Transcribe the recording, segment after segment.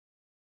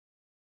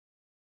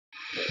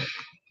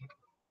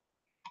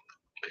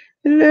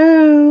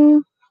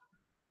Hello.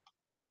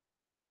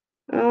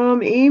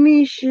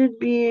 Amy should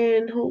be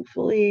in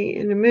hopefully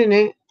in a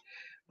minute,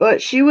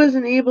 but she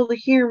wasn't able to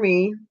hear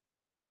me.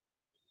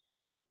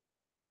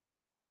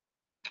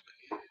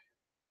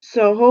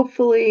 So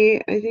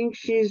hopefully, I think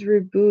she's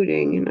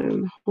rebooting, and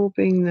I'm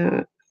hoping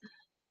that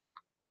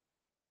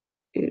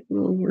it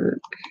will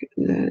work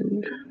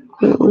then.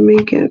 But let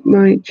me get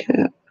my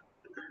chat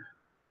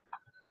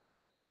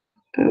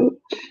out.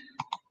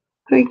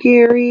 Hi,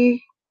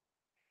 Gary.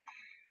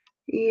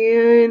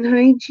 And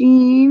hi,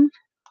 Jean.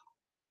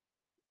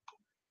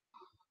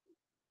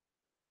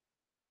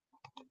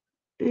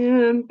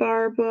 And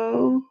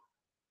Barbo.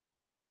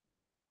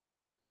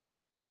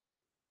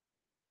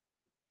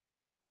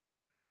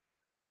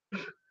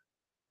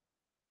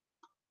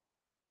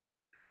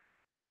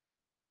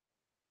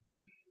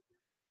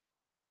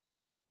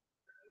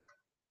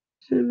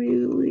 Send me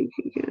the link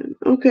again.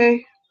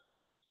 Okay.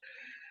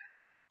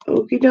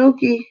 Okie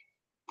dokie.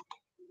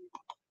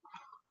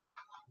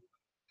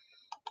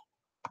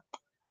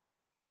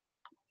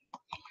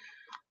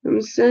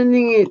 I'm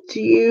sending it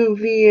to you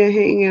via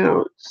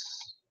Hangouts.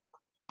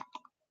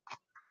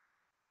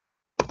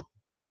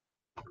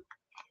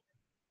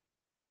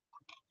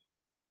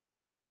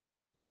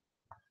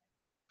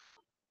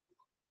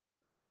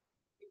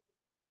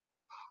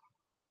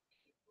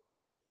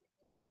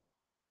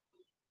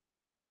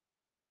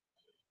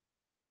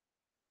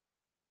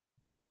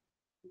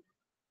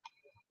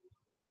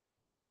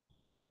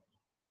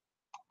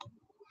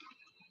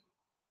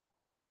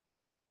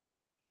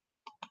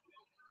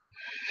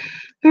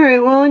 All right,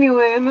 well,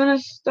 anyway, I'm going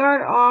to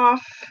start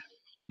off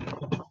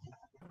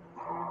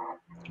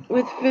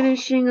with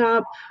finishing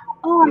up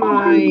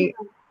my...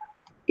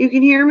 You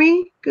can hear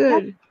me?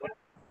 Good.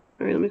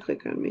 All right, let me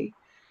click on me.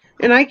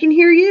 And I can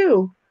hear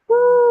you.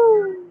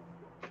 Woo!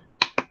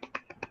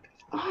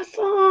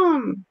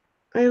 Awesome.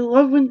 I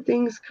love when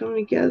things come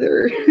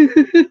together.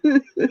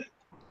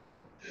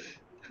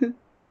 All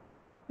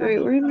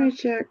right, where did my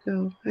chat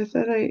go? I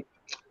thought I...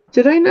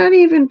 Did I not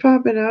even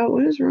pop it out?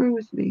 What is wrong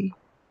with me?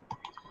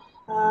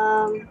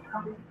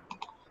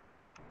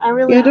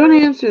 Yeah, don't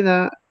answer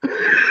that.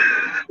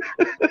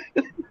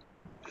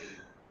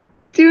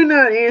 Do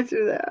not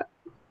answer that.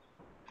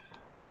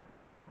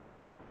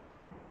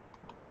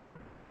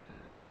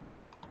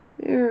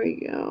 There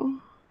we go.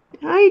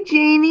 Hi,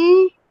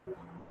 Janie.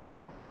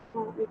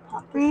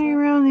 Running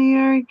around the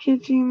yard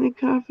catching the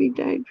coffee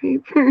dyed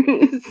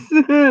papers.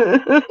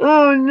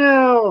 Oh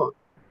no.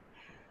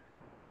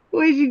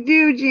 What'd you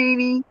do,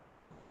 Janie?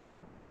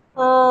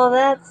 Oh,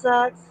 that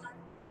sucks.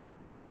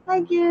 Hi,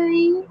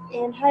 Gary,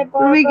 and hi,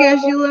 Barbara. Let me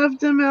guess, you left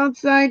them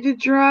outside to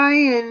dry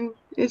and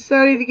it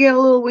started to get a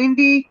little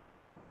windy?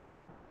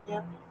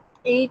 Yep.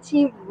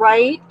 A-Team,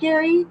 right,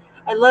 Gary?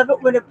 I love it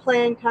when a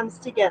plan comes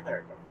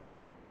together.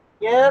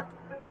 Yep.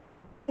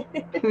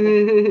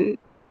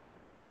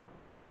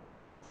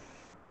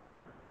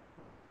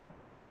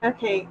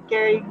 Okay,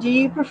 Gary, do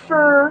you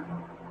prefer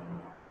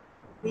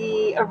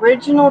the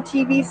original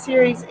TV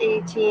series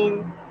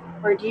A-Team,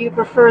 or do you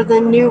prefer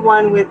the new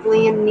one with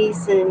Liam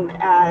Neeson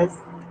as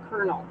the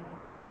Colonel?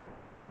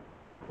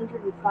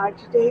 105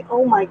 today?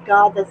 Oh my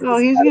God, that's... Oh,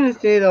 he's going to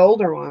say the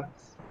older ones.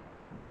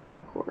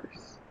 Of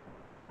course.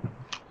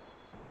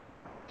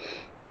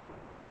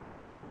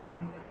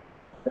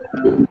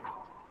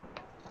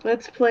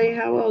 Let's play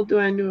How Well Do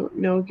I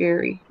Know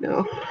Gary?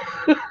 No.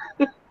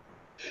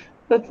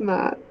 Let's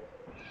not.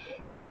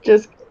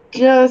 Just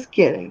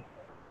kidding.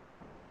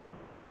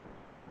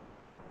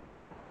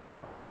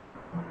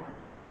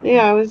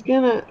 Yeah, I was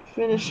gonna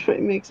finish my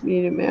mixed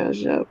media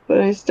mashup,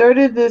 but I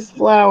started this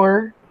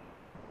flower.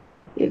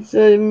 It's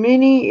a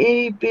mini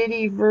itty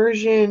bitty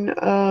version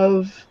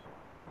of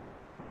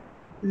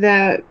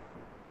that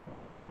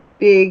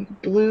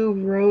big blue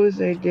rose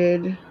I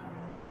did.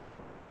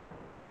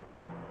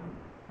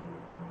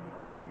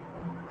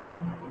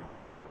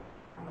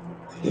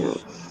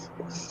 It's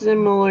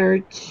similar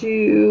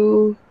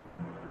to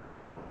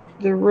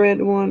the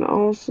red one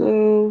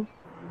also.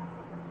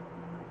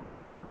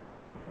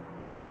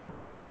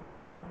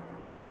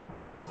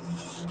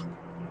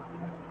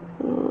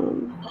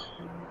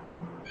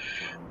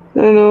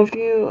 I don't know if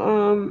you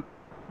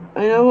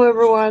I know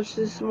whoever watched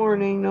this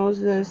morning knows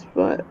this,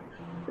 but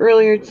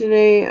earlier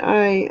today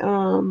I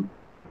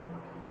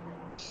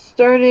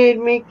started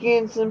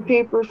making some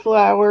paper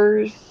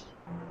flowers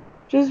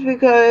just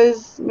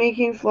because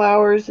making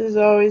flowers has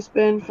always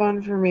been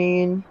fun for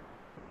me, and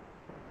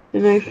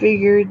I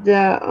figured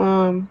that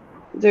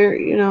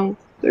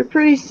they're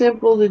pretty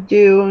simple to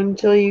do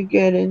until you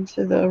get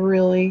into the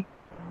really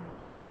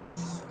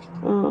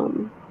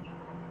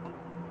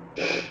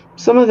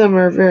some of them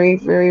are very,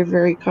 very,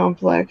 very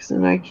complex,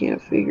 and I can't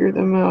figure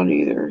them out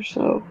either,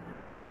 so.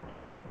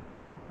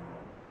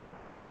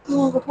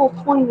 Well, the whole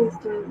point is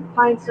to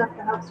find stuff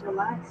that helps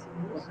relax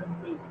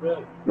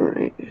you.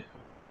 Right.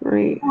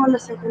 Right. Hold on a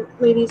second,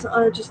 ladies.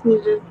 I just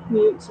need to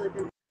mute so I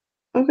can...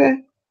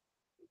 Okay.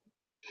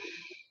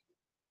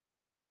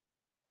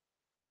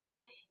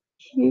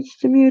 Needs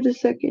to mute a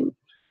second.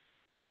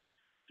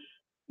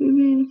 We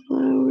made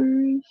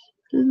flowers,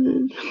 and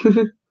then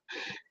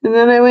and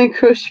then I went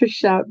grocery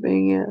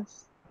shopping.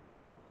 Yes.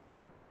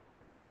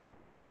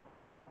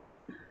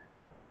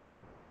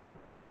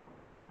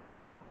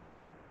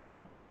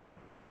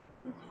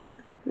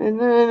 And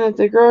then at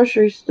the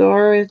grocery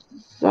store, I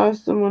saw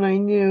someone I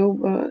knew,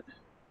 but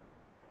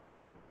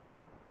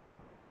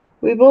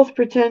we both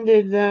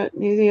pretended that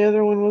the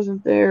other one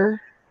wasn't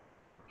there,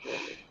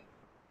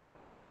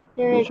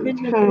 Gary, I which was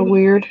couldn't kind of agree.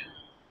 weird.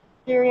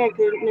 Gary, I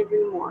couldn't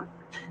agree more.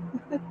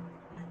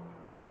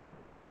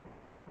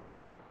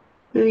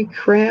 Any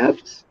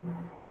crabs?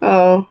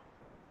 Oh,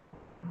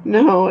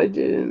 no, I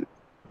didn't.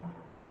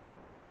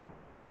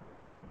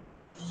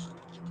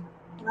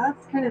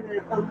 That's kind of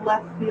a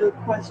left field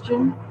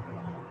question.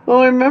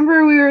 Well,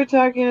 remember we were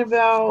talking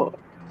about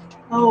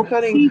Oh,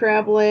 cutting see,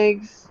 crab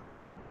legs?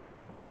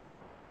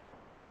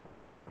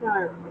 now I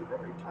remember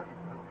what you're talking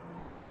about.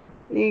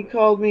 He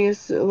called me a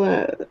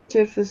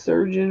Tiff the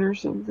surgeon or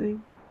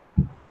something.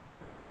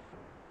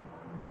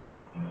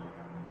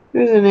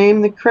 There's a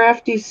name, the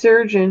crafty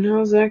surgeon.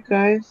 How's that,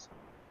 guys?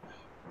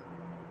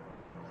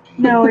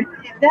 No,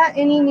 that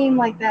any name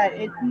like that,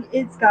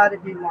 it's got to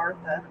be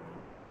Martha.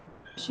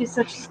 She's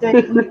such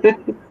steady.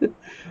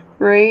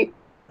 Right?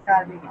 It's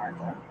got to be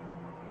Martha.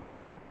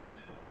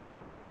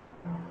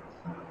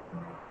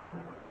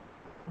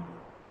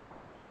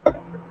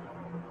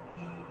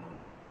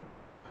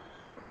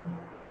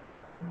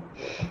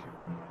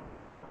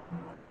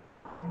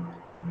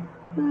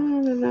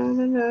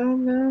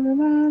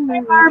 Hi,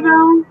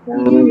 Barbell.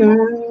 You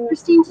doing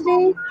interesting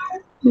today?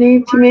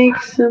 Need to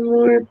make some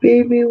more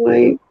baby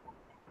white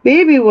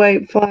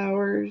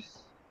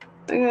flowers.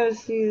 I gotta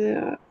see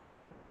that.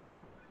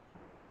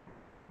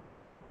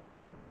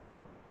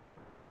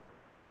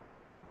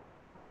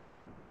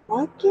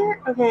 What, Gary?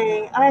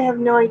 Okay, I have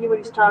no idea what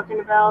he's talking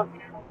about.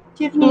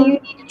 Tiffany, you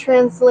need to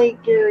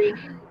translate Gary.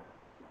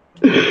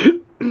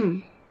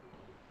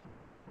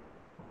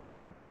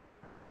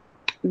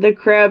 The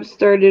crab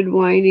started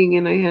whining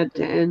and I had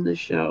to end the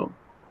show.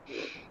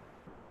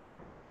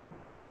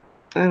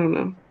 I don't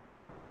know.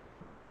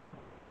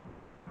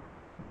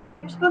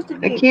 You're supposed to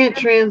I be. can't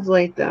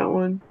translate that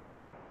one.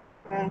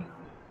 Okay.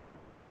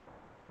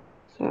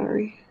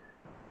 Sorry.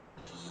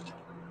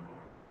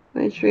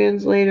 My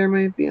translator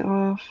might be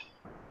off.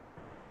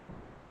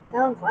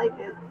 Sounds like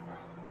it.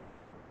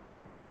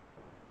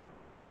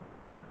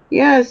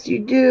 Yes, you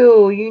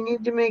do. You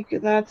need to make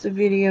lots of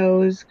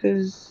videos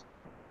because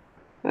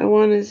I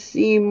want to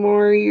see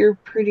more of your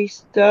pretty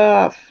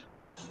stuff.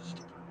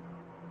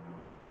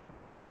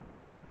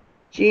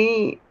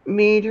 Jeannie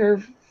made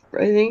her,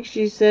 I think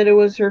she said it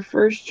was her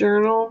first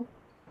journal,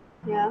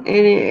 Yeah. and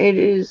it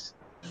is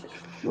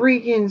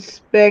freaking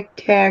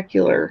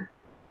spectacular.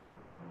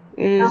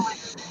 It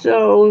is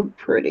so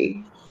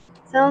pretty.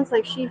 Sounds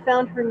like she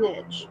found her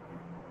niche.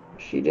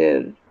 She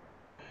did.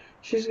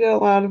 She's got a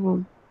lot of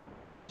them.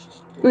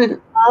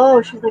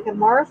 Oh, she's like a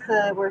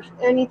Martha, where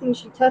anything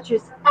she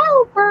touches,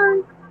 oh,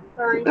 burn.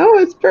 Sorry. Oh,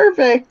 it's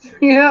perfect.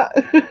 Yeah.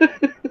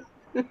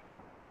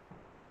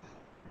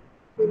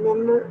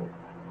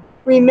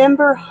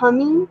 Remember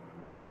humming?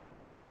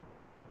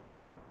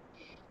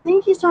 I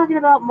think he's talking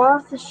about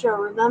Martha's show.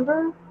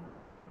 Remember?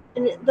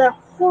 And that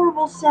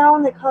horrible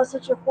sound that caused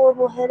such a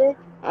horrible headache.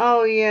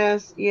 Oh,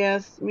 yes,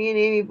 yes. Me and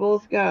Amy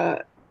both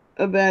got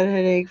a bad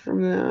headache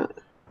from that.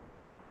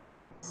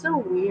 So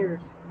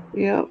weird.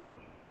 Yep.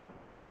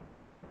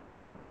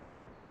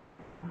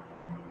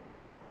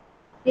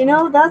 You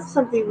know, that's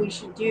something we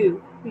should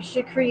do. We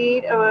should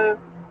create a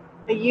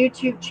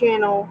YouTube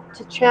channel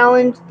to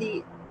challenge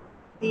the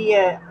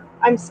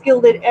I'm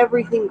skilled at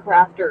everything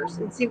crafters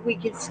and see if we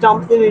could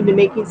stump them into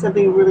making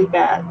something really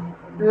bad.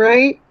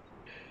 Right?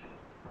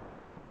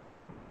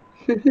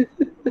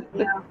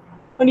 Yeah.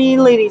 What do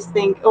you ladies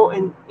think? Oh,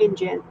 and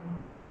Jen.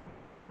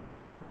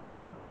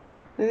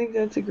 I think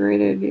that's a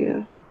great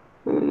idea.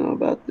 I don't know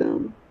about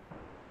them.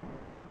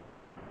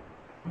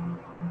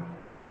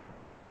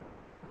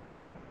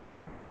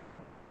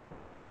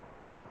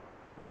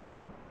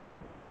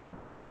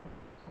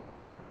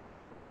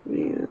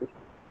 Man,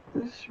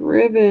 this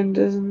ribbon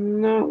does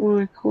not want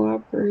to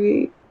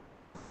cooperate.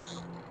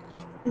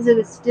 Is it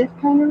a stiff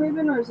kind of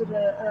ribbon or is it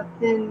a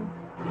thin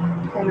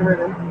kind of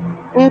ribbon?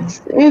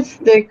 It's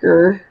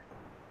thicker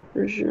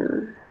for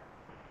sure.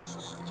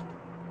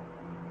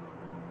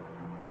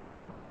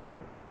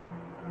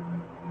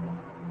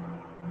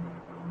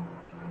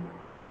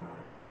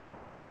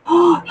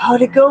 Oh,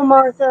 how'd it go,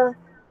 Martha?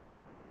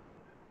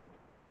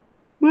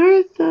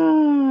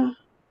 Martha.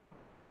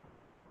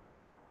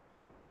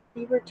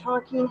 We were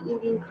talking,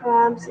 eating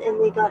crabs,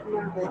 and they got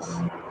nervous.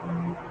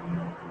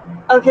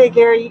 Okay,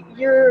 Gary,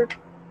 Gary,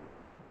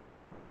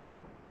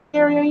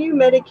 are you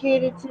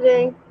medicated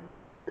today?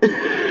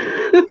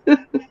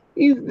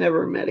 He's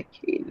never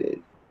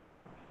medicated.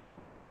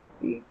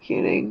 Are you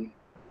kidding?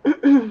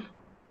 I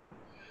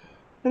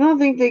don't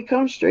think they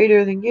come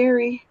straighter than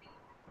Gary.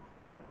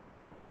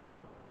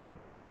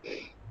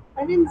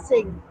 I didn't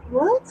say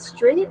what?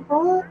 Straight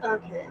bullet?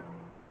 Okay.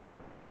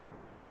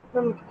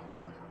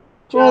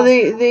 Well,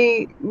 Just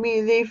they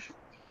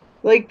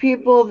like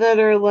people that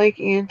are like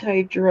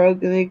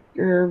anti-drug,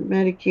 or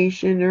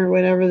medication or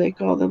whatever they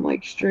call them,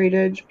 like straight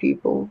edge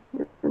people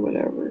or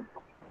whatever.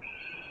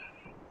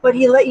 but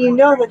he let you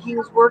know that he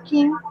was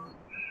working.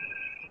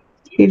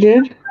 He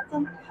did?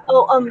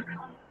 Oh,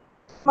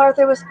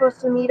 Martha was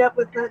supposed to meet up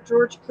with that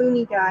George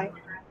Clooney guy,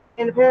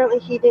 and apparently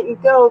he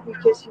didn't go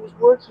because he was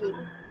working.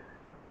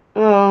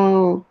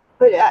 Oh,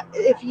 But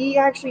if he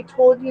actually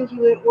told you he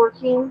went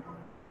working,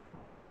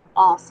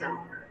 awesome,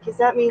 because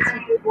that means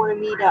he did want to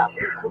meet up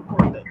and couldn't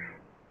help it.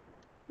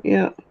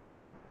 yeah.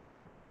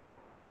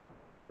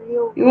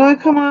 Real, You want real.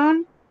 to come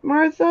on,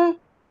 Martha?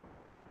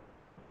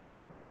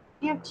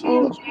 Do you have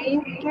Oh,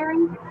 TMJ,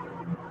 Gary?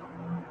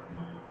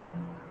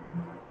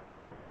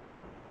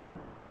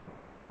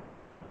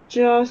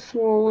 jaw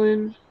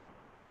swollen.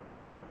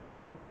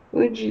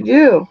 What'd you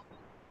do?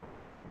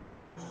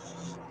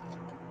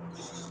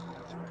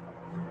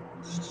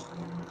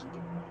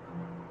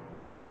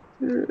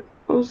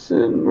 I'll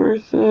send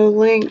Martha a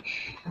link.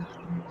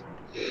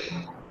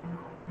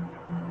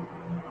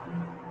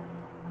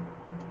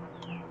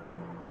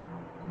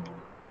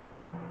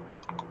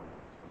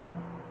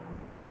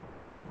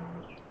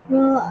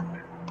 Well,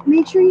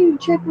 make sure you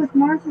check with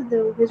Martha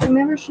though, because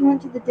remember she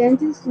went to the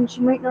dentist and she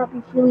might not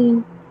be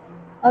feeling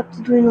up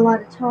to doing a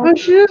lot of Well, talking.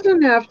 she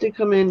doesn't have to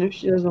come in if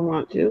she doesn't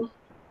want to.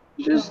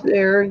 Just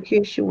there in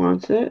case she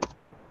wants it.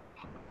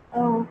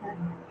 Oh,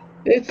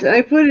 okay.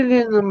 I put it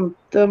in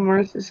the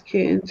Martha's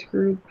Kittens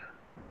group.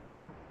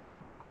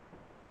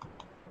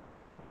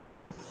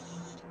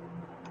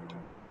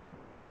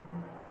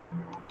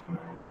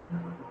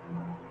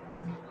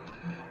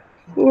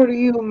 For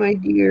you, my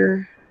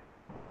dear.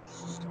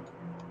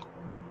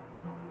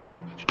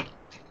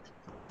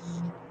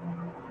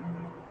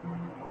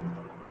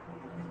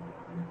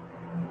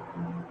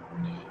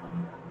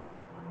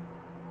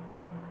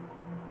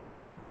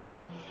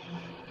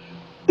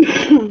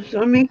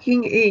 So I'm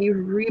making a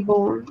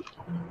reborn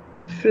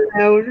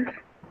flower.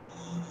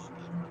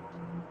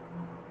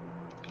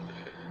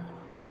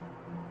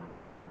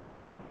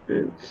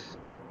 It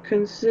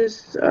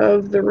consists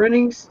of the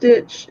running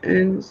stitch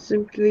and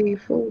simply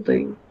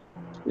folding.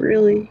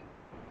 Really.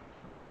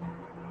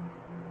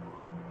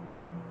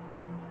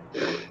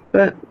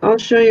 But I'll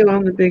show you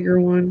on the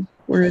bigger one,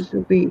 whereas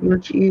it'll be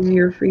much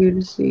easier for you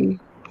to see.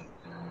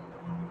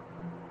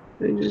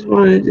 I just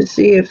wanted to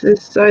see if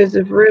this size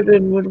of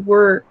ribbon would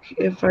work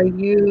if I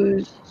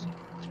used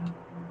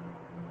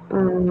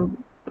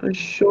a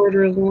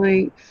shorter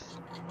length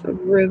of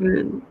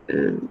ribbon,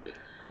 and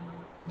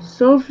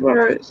so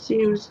far it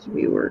seems to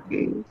be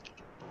working.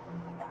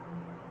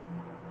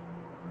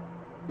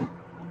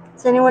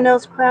 Is anyone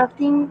else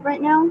crafting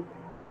right now?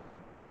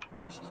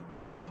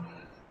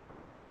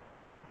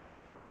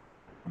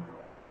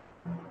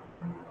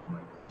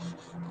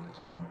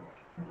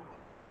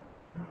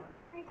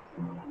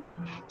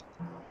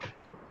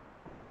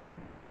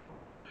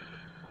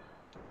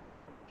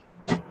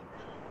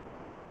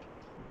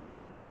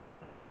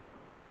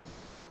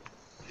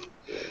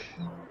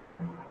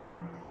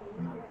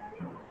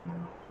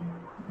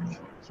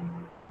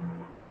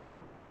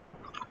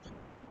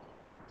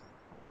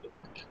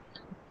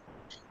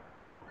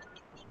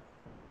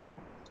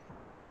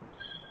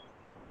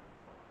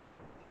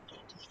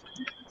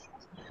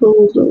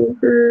 Fold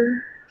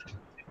over.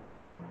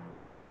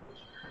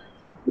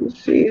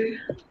 Let's see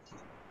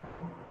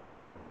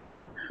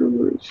how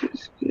much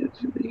this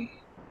gives me.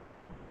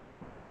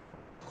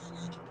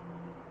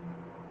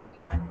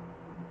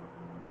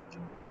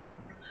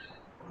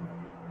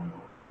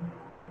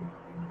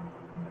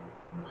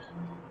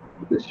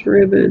 This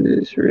ribbon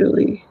is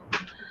really...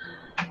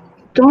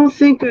 Don't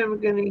think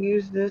I'm going to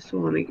use this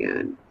one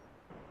again.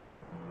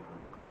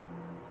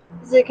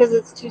 Is it because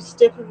it's too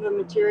stiff of a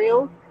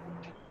material?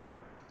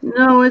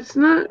 No, it's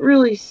not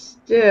really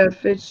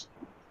stiff. It's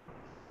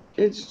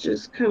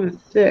just kind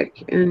of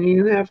thick, and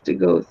you have to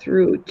go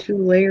through 2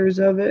 layers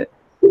of it.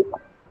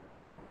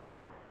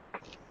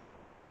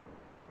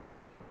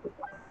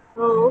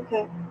 Oh,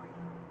 okay.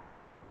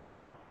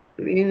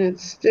 I mean,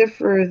 it's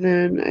stiffer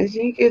than, I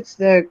think it's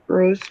that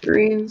gross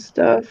green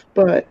stuff,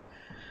 but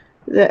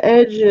the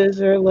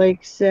edges are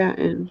like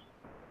satin.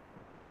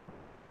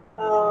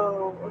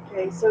 Oh,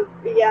 okay. So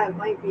yeah, it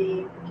might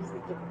be because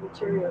of different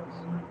materials.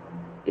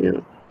 Yeah.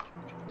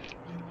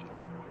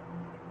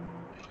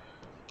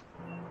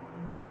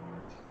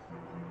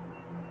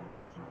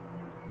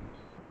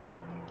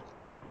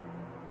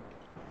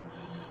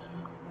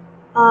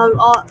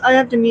 I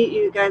have to mute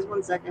you guys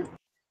 1 second.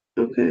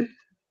 Okay.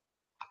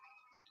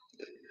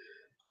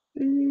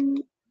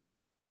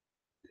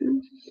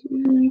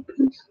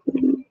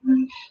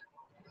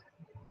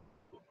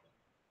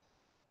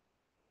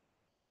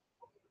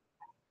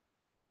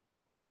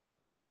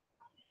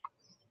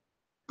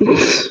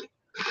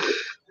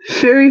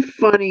 Very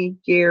funny,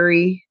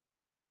 Gary.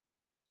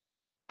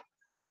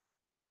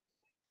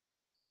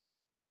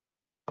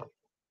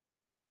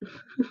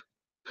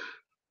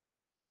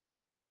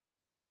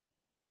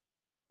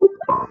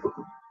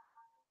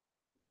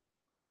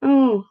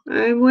 Oh,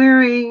 I'm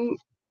wearing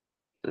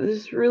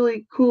this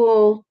really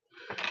cool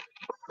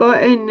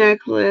button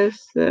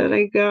necklace that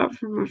I got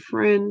from a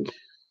friend.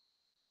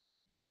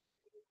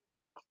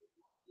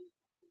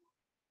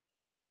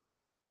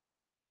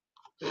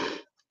 I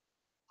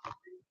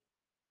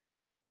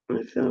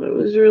thought it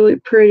was really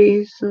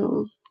pretty,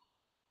 so.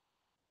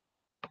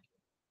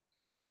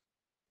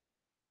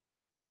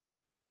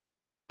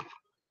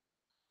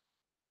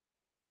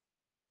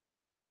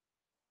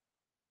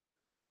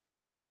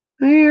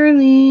 Hi,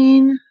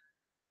 Arlene.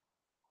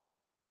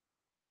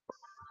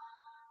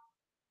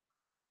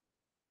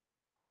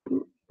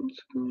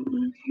 What's going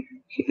on here,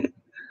 kid?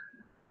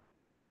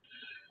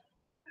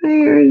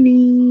 Hi,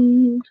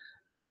 Arlene.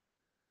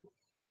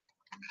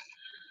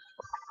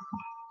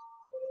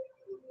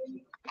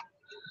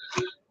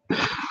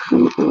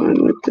 Come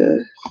on with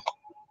the.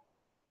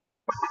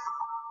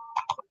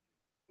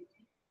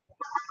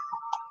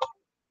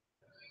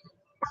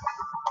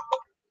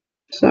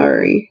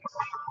 Sorry.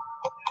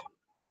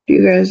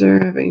 You guys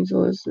are having to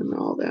listen to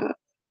all that.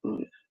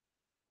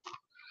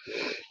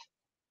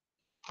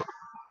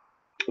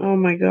 Oh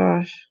my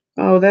gosh.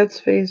 Oh, that's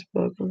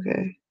Facebook.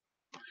 Okay.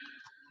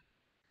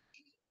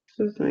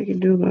 There's nothing I can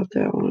do about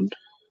that one.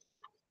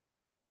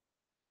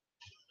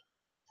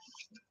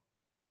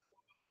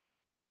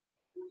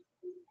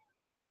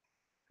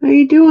 How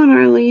you doing,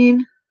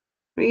 Arlene?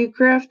 Are you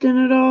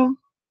crafting at all?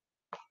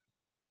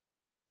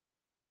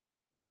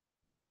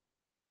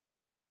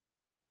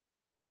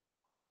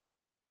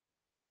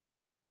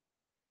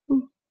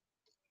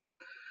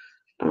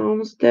 I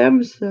almost stabbed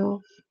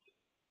myself.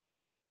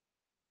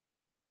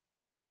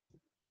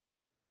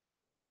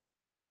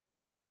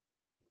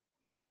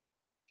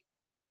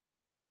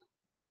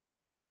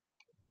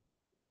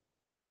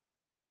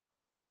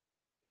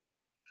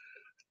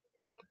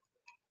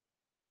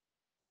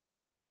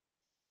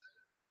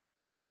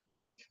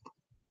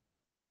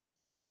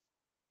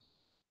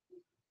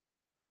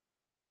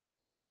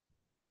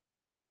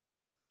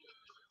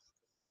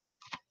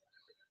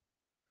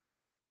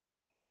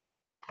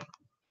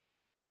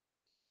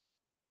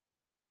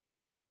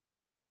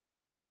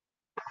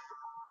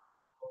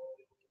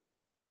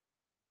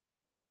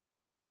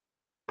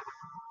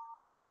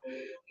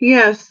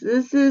 Yes,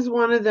 this is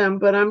one of them,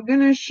 but I'm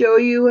going to show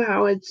you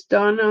how it's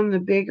done on the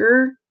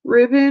bigger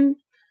ribbon.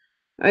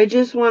 I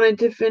just wanted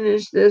to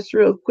finish this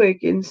real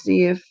quick and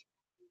see if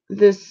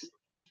this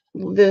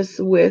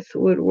width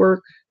would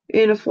work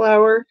in a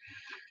flower,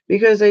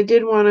 because I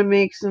did want to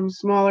make some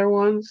smaller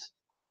ones.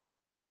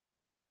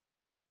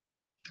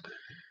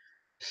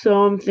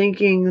 So I'm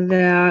thinking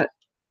that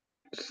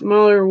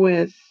smaller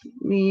width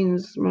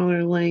means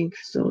smaller length,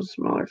 so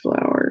smaller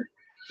flower.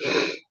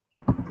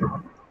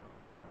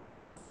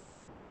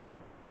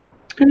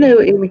 Hello,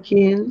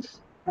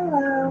 Amykins.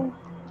 Hello.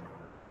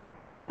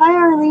 Hi,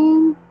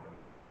 Arlene.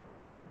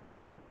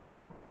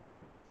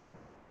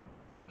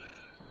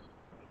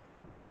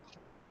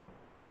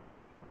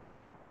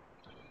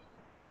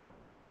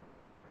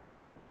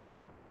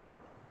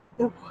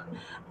 The,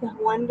 the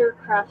Wonder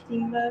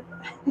Crafting Bug.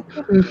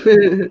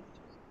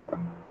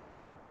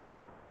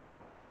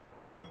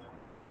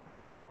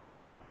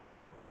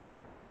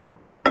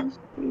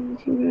 Putting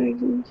 2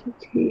 bags into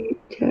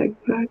tag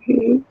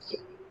pockets.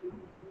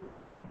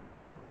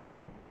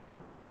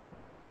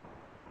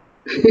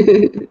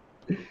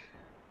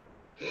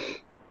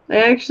 I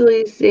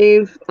actually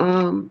save,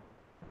 sometimes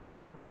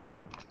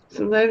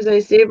I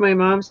save my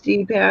mom's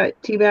tea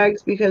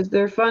bags because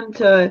they're fun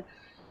to,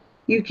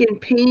 you can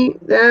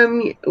paint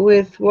them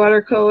with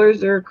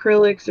watercolors or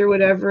acrylics or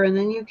whatever, and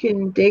then you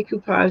can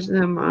decoupage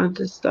them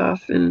onto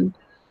stuff, and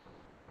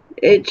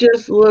it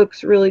just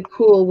looks really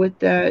cool with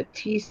that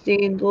tea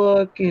stained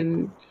look,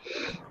 and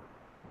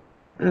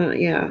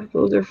yeah,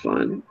 those are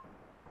fun.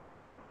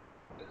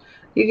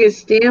 You can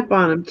stamp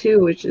on them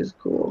too, which is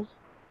cool.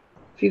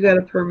 If you got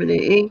a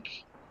permanent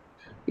ink,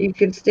 you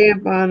can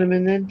stamp on them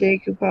and then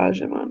decoupage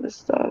them on the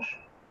stuff.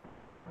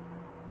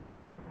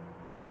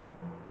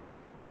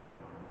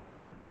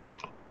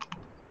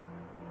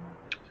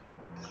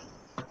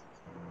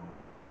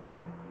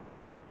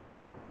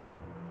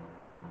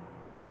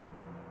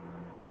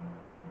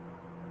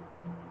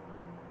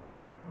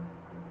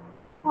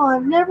 Oh,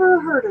 I've never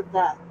heard of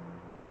that.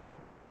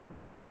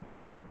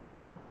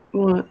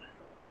 What?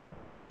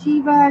 Tea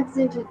bags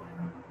into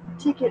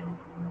ticket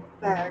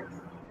bags.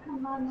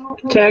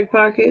 Tag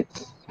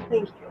pockets.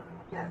 Thank you.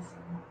 Yes.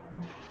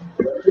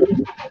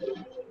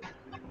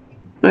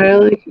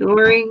 While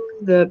ignoring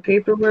the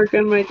paperwork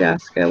on my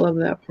desk. I love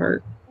that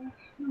part.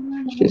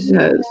 She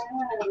says,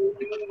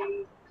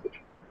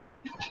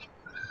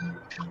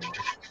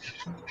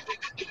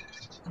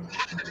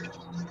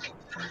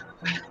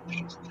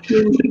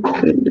 oh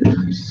my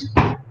goodness.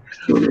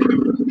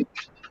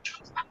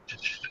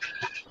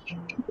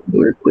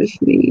 Work with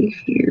me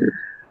here.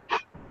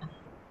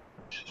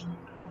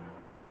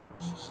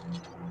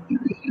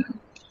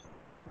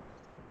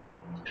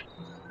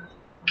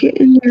 Get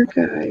in there,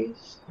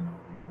 guys.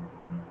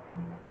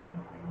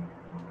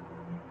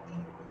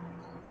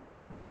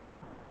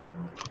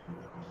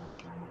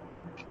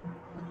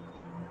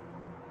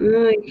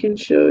 I can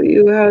show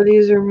you how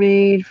these are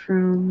made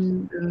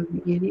from the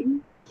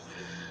beginning.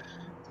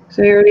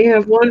 So I already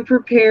have one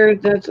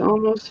prepared that's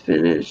almost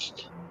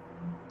finished.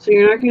 So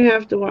you're not going to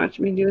have to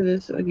watch me do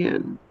this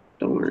again.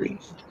 Don't worry.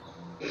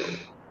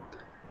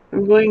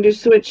 I'm going to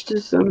switch to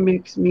some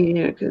mixed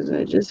media because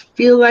I just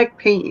feel like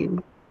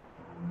painting.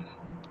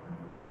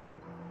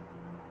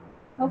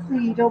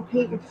 Hopefully you don't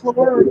paint your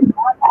floor or your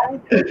wall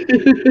either.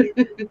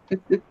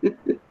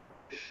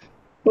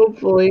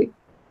 Hopefully.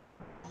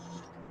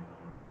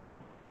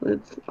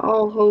 Let's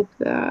all hope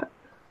that.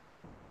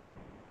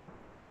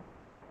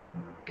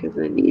 Because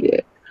I need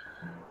it.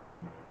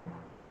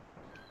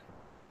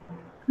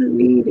 I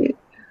need it.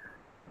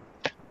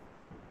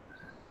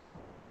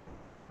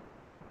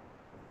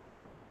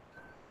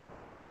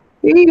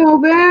 Hey, go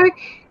back.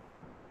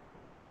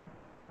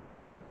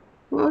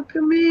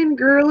 Welcome in,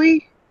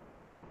 girly.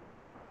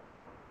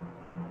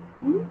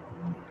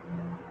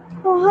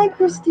 Oh, hi,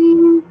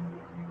 Christine.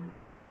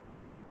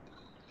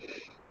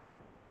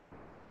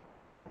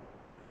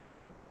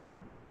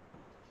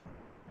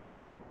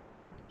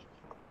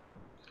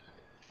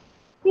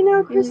 You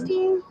know,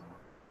 Christine,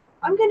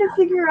 I'm going to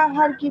figure out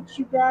how to get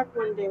you back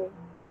one day.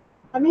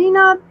 I may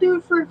not do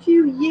it for a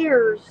few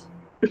years.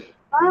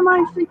 I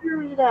might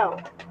figure it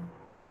out.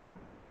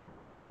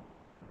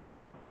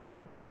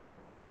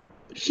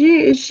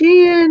 Is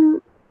she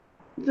in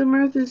the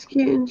Martha's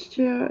Kittens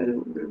chat? I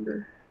don't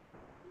remember.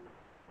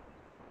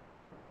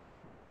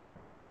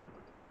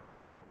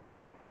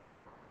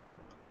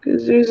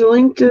 Because there's a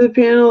link to the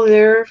panel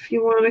there if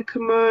you want to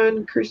come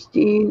on,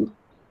 Christine.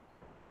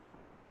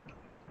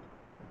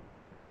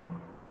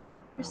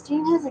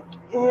 Christine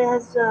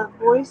has a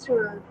voice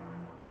or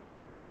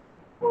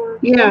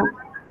Yeah,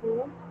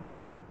 camera.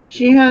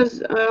 she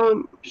has.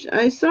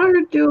 I saw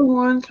her do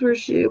once where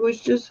it was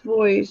just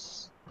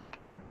voice,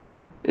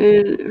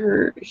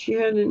 and she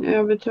had an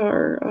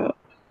avatar up.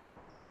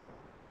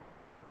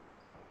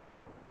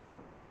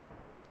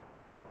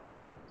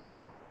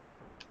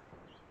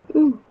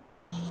 Ooh,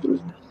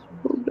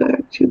 pulled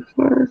back too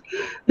far.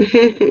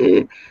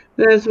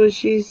 That's what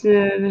she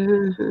said.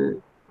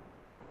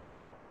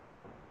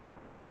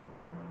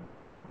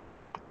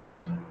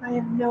 I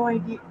have no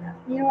idea.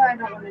 You know what? I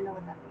don't want to know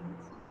what that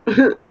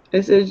means. I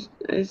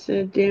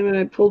said, damn it,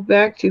 I pulled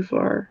back too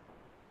far.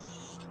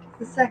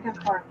 The second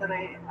part that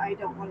I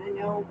don't want to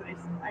know, but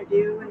I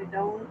do and I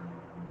don't.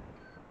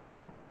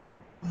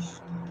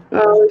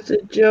 Oh, it's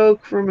a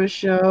joke from a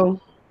show.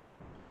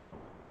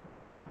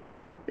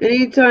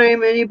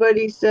 Anytime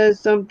anybody says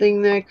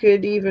something that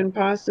could even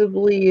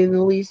possibly in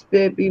the least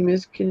bit be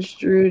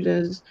misconstrued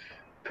as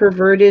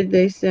perverted,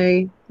 they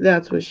say,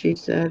 that's what she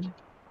said.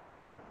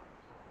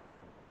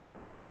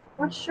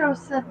 What show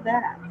said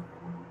that?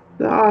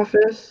 The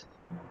Office.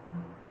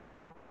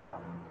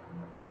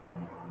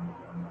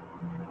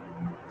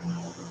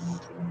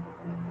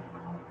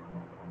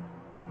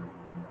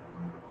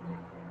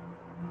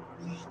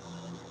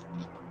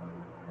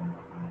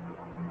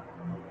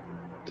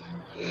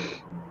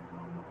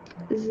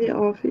 Is the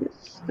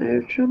Office. I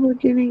have trouble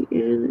getting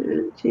in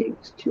and it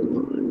takes too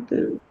long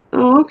then.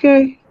 Oh,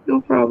 okay.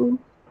 No problem.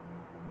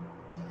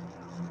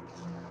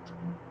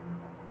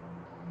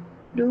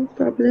 No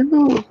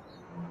problemo.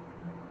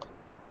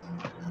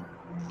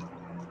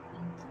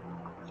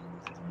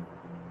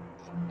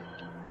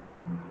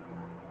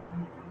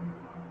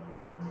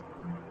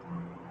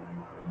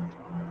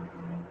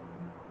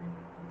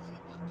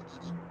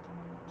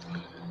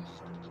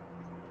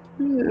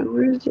 Yeah,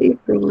 where's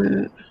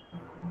April at?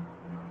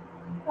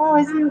 Oh,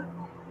 isn't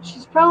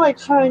she's probably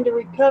trying to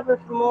recover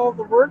from all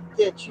the work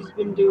that she's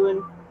been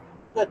doing.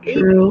 That baby.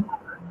 True.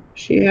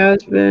 She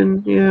has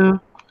been, yeah.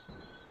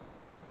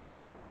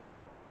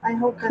 I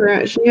hope that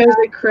baby. She has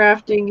a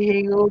crafting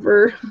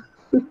hangover.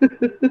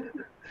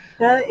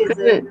 That is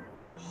and,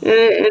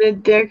 and a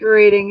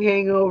decorating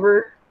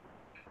hangover.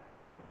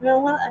 You know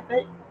what? I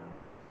bet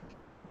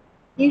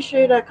you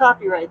should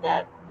copyright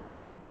that.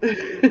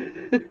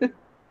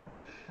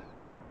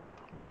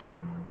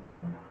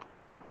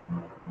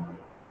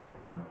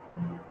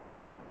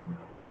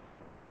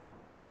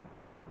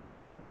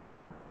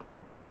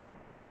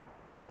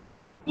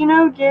 You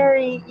know,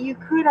 Gary, you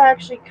could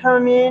actually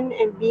come in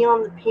and be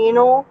on the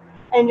panel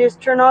and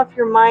just turn off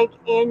your mic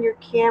and your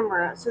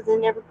camera so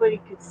then everybody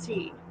could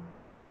see.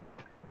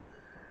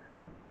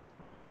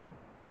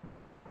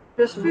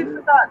 Just food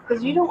for thought,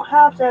 because you don't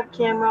have to have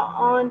camera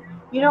on,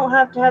 you don't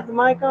have to have the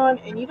mic on,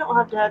 and you don't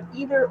have to have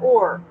either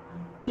or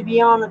to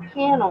be on the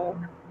panel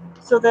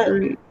so that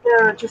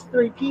there are just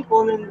 3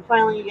 people and then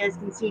finally you guys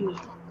can see me.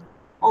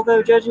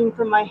 Although, judging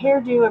from my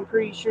hairdo, I'm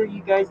pretty sure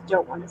you guys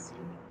don't want to see me.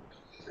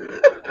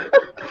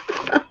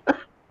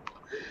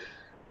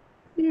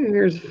 Your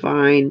hair's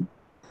fine.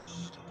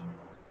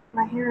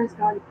 My hair has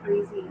gone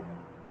crazy.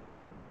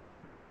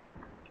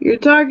 You're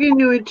talking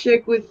to a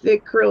chick with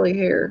thick curly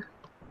hair.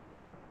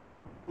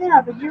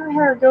 Yeah, but your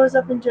hair goes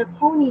up into a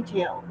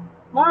ponytail.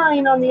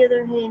 Mine, on the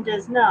other hand,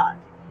 does not.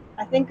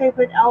 I think I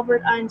put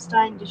Albert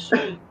Einstein to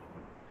shame.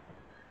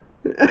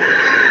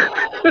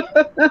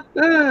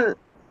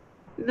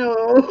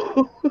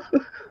 No,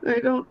 I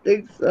don't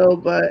think so,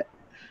 but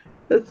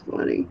that's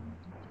funny.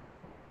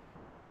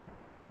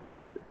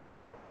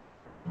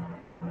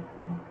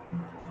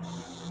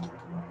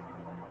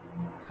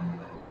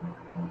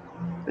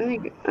 I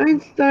think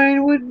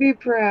Einstein would be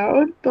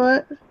proud,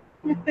 but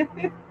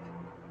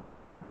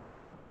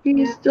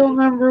he's Yeah. still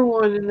number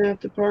one in that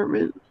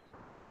department.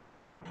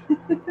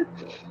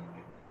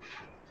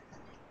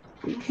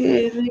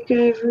 Okay, I think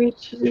I've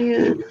reached the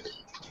end.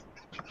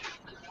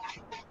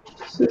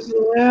 This is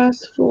the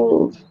last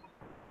fold.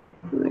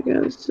 I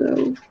gotta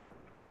sew.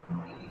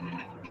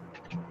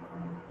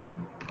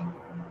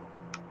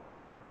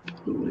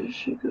 Oh, I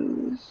should go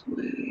this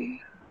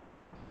way.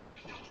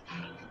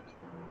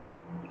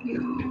 Yeah.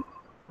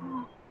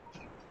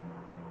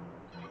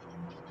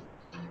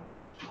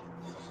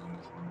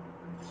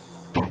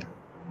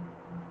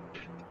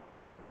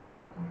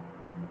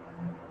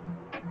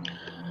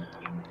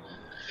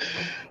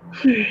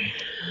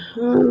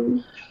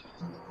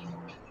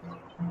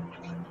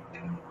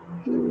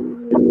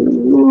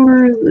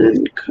 More and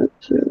then cut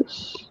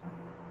this.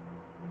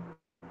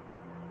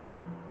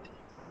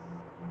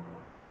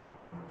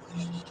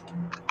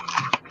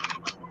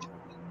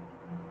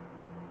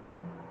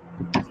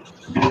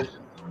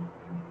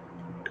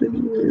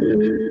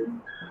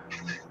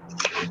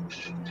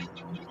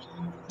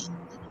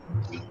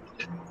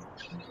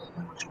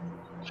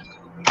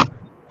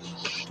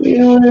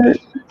 Seal it.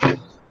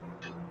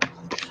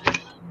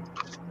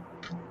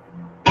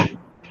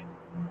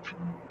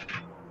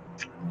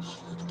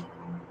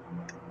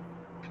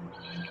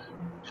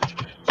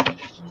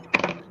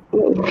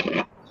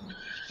 Oh,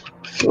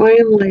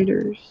 flying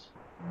lighters.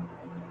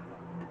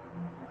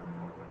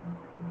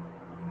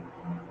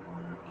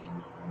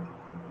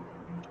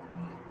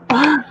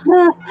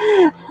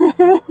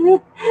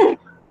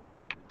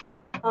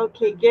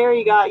 Okay,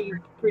 Gary got you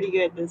pretty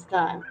good this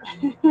time.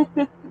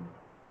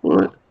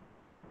 What?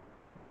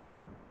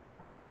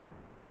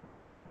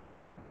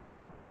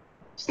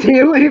 Stay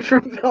away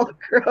from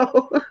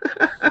Velcro.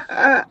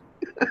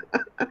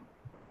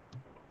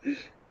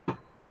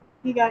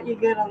 He got you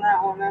good on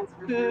that one, that's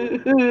for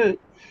sure.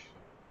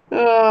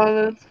 Oh,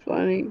 that's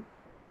funny.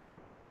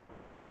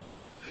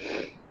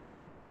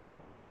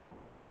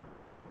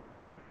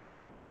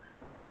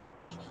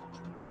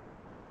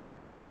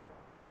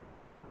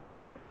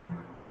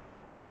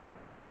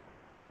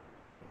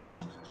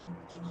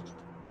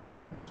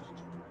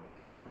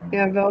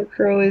 Yeah,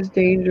 Velcro is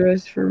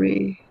dangerous for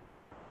me.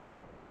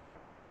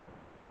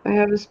 I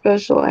have a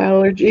special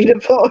allergy to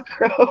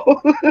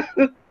Velcro.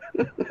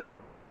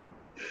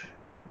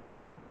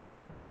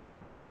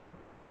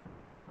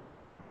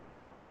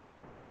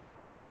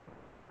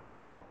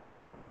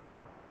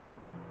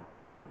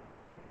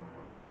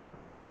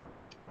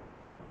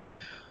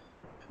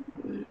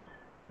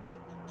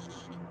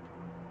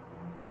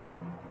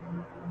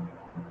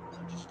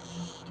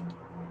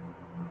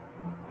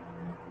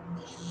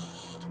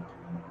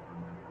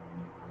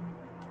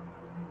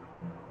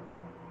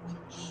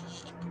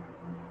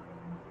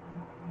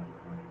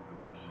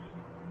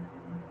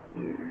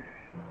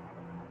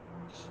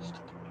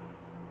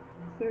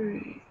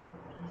 Alright.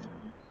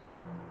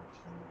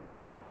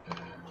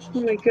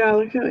 Oh my god,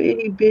 look how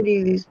itty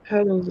bitty these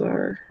petals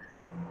are.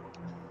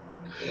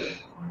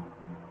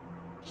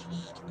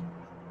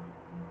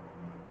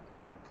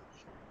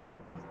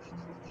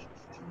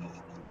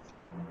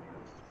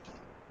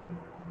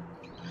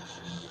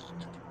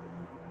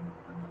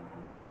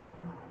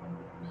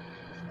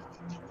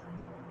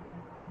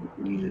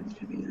 Need them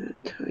to be that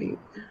tight.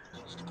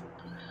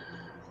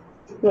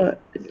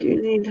 But I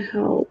do need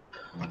help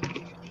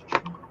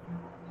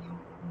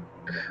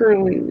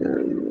curling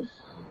them.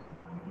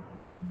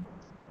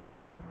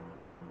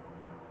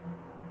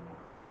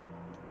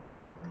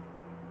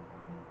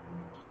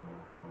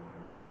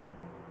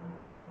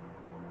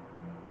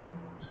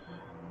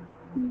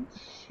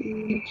 Let's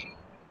see.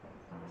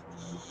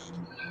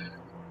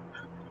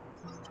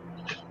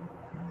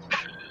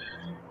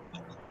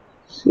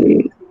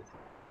 See.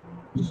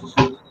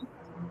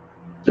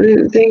 I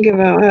didn't think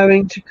about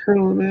having to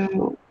curl them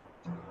out.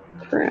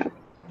 Crap.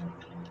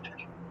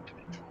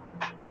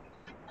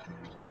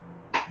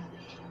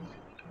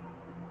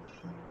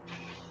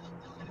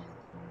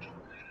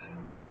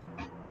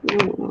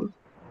 Oh,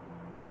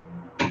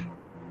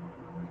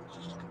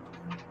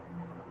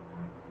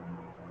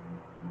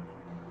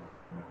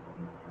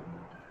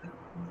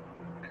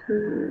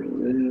 curl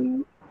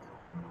it.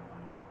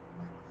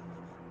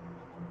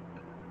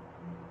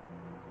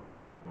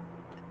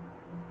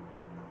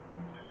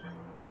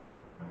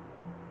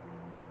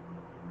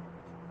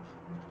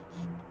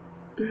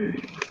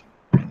 Alright.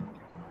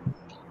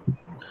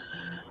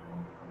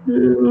 Now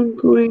I'm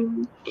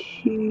going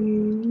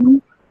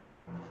to.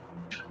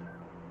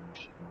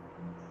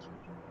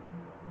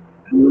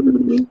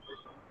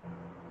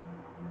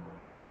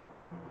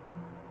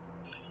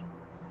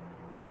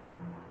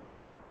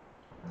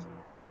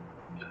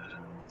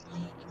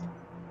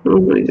 Oh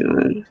my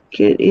god.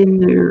 Get in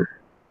there.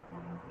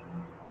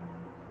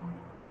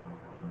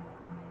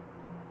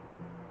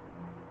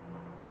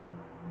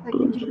 I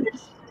can do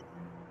this.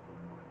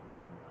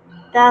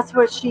 That's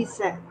what she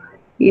said.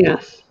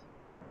 Yes.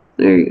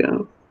 There you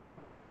go.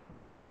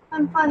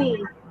 I'm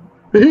funny.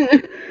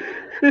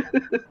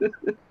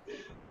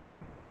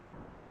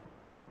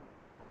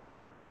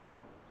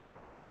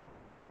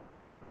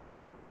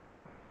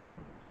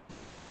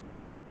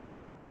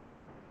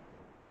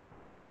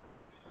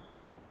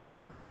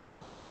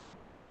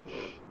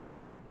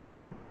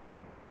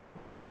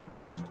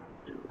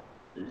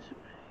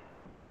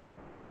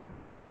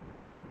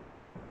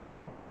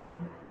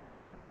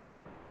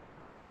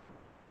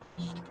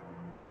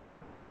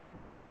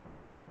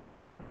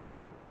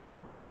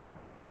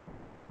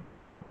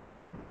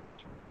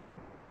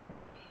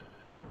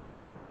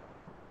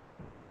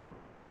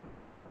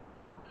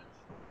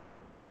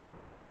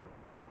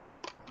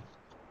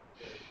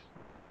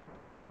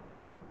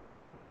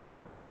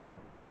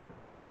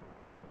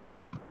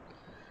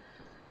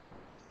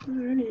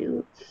 Alright,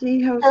 let's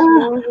see how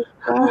small of a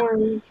flower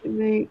we can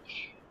make.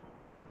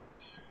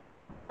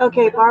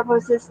 Okay, Barbara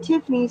says,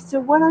 Tiffany, so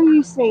what are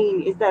you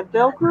saying? Is that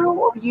Velcro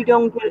or you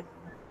don't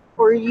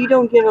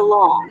get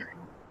along?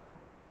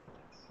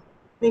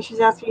 I think she's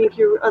asking if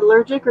you're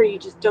allergic or you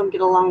just don't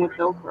get along with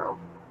Velcro.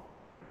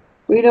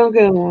 We don't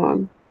get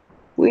along.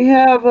 We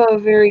have a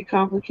very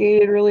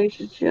complicated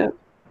relationship.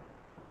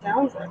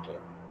 Sounds like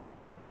it.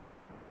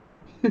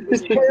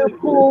 There's hair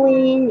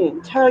pulling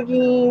and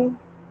tugging.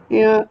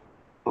 Yeah,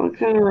 all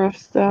kind of rough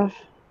stuff.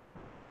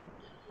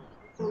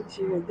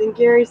 Then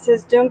Gary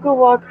says, don't go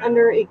walk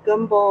under a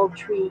gumball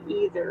tree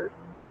either.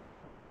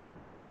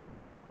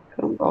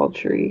 Gumball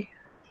tree.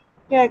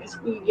 Yeah, because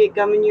you get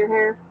gum in your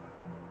hair.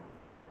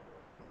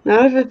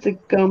 Not if it's a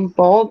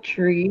gumball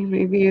tree.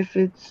 Maybe if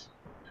it's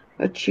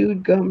a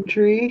chewed gum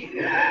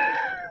tree.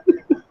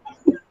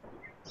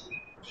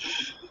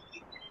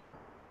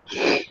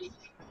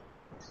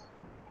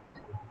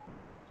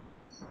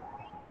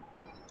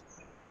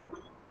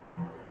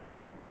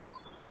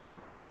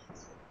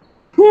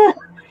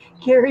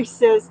 Gary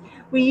says,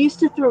 we used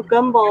to throw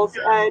gumballs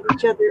at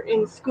each other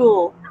in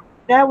school.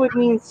 That would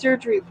mean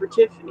surgery for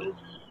Tiffany.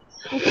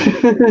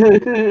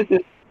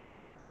 It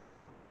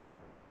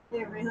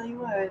really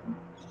would.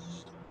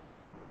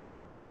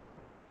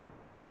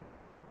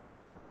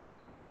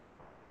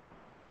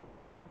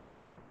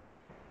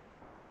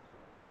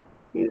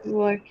 He's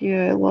lucky.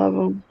 I love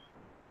him.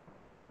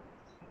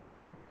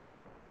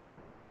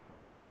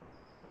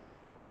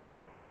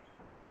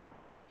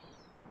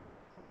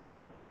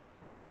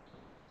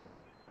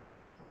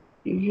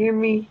 You hear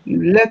me?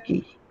 You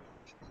lucky.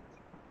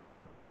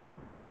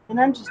 And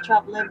I'm just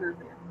chopped liver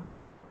here.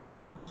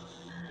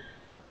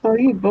 Oh,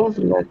 you both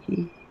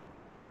lucky.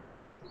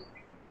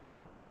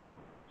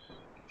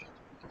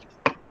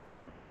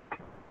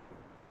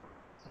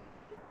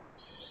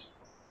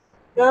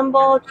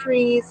 Gumball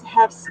trees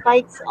have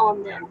spikes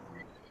on them.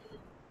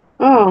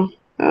 Oh,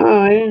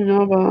 I didn't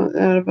know about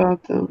that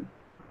about them.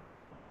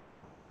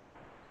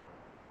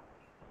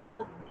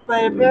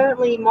 But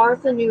apparently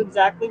Martha knew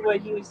exactly what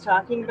he was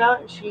talking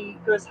about, and she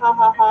goes ha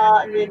ha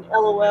ha, and then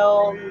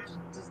LOL, and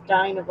just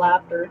dying of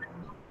laughter.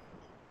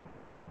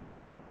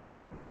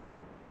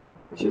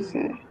 Which is,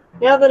 Okay.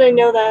 now that I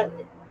know that,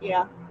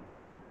 yeah.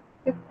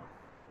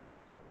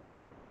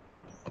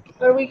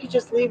 Or we could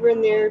just leave her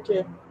in there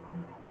to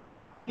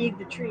feed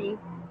the tree.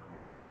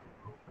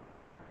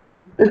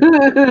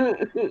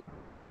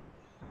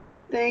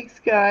 Thanks,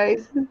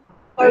 guys.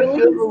 I feel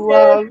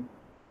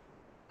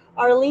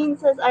Arlene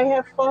the says, love. I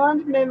have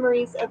fond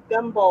memories of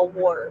Gumball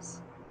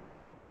Wars.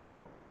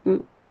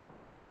 Oh,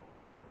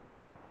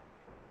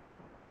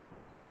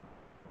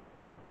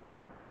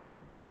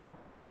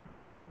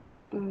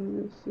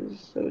 this is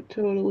so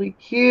totally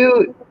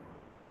cute.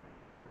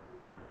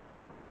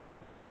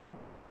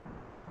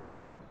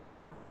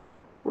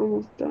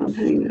 Almost done.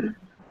 Hang on.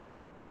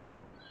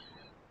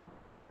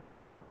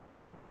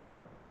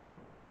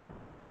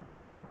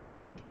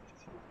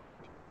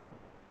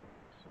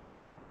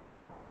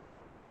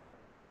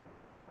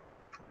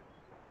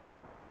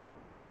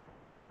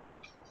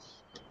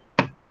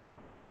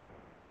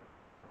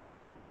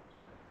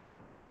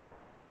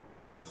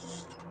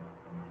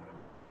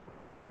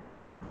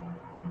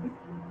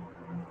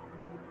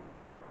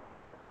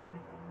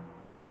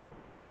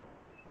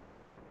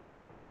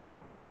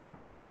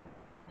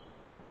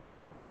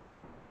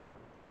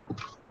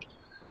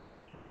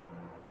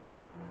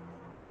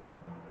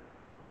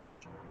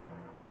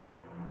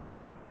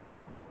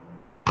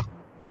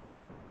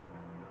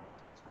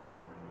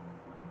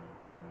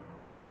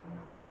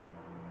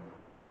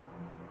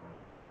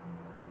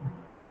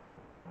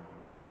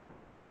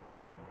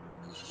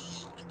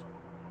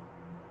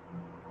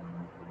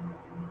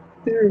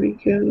 There we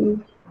go.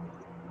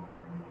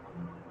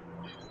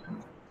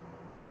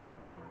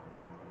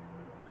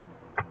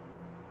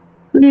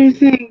 What do you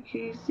think?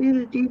 Can you see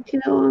the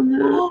detail on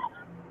that?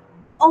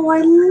 Oh,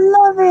 I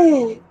love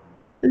it.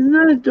 Isn't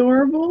that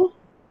adorable?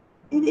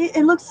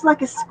 It looks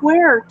like a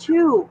square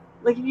too.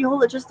 Like if you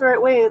hold it just the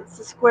right way, it's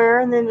a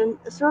square and then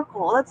a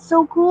circle. That's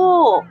so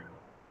cool.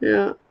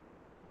 Yeah.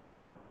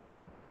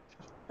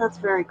 That's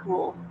very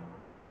cool.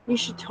 You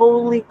should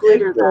totally Big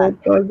glitter that.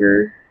 little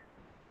bugger.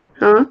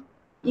 Huh?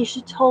 You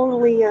should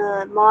totally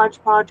Mod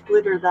Podge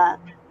glitter that.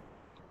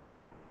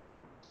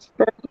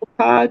 Sparkle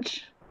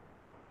Podge.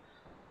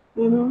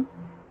 Mm-hmm.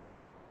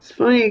 It's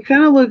funny, it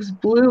kind of looks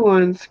blue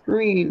on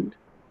screen,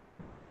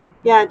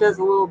 Yeah, it does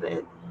a little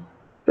bit.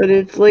 but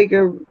it's like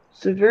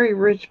it's a very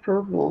rich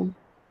purple.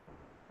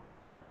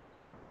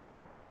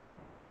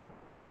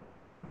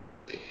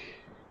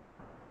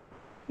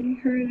 I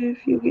heard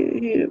if you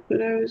get hit,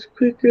 but I was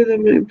quicker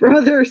than my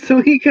brother,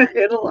 so he got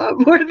hit a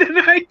lot more than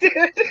I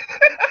did.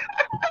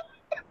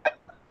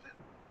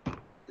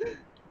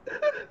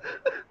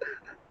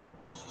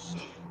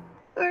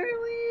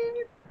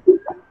 Arlene.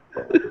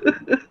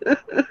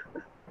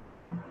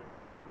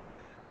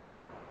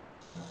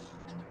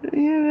 I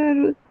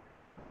have had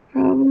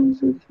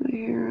problems with my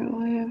hair.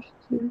 I'll have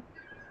to.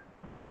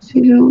 So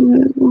you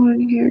don't let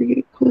long hair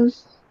get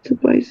close to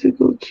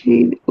bicycle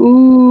chain.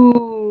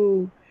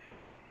 Ooh.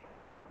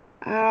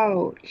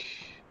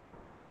 Ouch.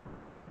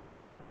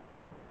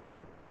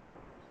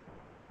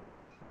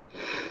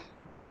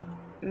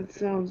 That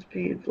sounds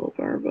painful,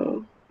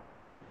 Barbo.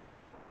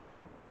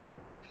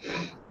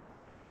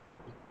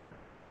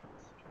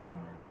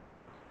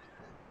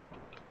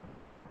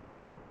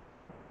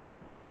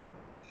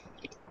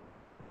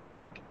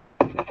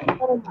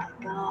 Oh my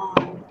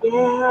god.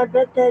 Yeah, I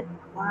bet that.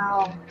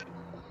 Wow.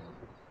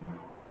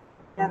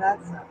 Yeah,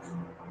 that sucks.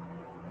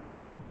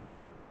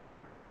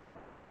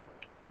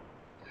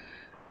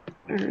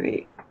 All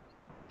right.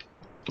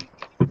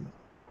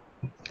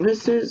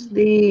 This is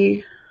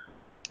the,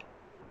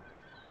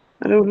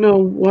 I don't know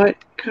what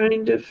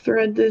kind of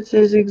thread this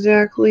is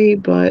exactly,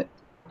 but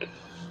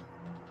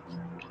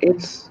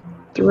it's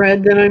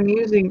thread that I'm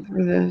using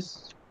for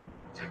this.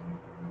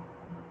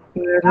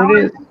 Whatever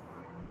it is.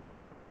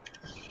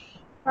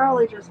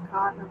 Probably just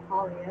cotton or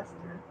polyester.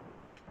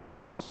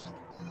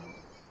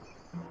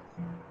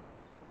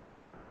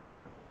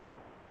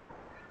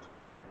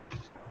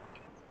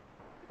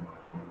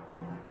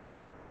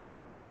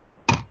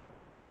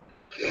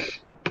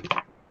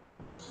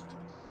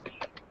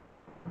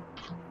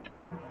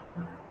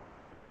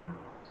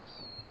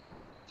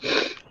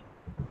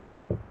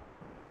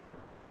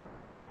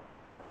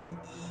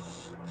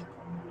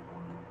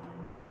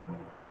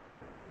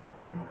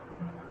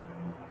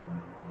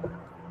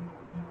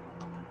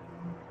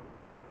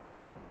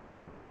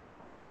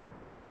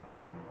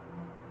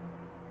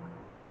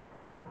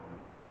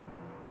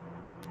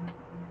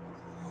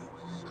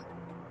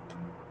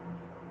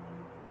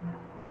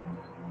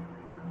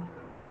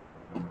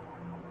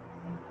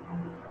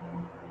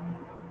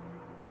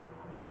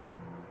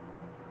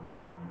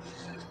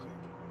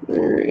 All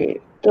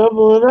right.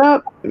 Double it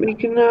up,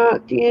 make a knot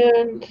at the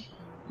end,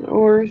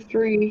 or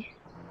 3.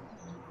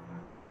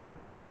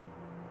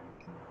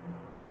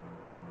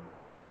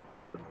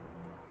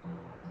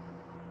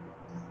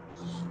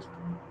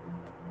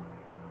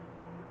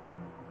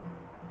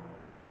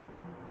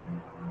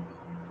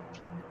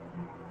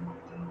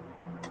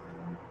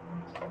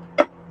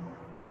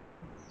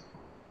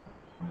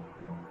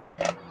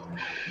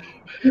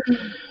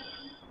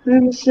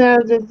 I'm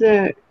sad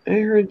that I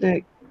heard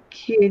that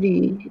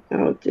kitty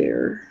out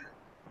there.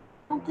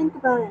 Don't think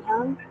about it,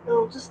 hon.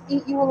 It'll just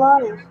eat you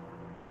alive.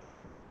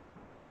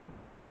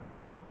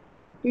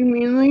 You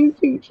mean like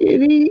the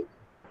kitty?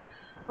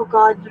 Oh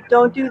god, you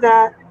don't do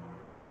that.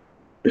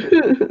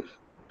 This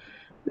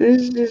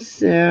is just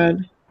sad.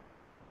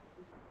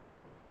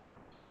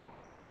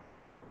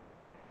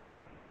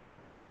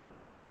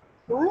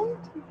 What?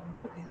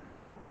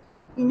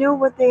 You know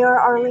what they are,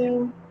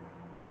 Arlene?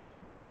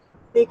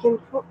 They can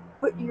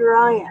put your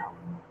eye out.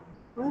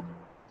 What?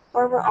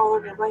 Barbara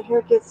Oliver, my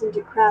hair gets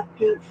into craft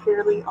paint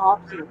fairly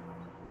often.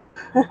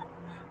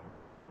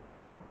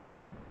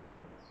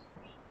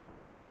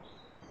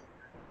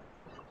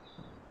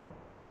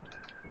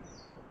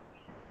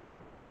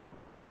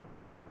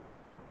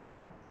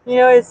 You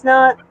know, it's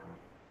not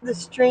the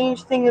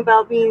strange thing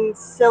about being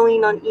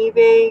selling on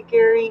eBay,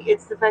 Gary.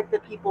 It's the fact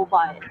that people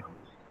buy it.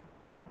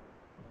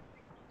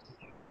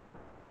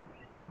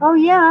 Oh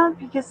yeah,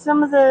 because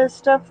some of the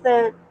stuff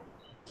that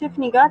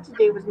Tiffany got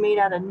today was made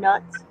out of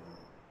nuts.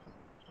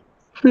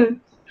 Yeah,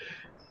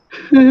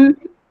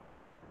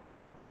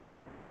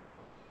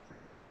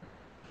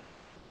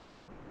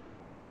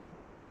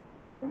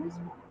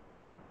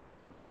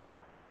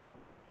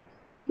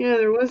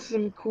 there was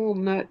some cool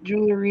nut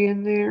jewelry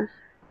in there.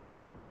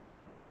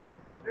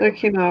 That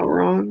came out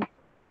wrong.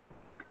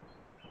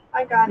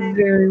 I got it.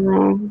 Very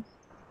wrong.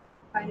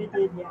 Kinda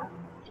did, yeah.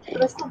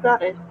 But I still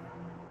got it.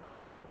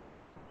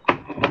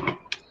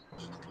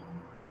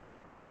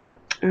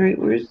 Alright,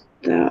 where's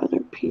the other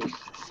piece?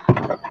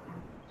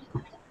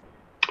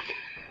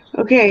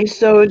 Okay,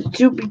 so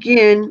to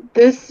begin,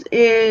 this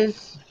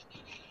is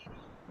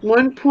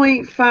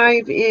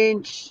 1.5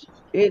 inch.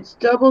 It's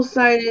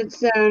double-sided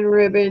satin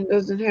ribbon.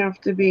 Doesn't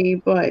have to be,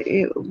 but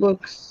it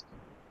looks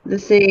the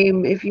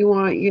same. If you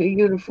want a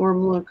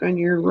uniform look on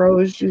your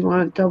rose, you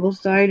want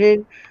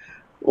double-sided.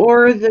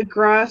 Or the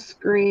gross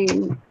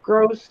green,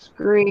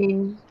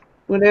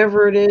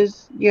 whatever it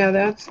is. Yeah,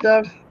 that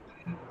stuff.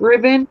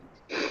 Ribbon.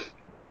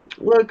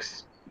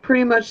 looks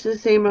pretty much the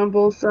same on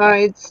both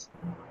sides.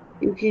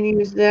 You can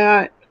use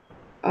that.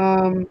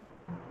 So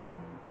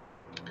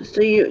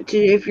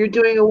if you're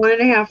doing a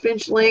 1.5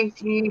 inch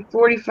length, you need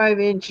 45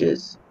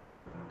 inches.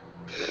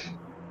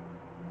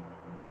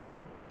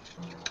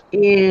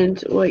 And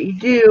what you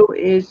do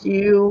is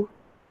you're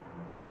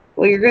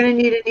going to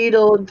need a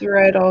needle and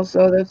thread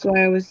also. That's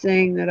why I was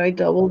saying that I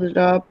doubled it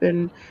up.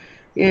 And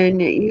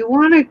you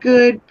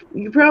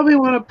probably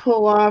want to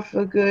pull off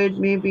a good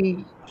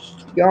maybe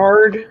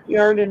yard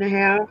and a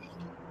half.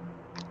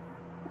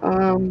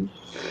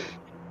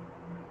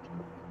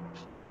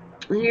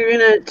 You're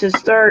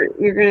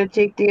gonna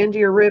take the end of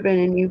your ribbon,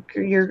 and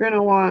you're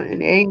gonna want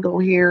an angle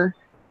here.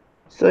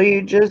 So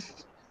you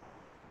just,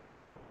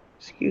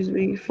 excuse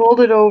me,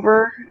 fold it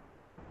over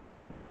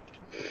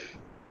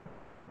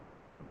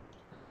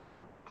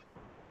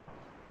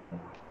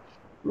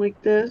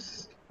like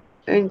this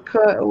and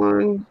cut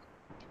along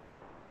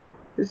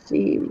the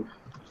seam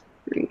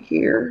right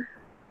here.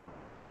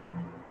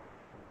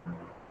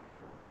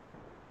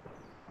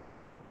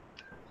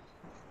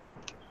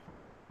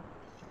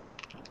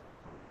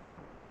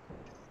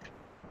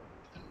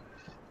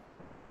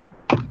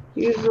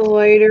 Use a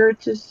lighter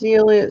to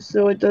seal it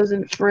so it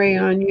doesn't fray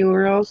on you,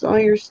 or else all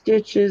your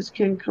stitches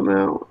can come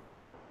out.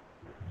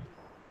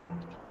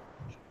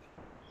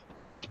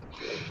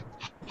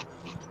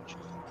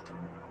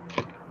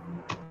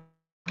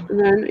 And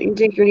then you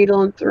take your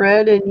needle and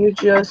thread, and you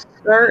just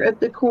start at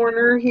the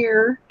corner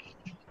here.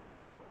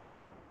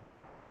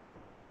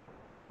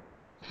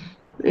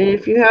 And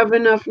if you have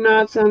enough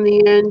knots on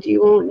the end,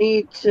 you won't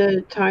need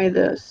to tie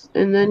this.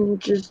 And then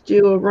just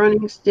do a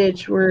running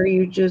stitch where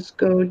you just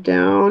go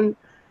down,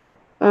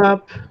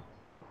 up,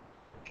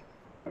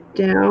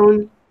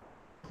 down,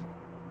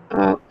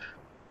 up,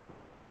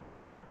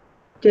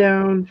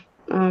 down,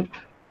 up,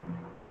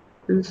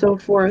 and so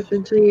forth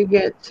until you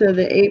get to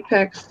the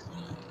apex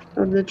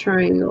of the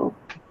triangle.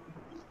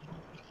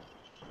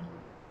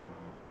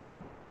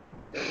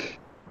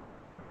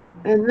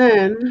 And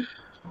then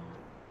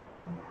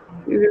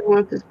you're going to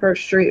want this part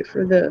straight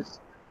for this.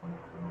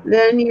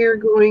 Then you're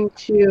going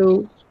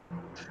to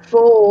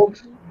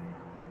fold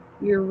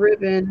your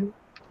ribbon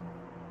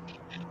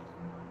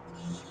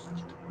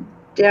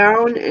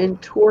down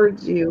and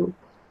towards you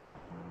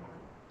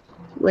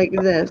like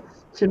this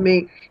to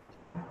make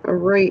a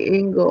right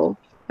angle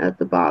at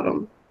the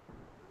bottom.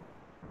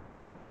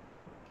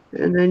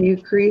 And then you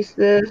crease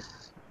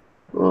this.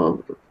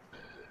 Well,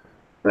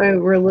 if I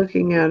were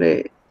looking at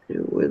it,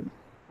 it would,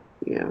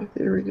 yeah,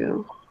 there we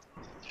go.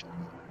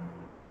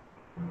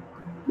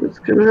 It's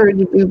kind of hard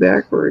to do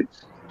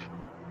backwards.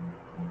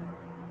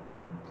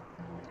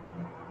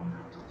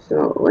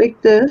 So like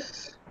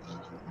this.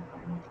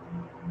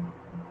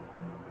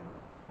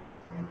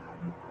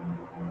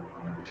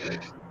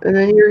 And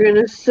then you're going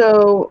to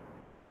sew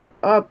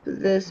up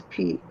this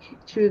peak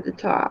to the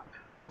top.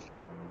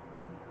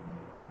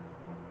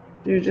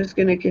 You're just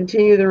going to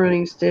continue the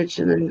running stitch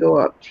and then go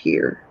up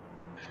here.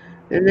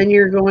 And then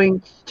you're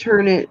going to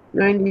turn it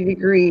 90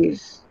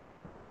 degrees.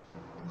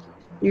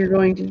 You're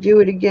going to do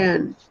it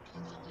again.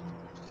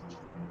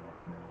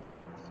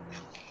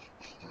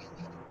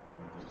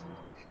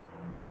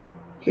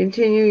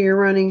 Continue your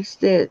running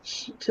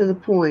stitch to the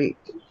point.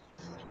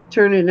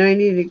 Turn it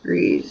 90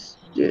 degrees.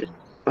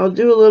 I'll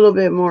do a little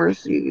bit more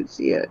so you can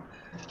see it.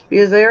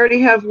 Because I already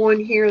have one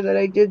here that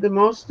I did the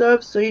most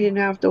of, so you didn't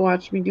have to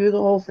watch me do the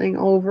whole thing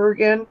over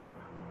again.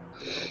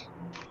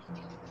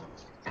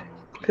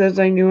 Because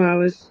I knew I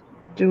was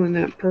doing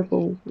that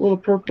little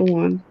purple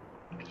one.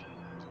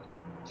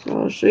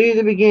 So I'll show you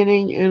the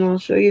beginning and I'll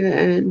show you the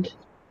end.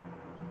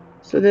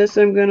 So this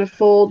I'm going to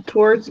fold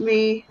towards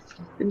me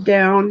and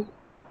down.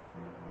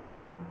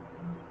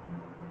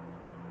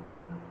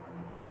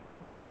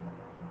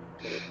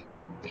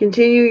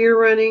 Continue your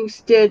running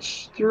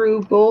stitch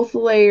through both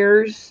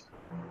layers.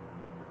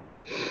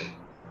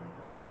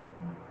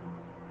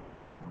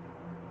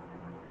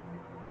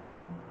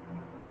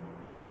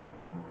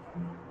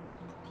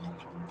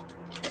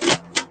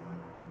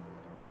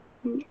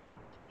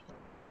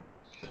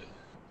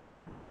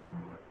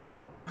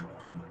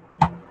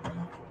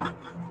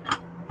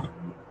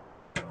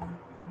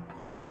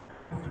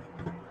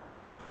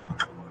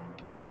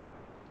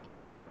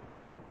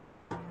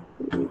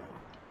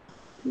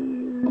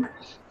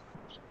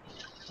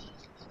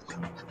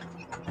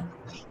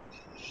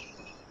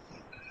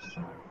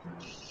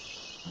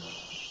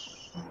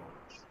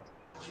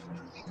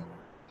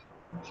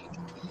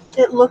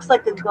 It looks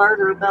like a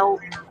garter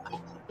belt,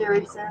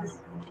 Jerry says.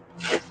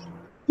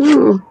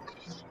 Oh,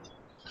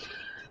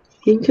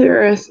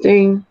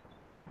 interesting.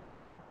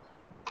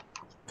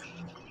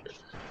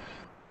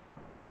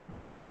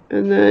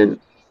 And then,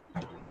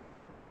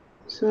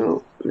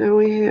 so now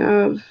we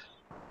have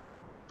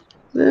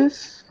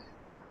this.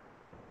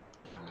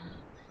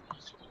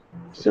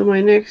 So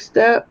my next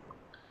step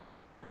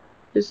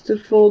is to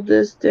fold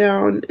this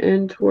down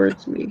and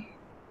towards me.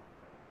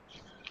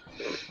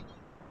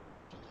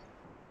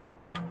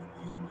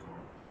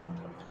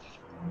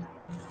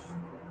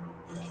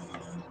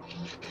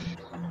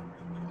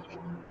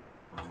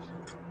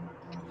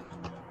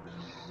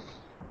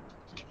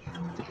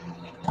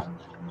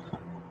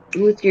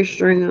 with your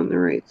string on the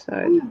right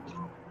side.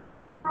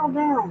 Curl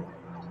down.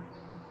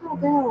 Curl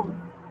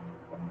down.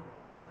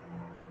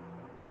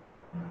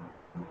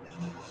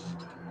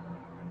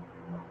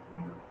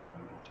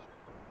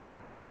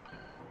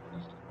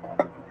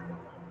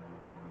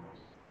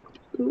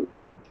 Ooh.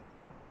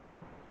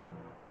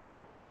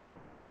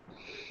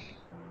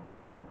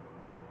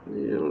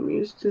 I'm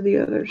used to the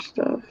other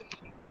stuff.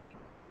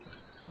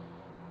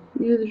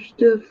 The other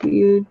stuff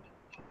again.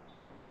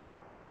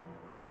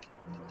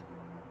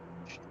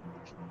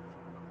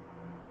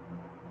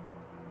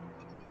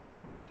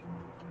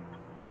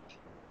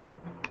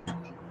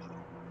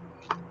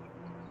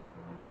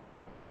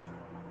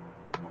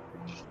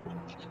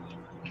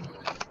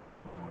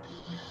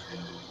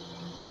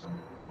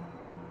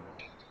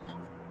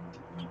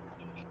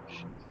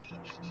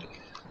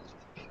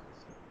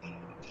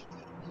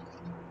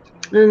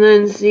 And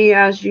then see,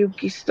 as you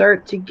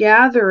start to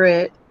gather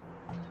it,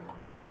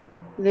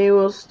 they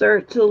will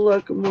start to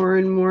look more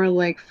and more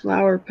like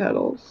flower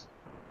petals.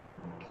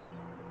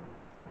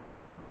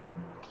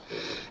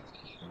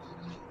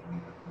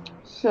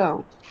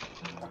 So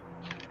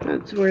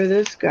that's where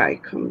this guy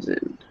comes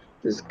in.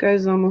 This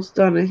guy's almost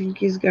done. I think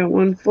he's got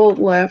one fold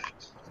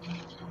left.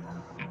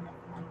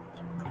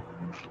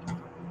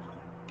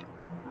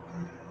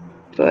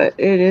 But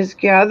it is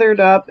gathered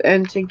up,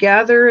 and to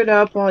gather it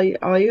up, all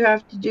you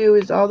have to do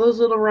is all those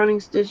little running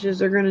stitches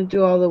are going to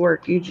do all the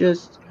work. You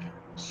just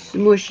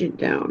smush it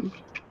down.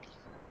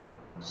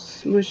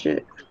 Smush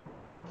it.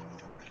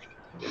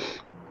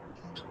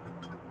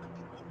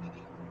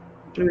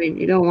 I mean,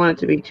 you don't want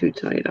it to be too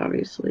tight,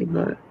 obviously,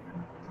 but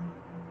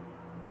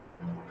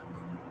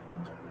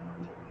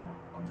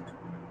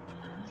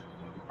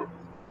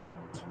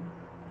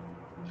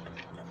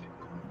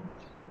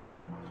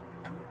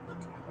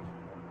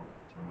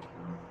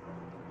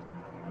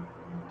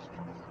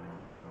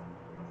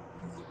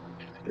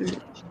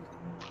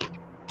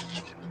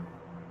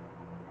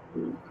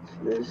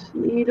this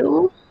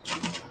needle.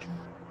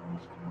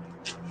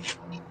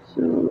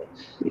 So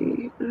let's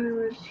see, I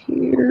was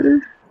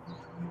here.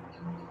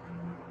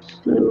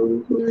 So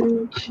I'm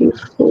going to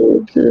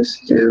fold this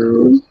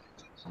down.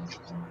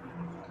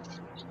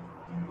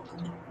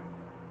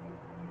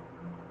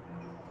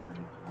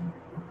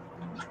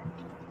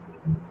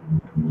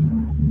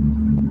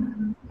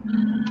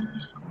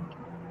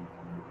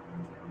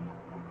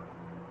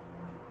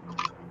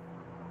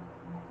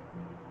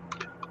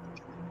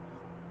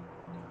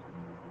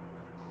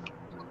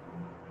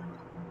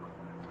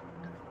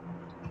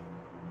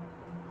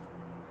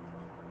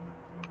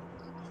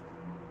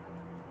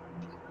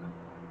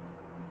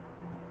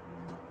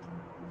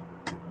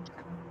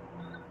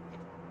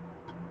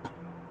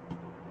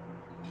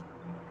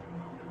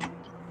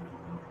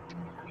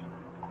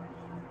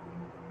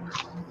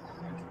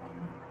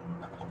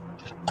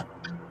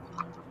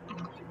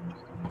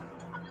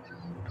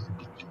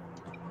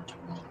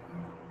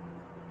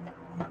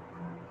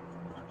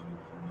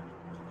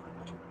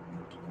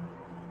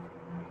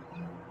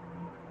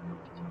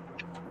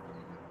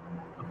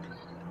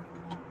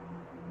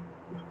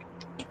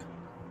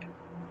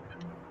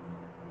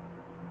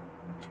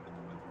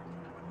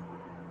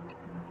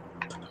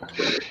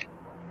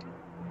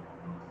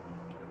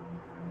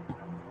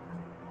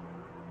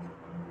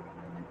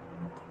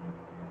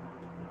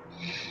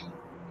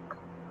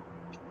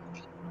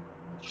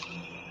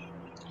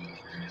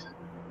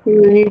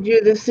 And then you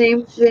do the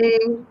same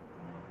thing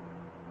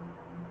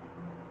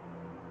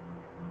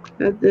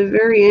at the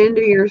very end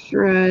of your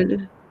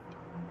thread.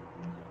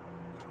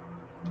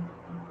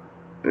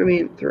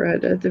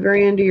 Thread, at the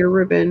very end of your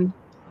ribbon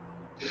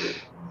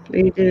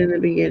that you did in the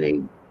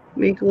beginning.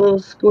 Make a little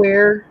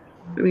square.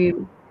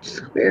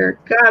 Square.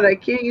 God, I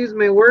can't use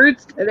my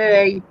words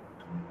today.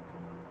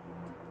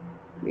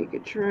 Make a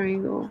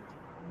triangle.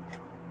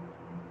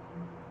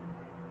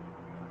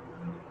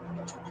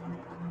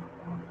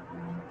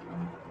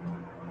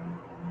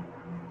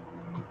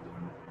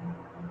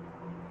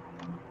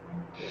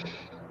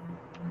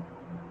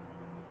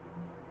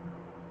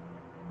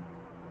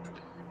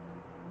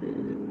 And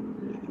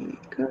then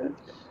cut,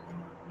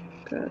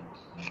 cut,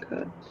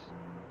 cut.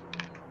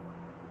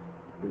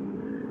 And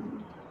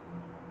then,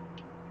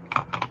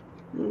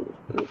 oh,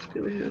 that's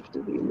going to have to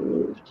be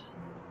moved.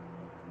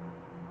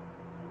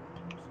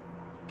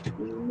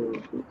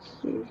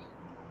 Let's see.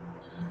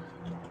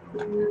 And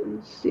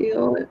then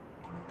seal it.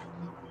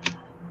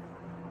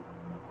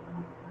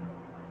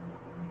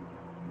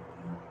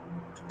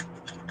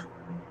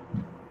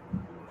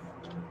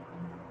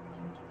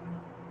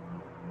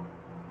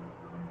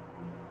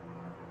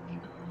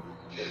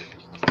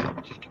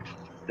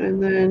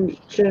 And then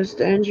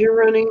just end your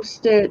running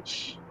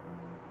stitch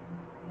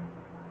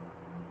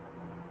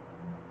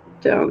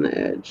down the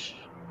edge.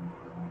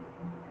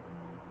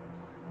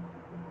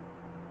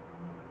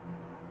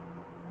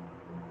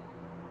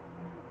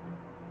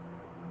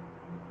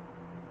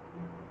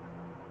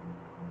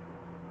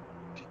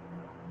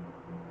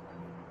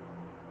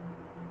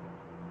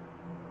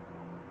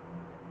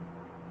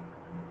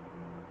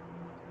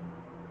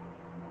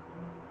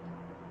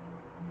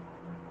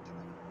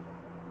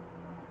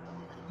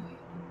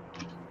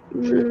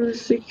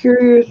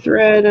 Secure your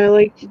thread. I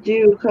like to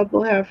do a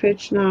couple half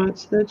hitch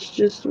knots. That's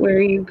just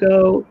where you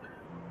go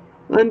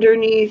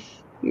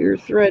underneath your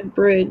thread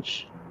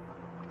bridge.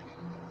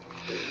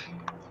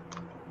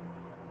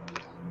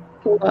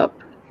 Pull up.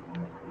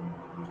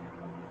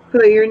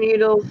 Put your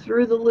needle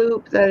through the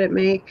loop that it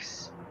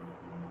makes,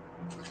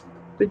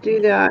 but do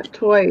that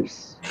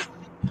twice.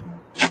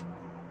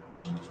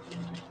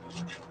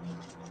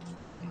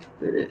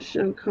 And it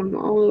should come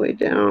all the way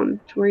down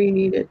to where you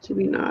need it to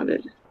be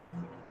knotted.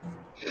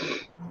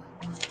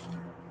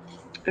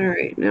 All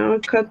right, now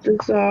cut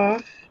this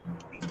off.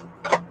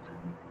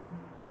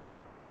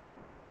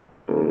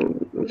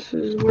 This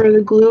is where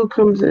the glue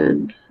comes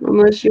in,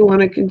 unless you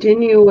want to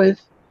continue with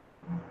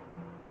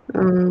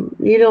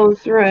needle and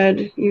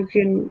thread. You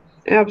can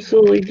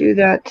absolutely do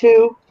that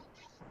too.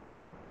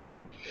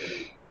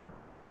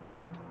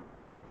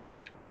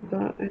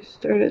 But I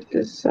start at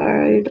this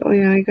side. Oh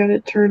yeah, I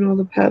gotta turn all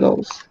the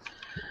petals.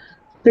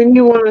 Then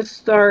you want to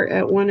start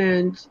at one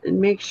end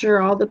and make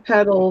sure all the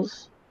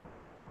petals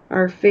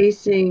are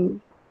facing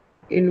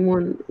in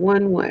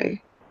one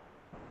way.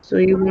 So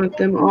you want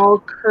them all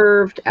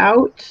curved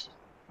out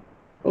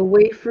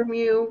away from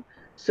you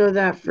so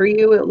that for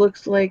you it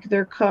looks like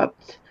they're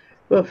cupped,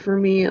 but for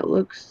me it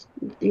looks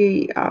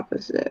the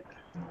opposite.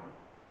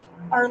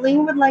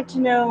 Arlene would like to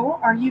know,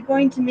 are you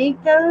going to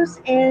make those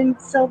and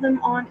sell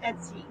them on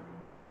Etsy?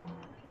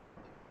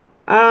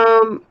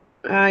 I'm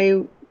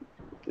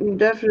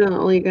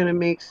definitely gonna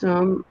make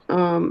some.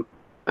 I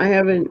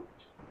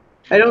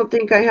don't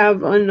think I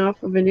have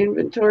enough of an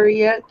inventory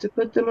yet to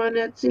put them on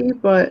Etsy,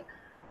 but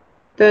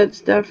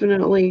that's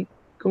definitely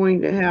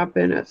going to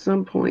happen at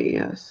some point,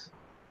 yes.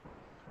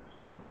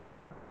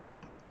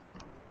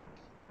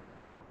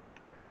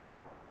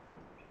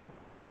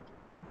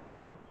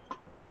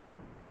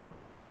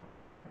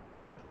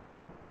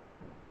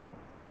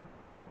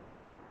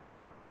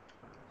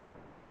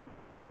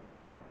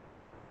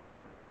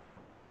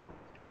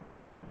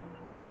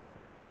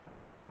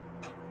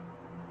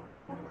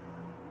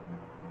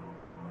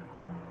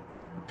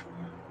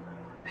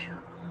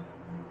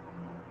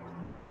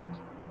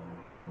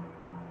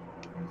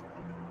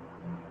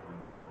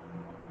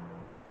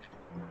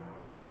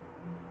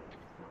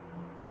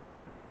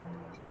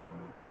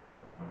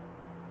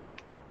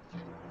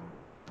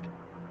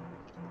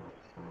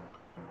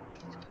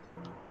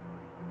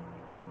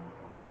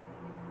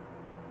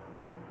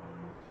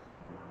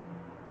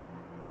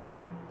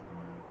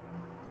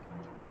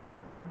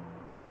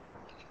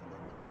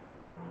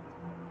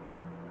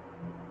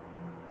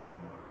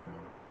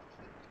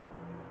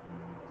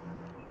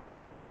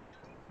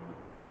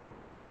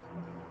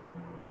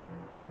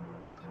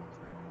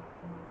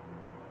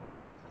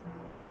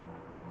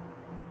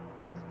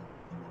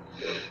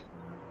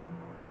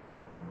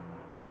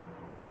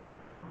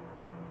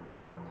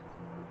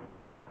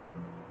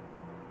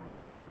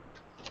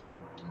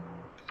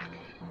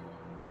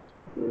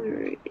 All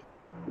right.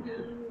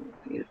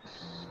 Yes.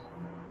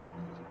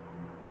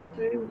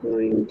 I'm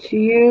going to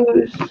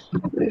use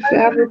my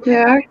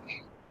Fabri-Tac.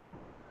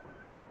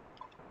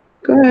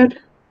 Go ahead.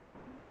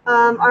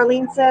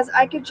 Arlene says,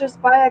 I could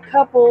just buy a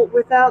couple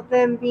without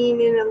them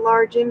being in a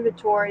large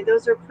inventory.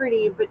 Those are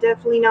pretty, but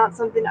definitely not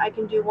something I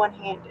can do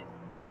one-handed.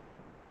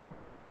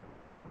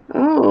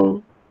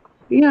 Oh,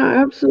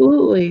 yeah,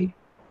 absolutely.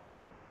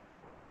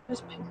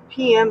 Just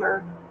PM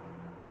her.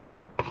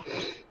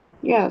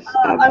 Yes,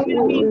 I'm going to be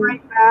absolutely.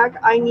 right back.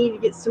 I need to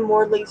get some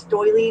more lace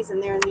doilies,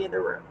 and they're in the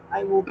other room.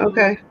 I will be.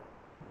 Okay.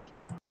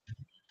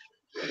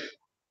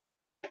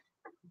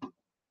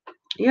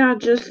 Yeah,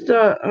 just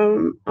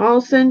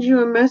I'll send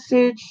you a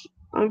message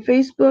on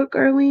Facebook,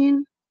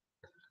 Arlene.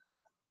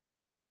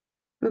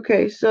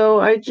 Okay,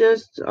 so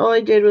all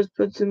I did was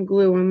put some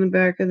glue on the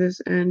back of this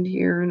end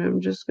here, and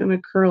I'm just gonna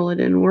curl it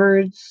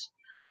inwards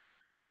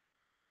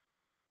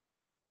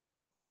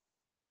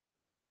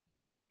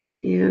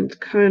and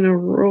kind of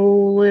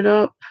roll it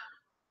up.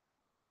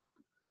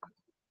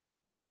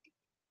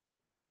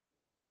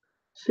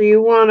 So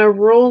you want to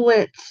roll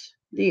it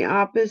the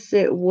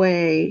opposite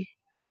way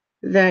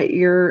that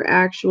your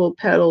actual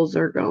petals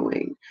are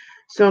going.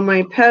 So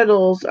my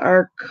petals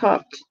are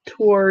cupped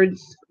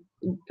towards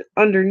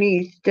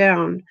underneath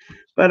down,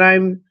 but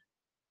I'm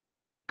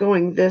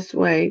going this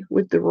way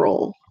with the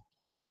roll.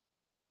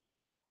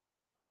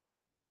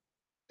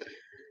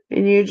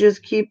 And you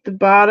just keep the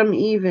bottom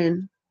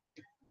even.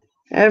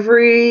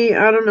 Every,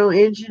 I don't know,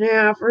 inch and a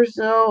half or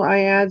so,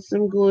 I add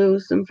some glue,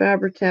 some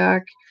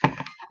Fabri-Tac,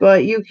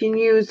 but you can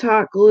use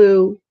hot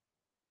glue.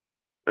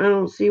 I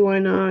don't see why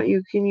not.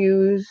 You can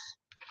use,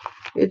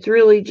 it's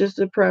really just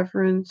a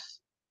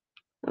preference.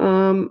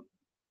 The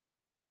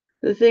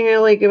thing I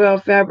like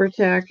about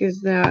Fabri-Tac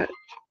is that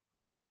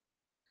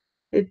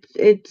it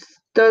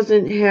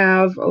doesn't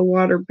have a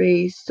water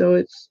base, so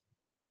it's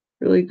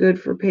really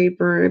good for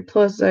paper. And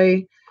plus,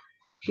 I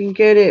can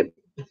get it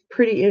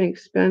pretty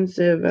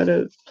inexpensive at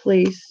a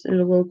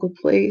local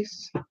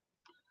place,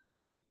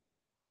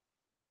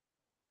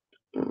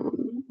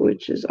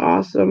 which is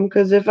awesome.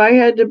 Because if I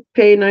had to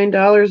pay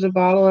 $9 a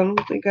bottle, I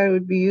don't think I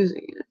would be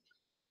using it.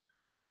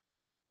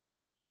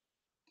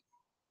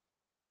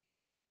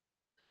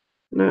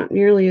 Not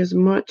nearly as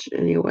much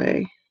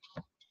anyway.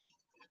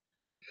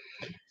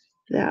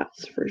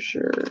 That's for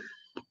sure.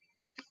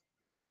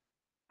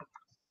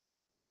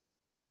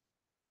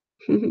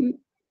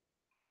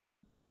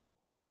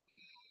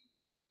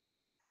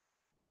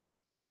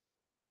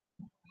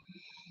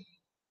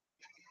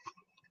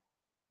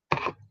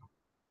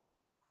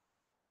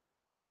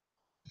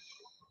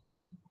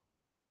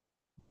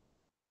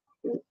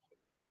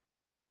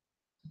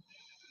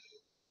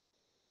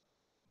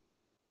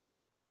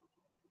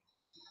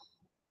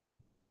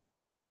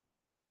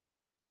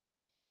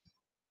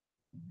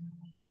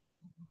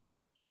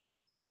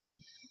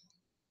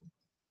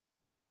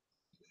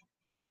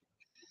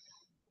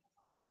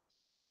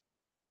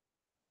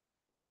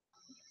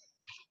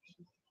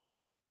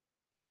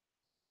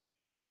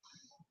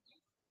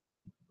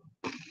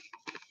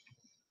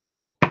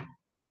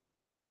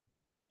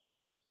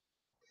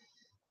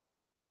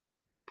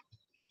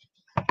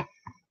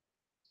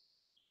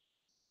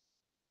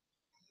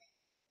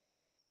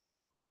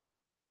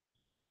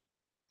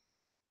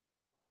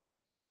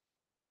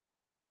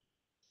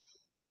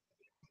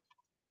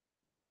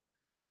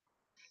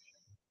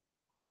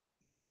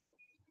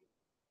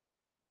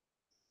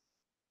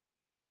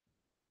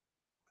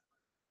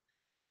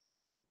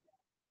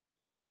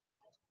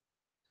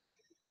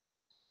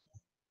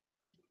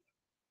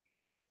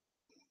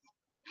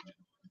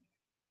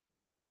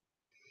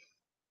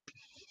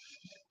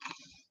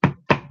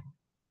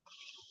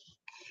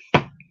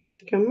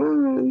 Come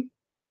on.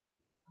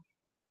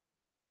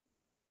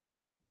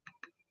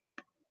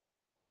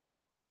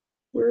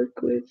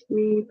 Work with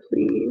me,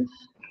 please.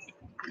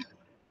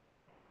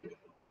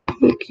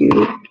 Thank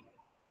you.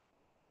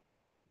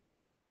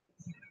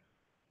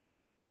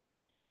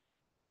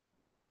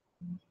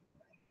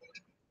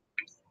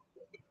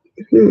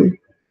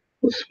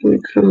 This one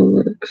kind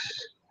of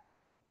looks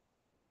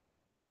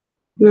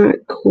not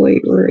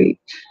quite right.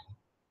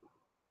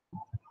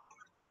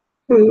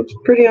 It looks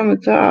pretty on the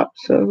top,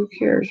 so who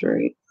cares,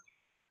 right?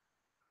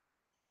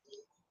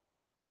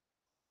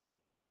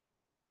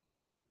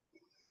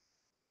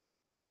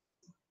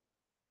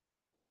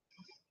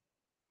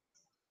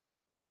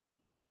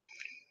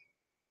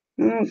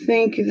 I don't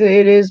think that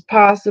it is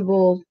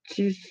possible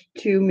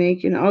to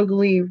make an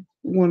ugly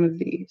one of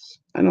these.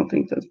 I don't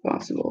think that's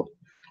possible.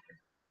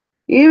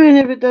 Even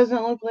if it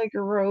doesn't look like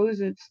a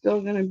rose, it's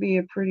still going to be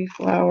a pretty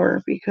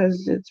flower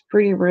because it's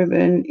pretty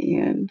ribbon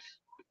and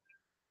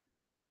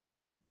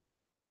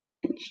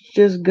it's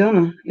just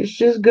gonna. It's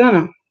just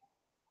gonna.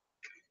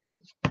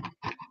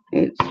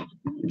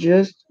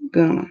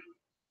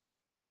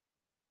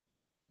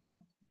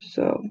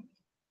 So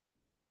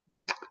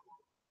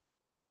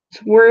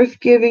it's worth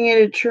giving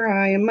it a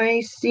try. It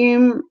might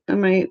seem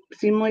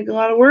like a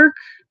lot of work.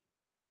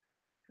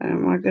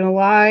 I'm not gonna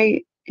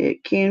lie,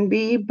 it can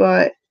be,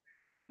 but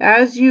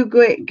as you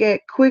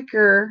get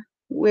quicker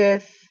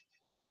with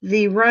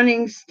the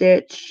running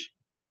stitch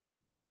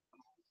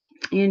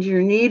and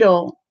your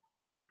needle,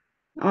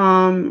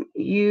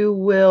 you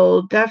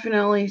will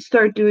definitely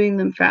start doing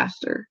them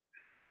faster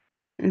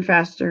and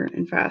faster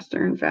and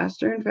faster and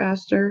faster and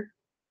faster.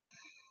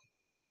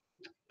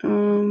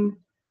 Hey,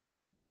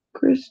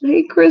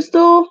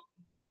 Crystal.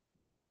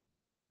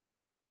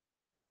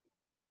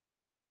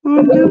 Oh,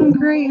 I'm doing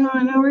great,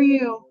 hon. How are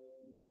you?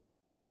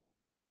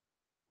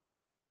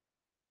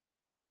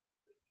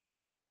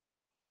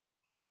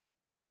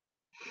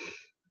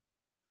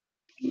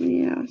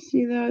 Yeah,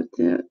 see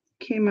that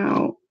came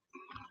out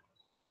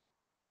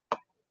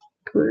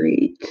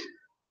great.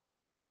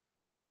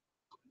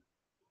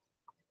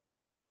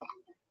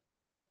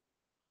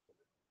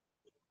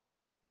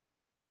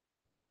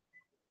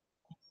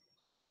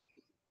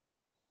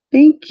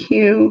 Thank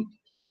you.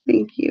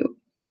 Thank you.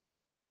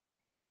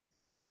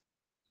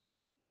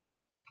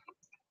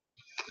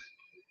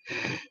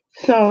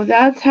 So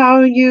that's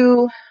how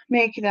you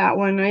make that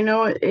one. I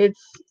know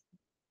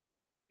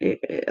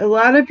a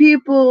lot of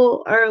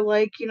people are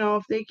like,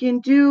 if they can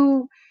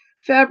do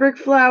fabric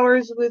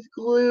flowers with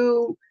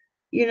glue,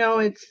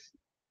 they'll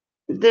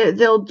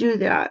do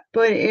that.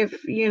 But if,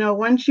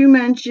 once you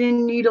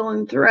mention needle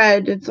and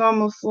thread, it's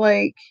almost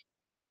like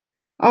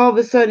all of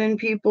a sudden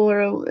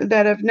people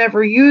that have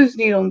never used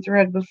needle and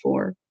thread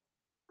before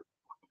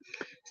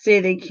say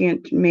they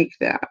can't make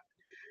that,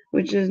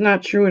 which is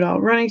not true at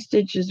all. Running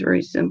stitch is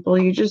very simple.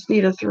 You just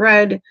need a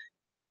thread,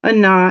 a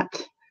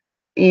knot,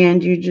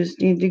 and you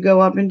just need to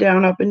go up and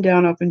down, up and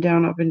down, up and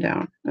down, up and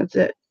down. That's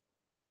it.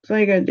 That's all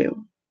you gotta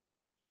do.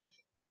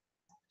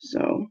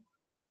 So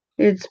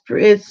it's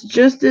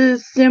just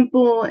as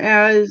simple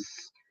as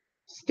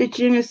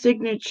stitching a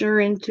signature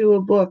into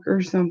a book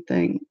or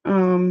something.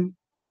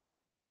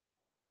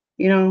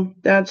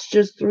 That's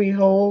just 3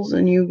 holes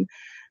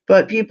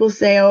but people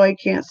say, oh, I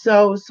can't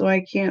sew, so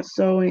I can't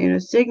sew in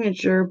a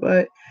signature,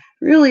 but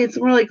really it's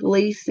more like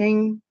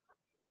lacing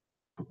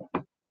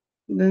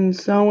than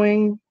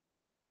sewing.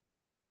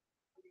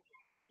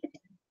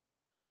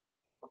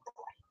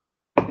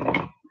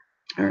 All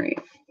right.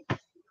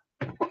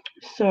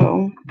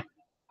 So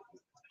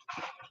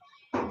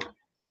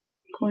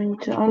going going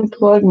to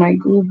unplug my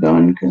glue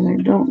gun because I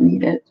don't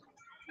need it.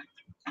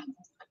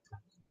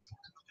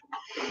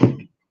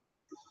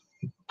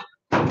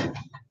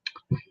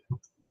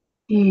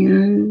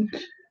 And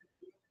this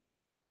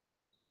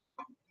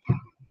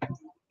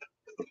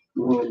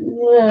so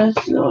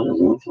it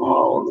doesn't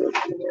fall over the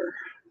floor.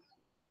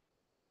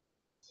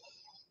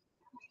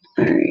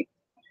 Alright,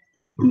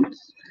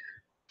 let's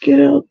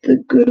get out the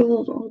good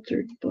old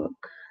altered book.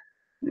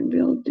 Maybe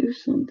I'll do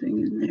something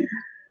in there.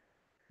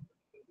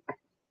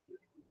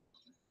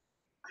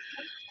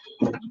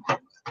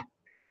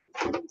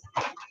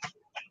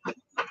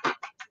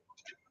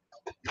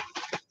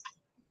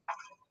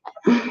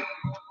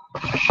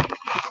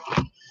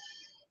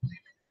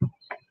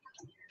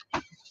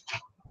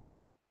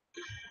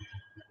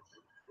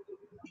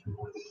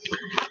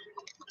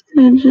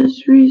 And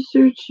just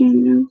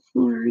researching new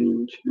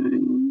flooring,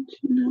 trying to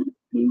not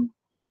be.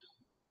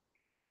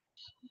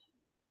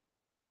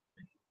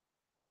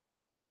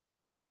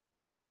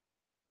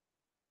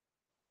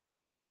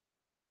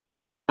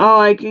 Oh,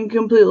 I can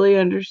completely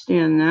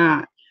understand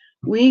that.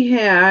 We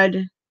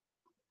had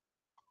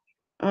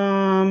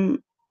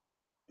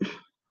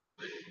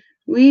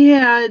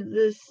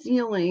the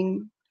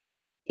ceiling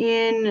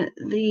in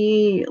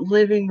the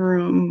living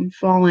room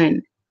fall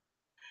in.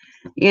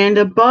 And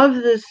above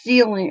the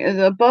ceiling,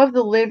 above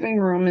the living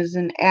room is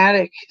an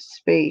attic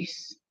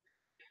space.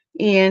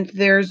 And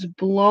there's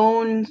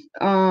blown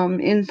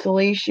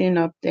insulation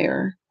up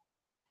there.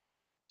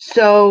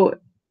 So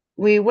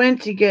we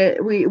went to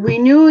get, we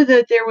knew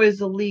that there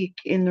was a leak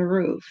in the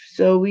roof.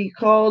 So we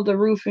called the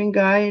roofing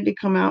guy to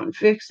come out and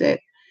fix it.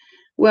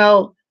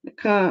 Well,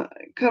 come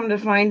to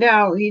find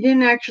out, he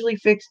didn't actually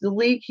fix the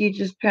leak. He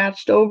just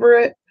patched over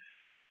it.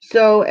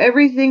 So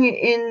everything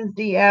in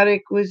the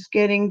attic was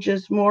getting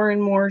just more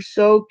and more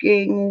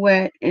soaking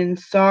wet and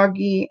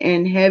soggy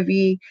and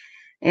heavy.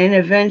 And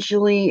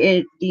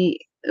eventually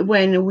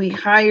when we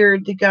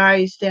hired the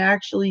guys to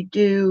actually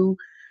do,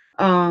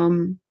 I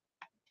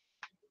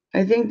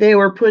think they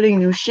were putting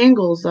new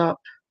shingles up,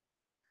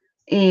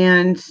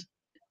 and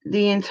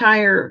the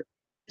entire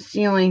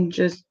ceiling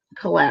just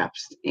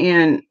collapsed.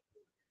 And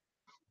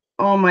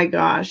oh my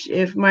gosh,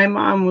 if my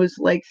mom was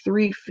like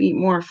 3 feet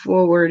more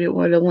forward, it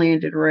would have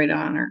landed right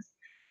on her.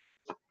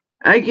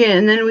 Again,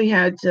 and then we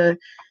had to,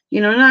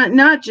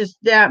 not just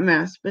that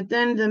mess, but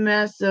then the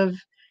mess of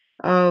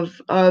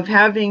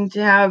having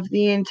to have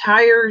the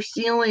entire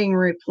ceiling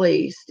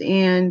replaced,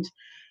 and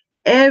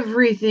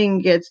everything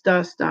gets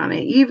dust on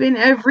it. Even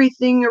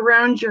everything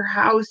around your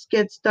house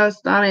gets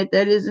dust on it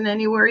that isn't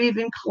anywhere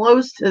even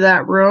close to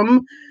that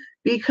room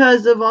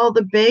because of all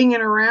the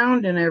banging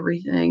around and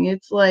everything.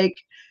 It's like,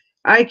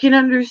 I can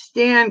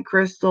understand,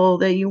 Crystal,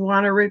 that you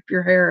want to rip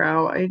your hair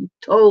out. I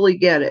totally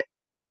get it.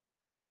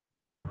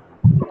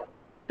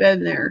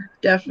 Been there,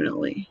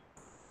 definitely.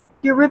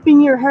 You're ripping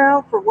your hair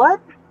out for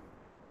what?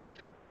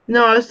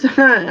 No, I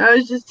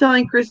was just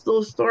telling Crystal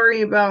a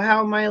story about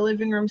how my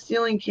living room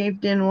ceiling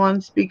caved in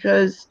once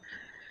because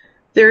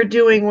they're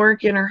doing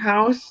work in her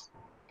house,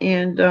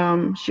 and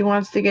she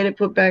wants to get it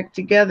put back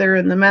together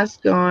and the mess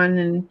gone,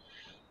 and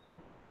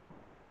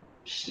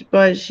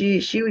but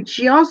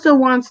she also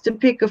wants to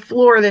pick a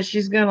floor that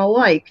she's gonna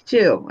like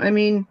too. I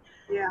mean,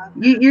 Yeah.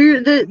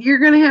 you're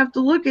gonna have to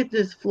look at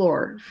this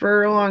floor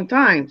for a long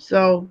time.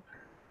 So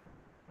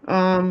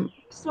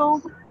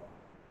So,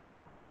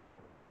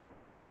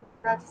 I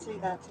forgot to say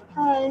that. So,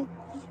 hi.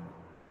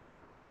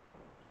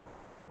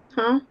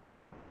 huh?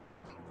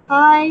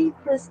 Hi,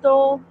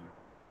 Crystal.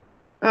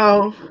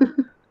 Oh.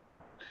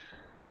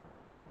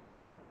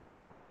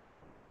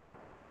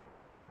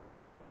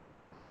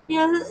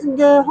 Yeah,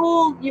 the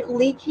whole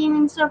leaking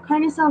and stuff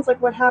kind of sounds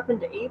like what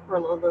happened to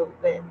April a little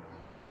bit.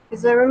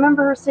 Because I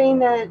remember her saying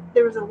that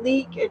there was a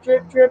leak, a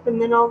drip, drip,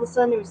 and then all of a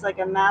sudden it was like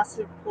a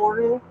massive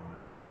pouring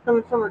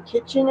coming from her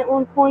kitchen at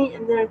one point,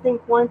 and then I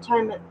think one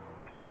time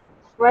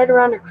right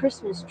around her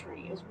Christmas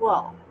tree as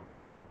well.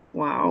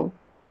 Wow.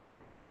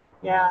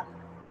 Yeah,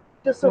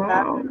 just so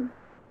bad for Wow.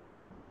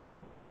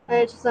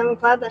 her. I'm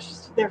glad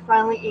that they're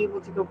finally able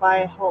to go buy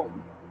a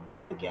home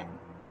again.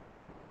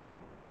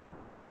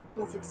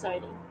 That's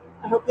exciting.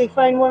 I hope they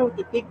find one with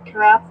a big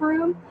craft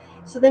room,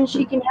 so then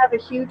she can have a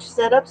huge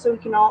setup so we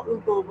can all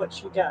oogle what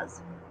she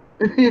does.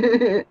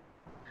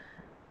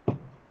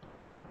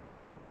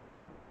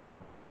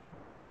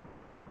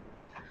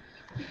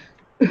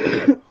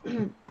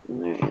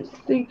 I was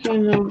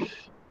thinking of,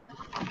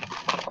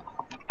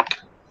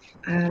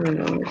 I don't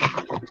know,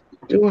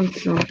 doing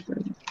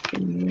something.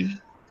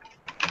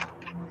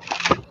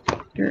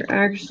 Here,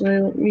 actually,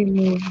 let me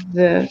move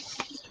this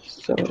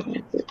so I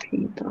don't get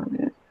paint on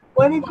it.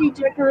 What if you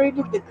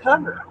decorated the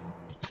cover?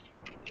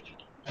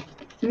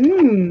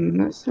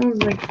 That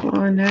sounds like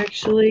fun,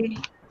 actually.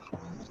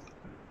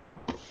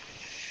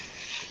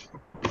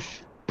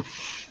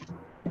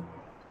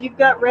 You've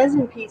got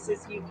resin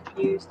pieces you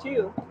could use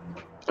too.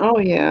 Oh,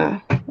 yeah.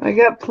 I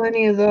got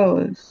plenty of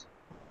those.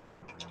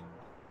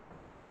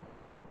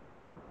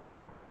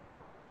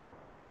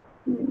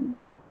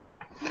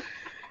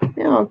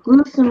 Yeah, I'll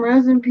glue some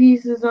resin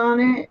pieces on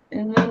it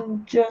and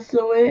then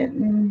gesso it,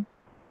 and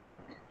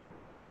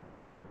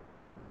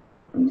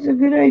it's a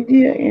good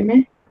idea,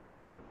 Amy.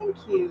 Thank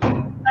you.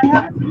 I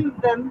have a few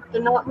of them.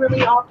 They're not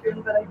really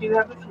often, but I do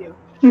have a few.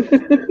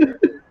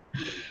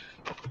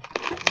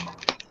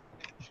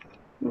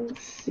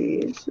 Let's see,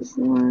 it's just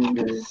one.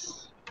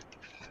 There's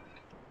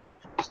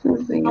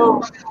something Oh,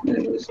 else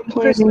that I was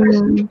Kristen,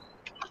 planning on.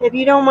 if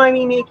you don't mind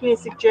me making a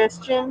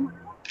suggestion,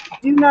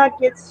 do not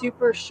get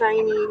super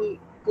shiny,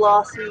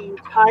 glossy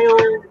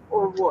tile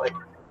or wood,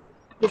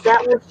 because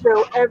that will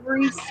show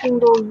every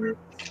single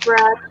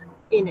scratch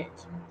in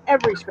it.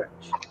 Every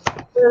scratch.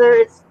 Whether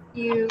it's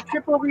you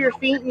trip over your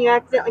feet and you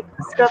accidentally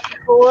scuff the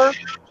floor,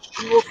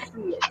 you will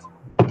see it.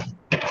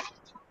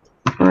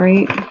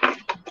 Right.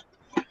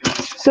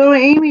 So,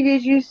 Amy,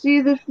 did you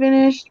see the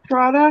finished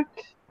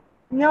product?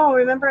 No,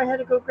 remember I had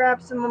to go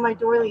grab some of my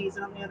doilies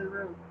on the other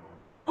room.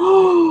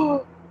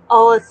 Oh,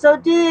 it's so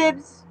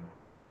dibs.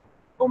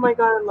 Oh my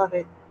god, I love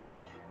it.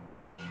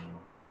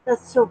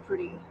 That's so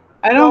pretty.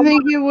 I don't Y'all,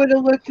 think it would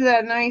have looked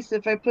that nice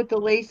if I put the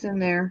lace in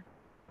there.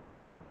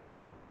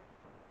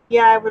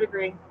 yeah, I would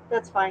agree.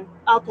 That's fine.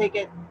 I'll take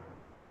it.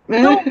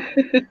 No.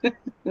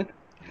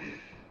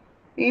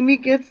 Amy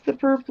gets the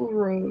purple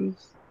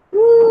rose.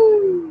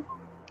 Woo.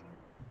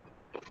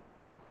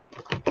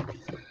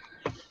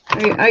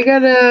 I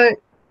gotta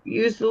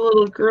use the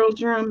little girl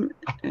drum,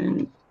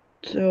 and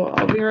so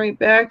I'll be right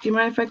back. Do you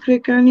mind if I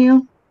click on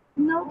you?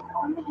 No,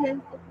 I'm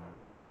ahead.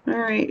 All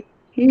right,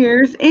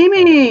 here's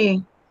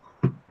Amy.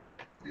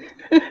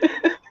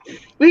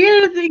 We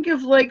gotta think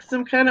of like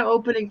some kind of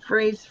opening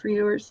phrase for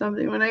you or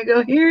something when I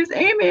go, here's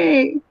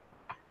Amy.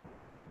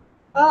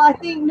 Well, I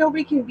think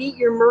nobody can beat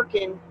your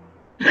merkin.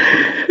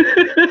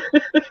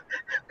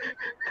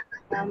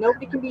 Yeah,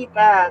 nobody can beat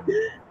that.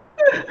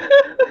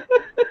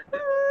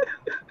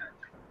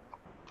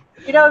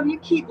 You know, if you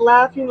keep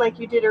laughing like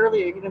you did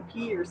earlier, you're gonna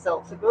pee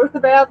yourself. So go to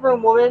the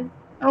bathroom, woman.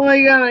 Oh my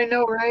god, I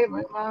know, right?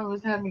 My mom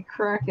was having me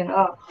cracking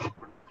up.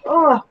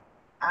 Oh,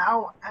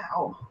 ow,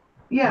 ow.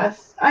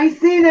 Yes, I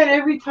say that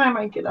every time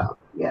I get up.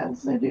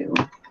 Yes, I do.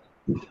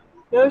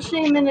 No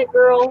shame in it,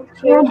 girl.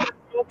 Chairs are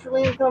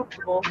naturally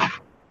uncomfortable.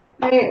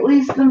 Hey, at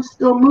least I'm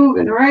still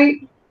moving,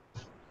 right?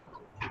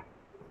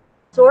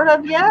 Sort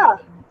of, yeah.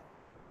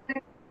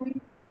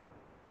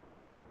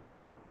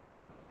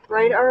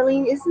 Right,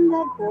 Arlene? Isn't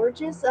that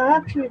gorgeous? I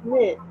have to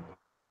admit,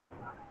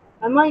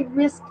 I might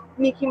risk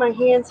making my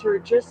hands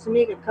hurt just to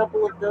make a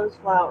couple of those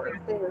flowers.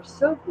 They are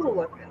so cool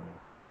looking.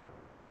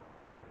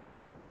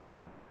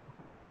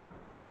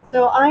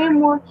 So I am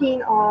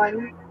working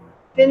on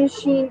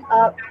finishing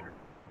up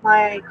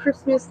my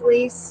Christmas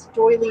lace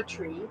doily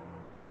tree.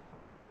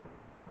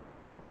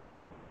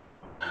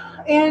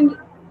 And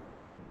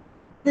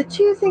the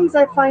two things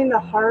I find the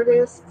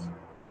hardest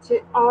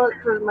to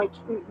for my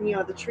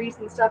the trees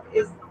and stuff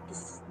is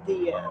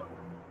the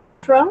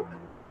trunk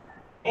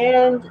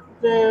and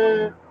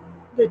the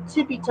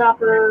tippy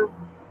topper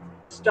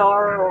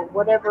star or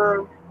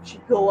whatever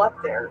should go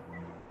up there.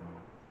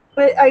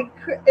 But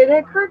it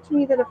occurred to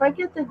me that if I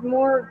get the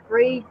more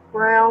gray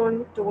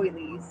brown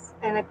doilies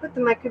and I put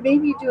them, I could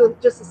maybe do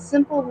just a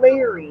simple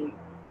layering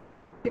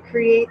to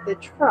create the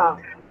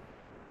trunk.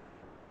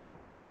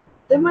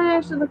 That might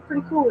actually look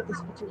pretty cool with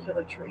this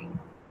particular tree.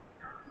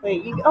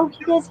 Wait, you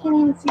guys can't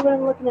even see what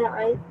I'm looking at,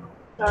 right?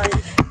 Sorry.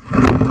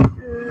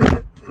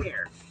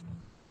 Here.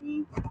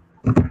 See?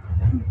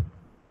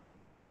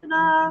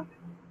 Ta-da!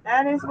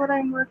 That is what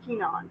I'm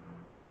working on.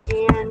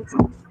 And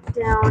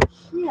down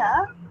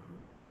here,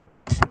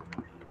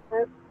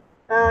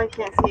 I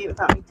can't see it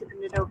without me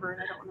tipping it over,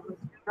 and I don't want to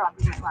drop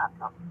this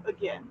laptop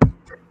again.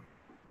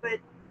 But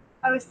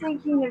I was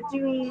thinking of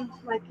doing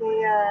like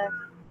where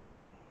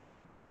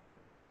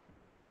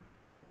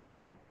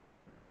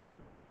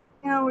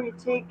you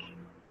take,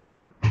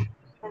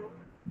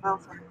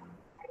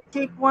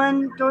 take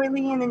one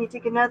doily and then you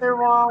take another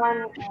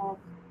one,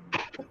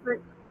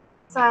 different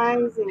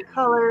size and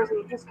colors, and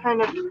you just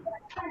kind of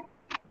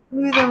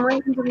glue them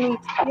randomly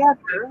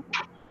together.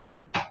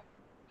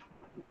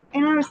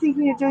 And I was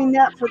thinking of doing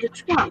that for the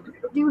trunk.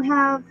 I do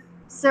have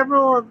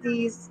several of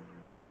these.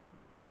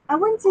 I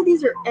wouldn't say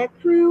these are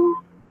ecru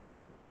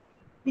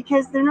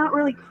because they're not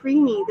really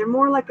creamy. They're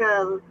more like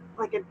a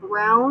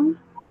brown.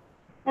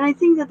 And I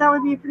think that that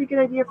would be a pretty good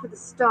idea for the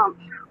stump.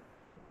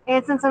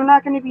 And since I'm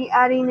not going to be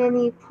adding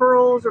any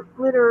pearls or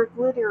glitter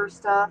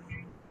stuff,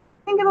 I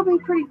think it'll be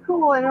pretty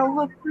cool and it'll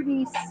look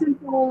pretty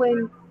simple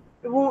and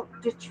it won't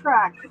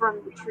detract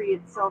from the tree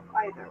itself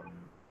either.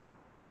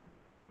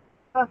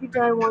 Coffee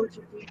dye 1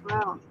 2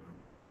 brown.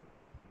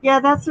 Yeah,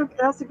 that's a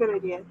good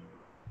idea.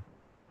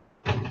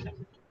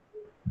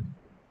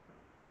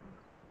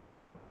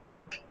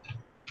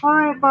 All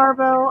right,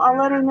 Barbo. I'll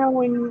let her know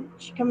when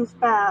she comes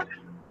back.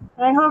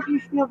 And I hope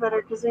you feel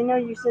better because I know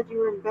you said you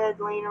were in bed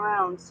laying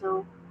around.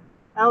 So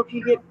I hope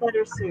you get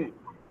better soon.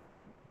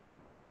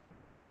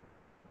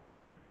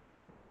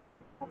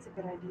 That's a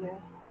good idea.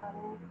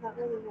 That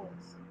really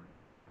is.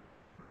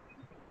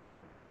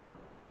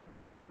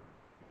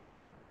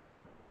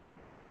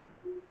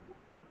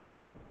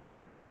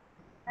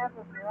 have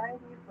a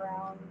variety of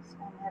browns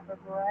and I have a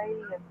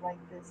variety of like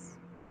this.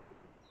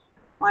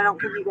 Well, I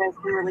don't think you guys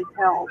can really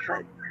tell, but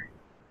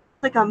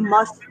it's like a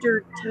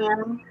mustard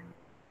tan.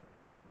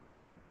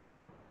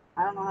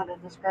 I don't know how to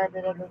describe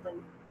it other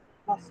than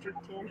mustard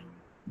tan.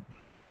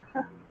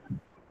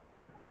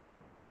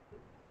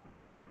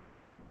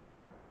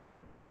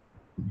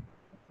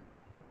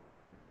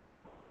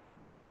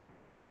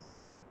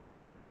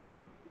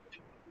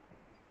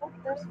 Oh,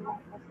 there's some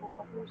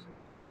leftovers.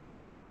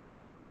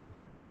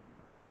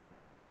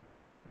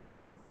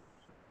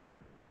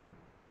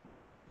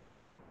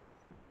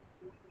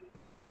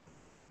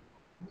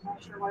 I'm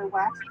not sure why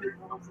wax paper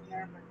was in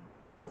there, but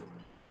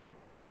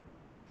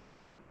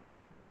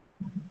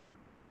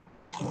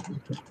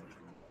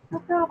no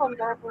problem,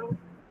 Darbo.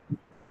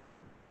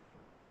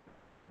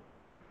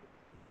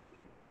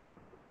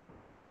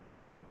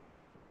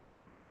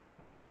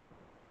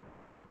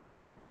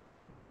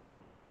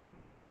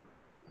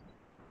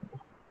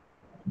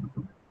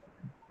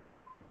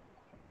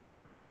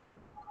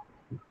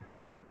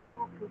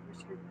 Oh, paper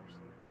scrapers.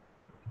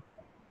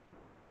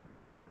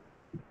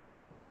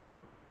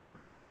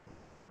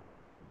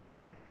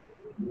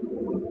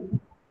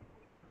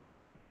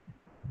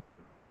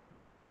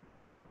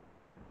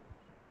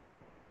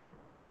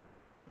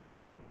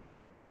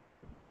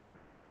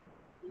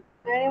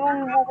 Does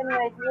anyone have any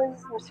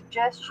ideas or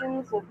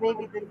suggestions of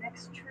maybe the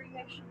next tree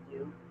I should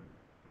do?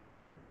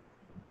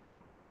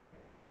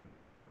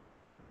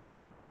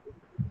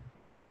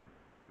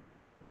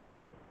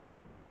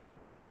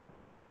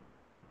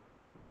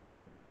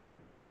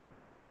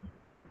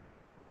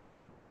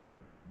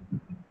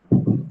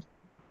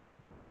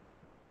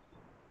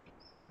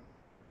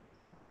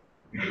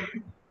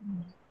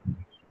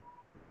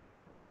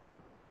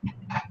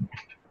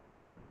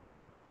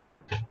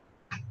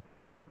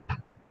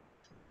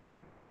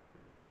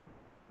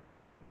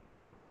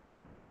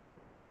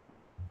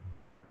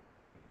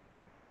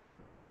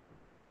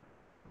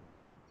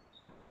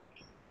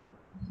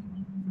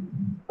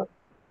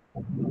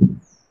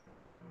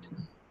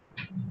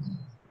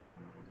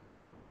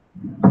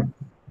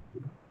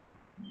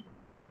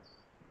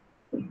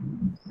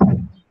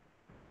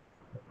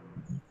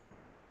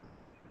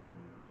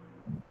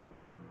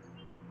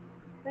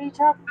 What are you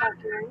talking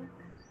about, Gary?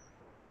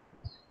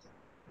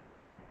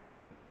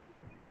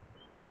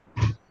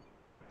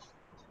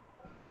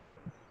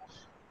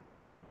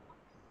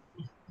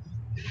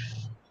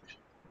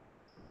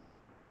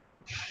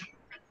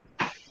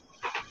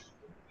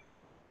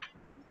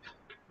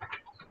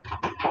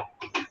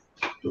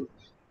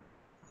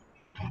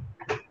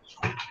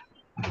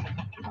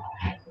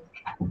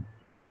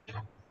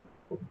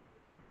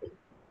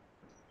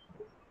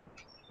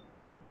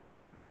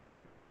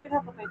 Could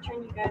help if I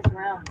turn you guys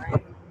around,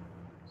 right?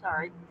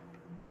 Sorry.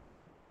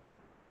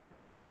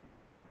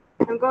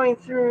 I'm going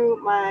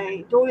through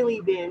my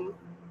doily bin.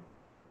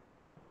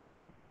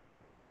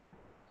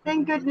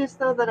 Thank goodness,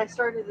 though, that I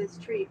started this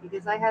tree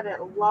because I had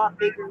a lot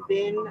bigger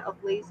bin of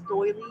lace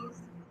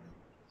doilies.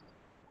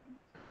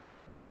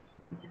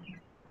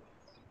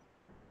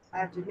 I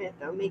have to admit,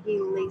 though,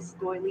 making lace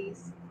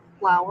doilies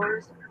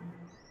flowers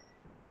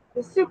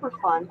is super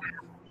fun.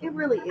 It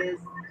really is.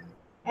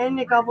 And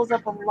it gobbles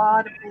up a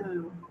lot of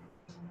glue.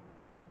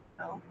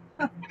 So,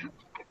 but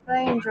I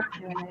enjoy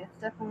doing it.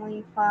 It's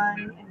definitely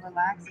fun and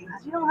relaxing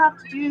because you don't have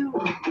to do,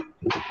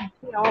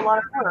 a lot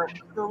of work.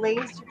 The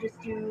lace, you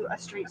just do a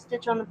straight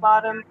stitch on the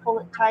bottom, pull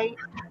it tight,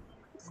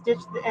 stitch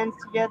the ends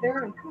together,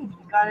 and poof,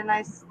 you got a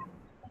nice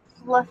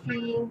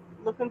fluffy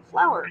looking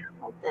flower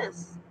like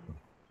this.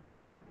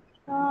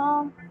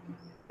 Um,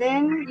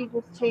 then you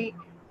just take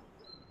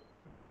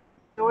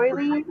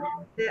doily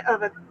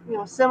of a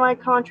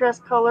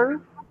semi-contrast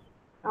color.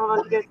 I don't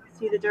know if you guys can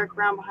see the dark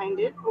brown behind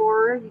it,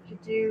 or you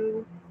could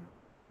do.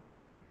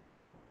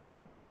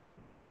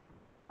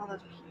 Oh, those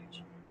are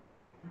huge.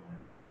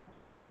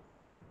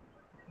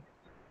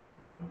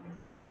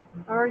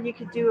 Or you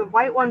could do a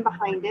white one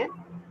behind it,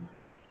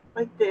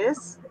 like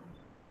this.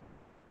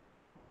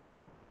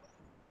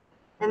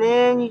 And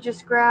then you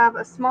just grab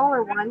a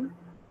smaller one.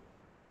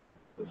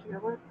 Here,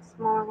 what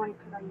smaller one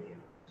could I use?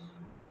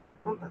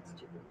 Oh, that's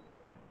too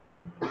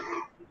big.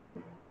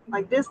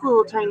 Like this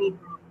little tiny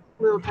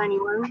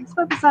one. It's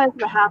about the size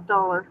of a $half.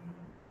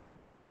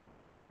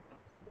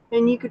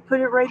 And you could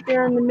put it right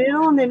there in the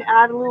middle and then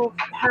add a little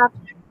half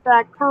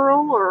back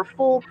pearl or a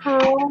full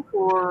pearl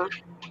or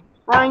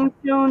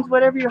rhinestones,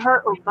 whatever your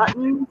heart, or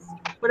buttons,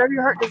 whatever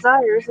your heart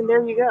desires, and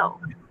there you go.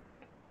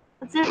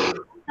 That's it.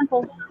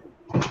 Simple.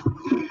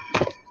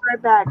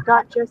 Right back.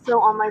 Got gesso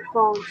on my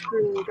phone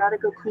screen. Gotta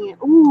go clean it.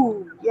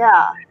 Ooh,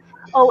 yeah.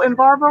 Oh, and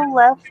Barbara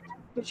left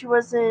because she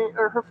wasn't,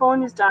 or her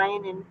phone is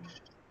dying, and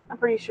I'm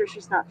pretty sure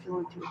she's not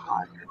feeling too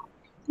hot.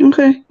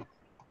 Okay.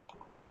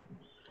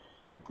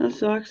 That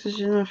sucks that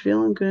she's not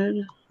feeling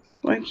good.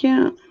 Why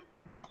can't?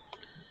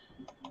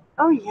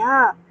 Oh,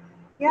 yeah.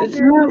 Yeah, It's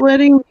not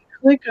letting me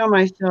click on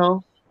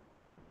myself.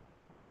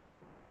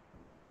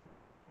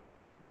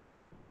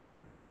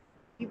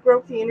 You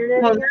broke the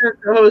internet Oh, again? there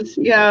it goes.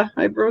 Yeah,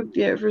 I broke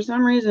it. For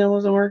some reason, it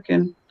wasn't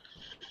working.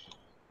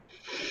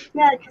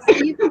 Yeah,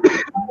 because you can make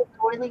a lot of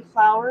doily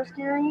flowers,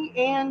 Gary,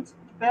 and the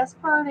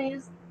best part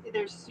is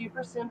they're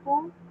super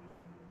simple.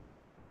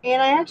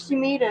 And I actually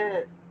made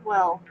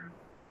well,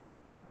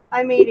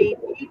 I made a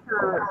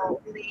paper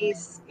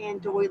lace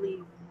and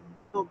doily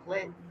book.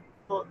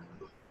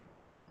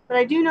 But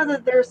I do know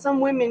that there are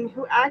some women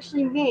who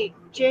actually make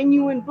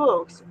genuine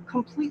books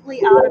completely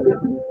out of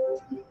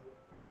it.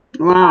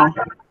 Wow.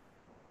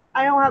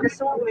 I don't have a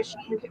sewing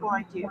machine. Well,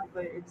 I do,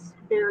 but it's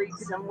buried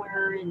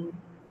somewhere in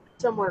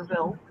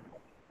somewhereville.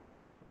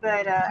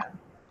 But I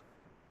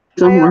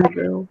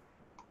Somerville.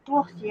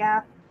 well,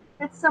 yeah,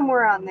 it's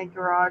somewhere out in the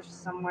garage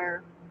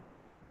somewhere.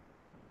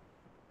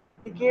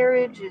 The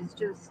garage is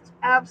just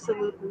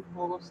absolutely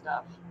full of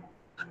stuff.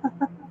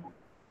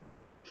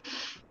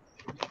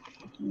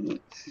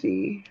 Let's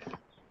see.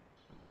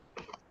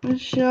 What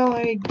shall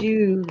I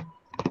do?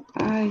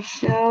 I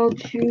shall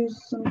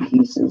choose some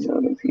pieces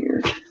out of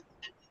here.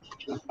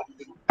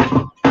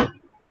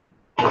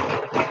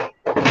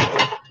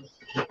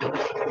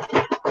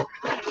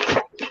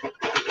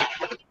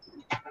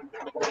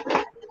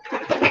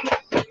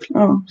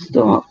 Oh,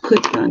 still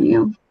clicked on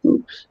you.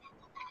 Oops.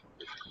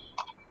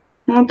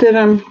 Not that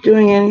I'm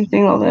doing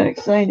anything all that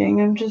exciting.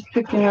 I'm just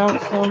picking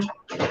out um,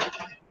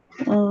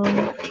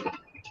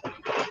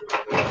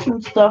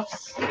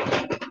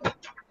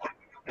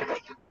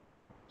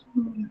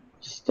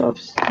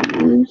 stuffs to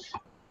use.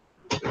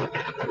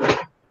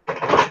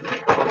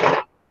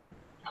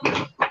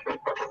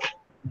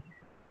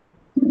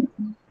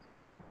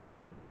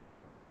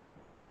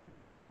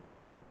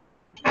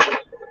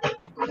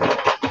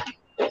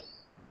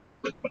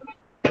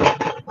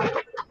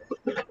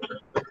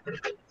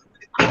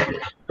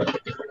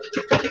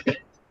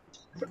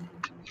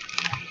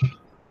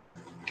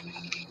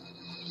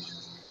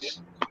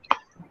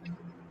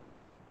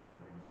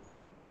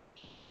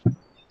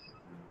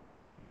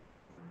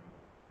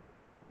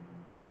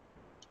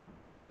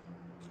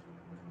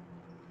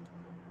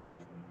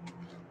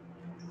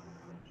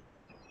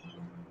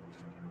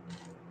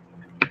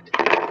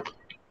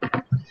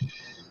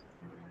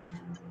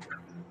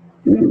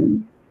 Hmm.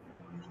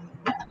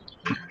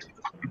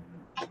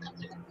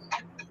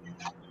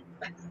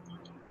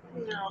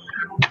 No.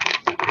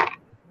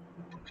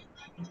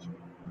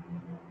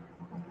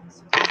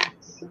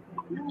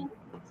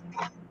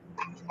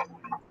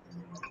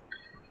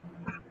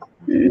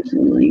 There's a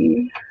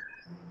leaf.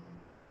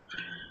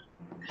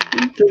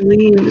 The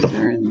leaves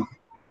are in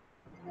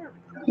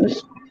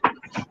this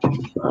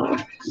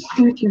box.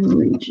 I can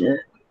reach it.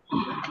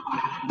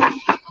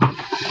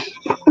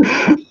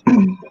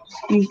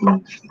 Excuse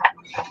me.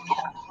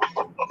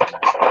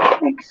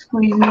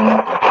 Excuse me.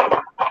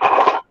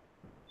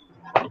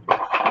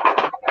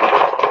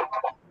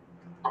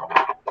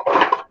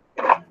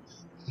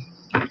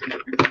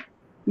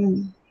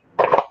 Hmm.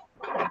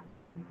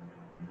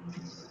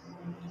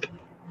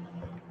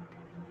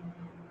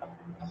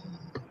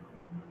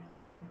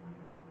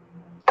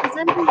 Has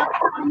anyone else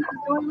used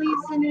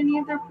doilies in any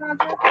of their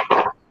projects?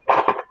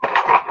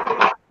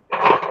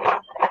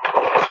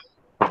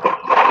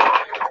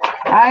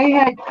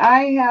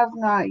 I have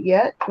not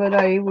yet, but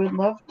I would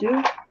love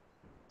to.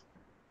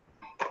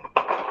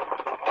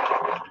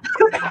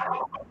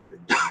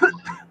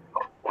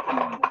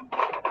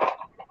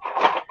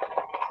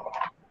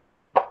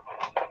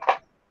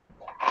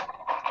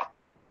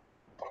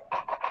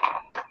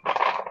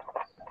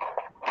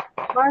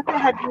 Martha,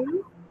 have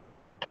you?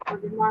 Or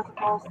did Martha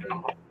fall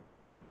asleep?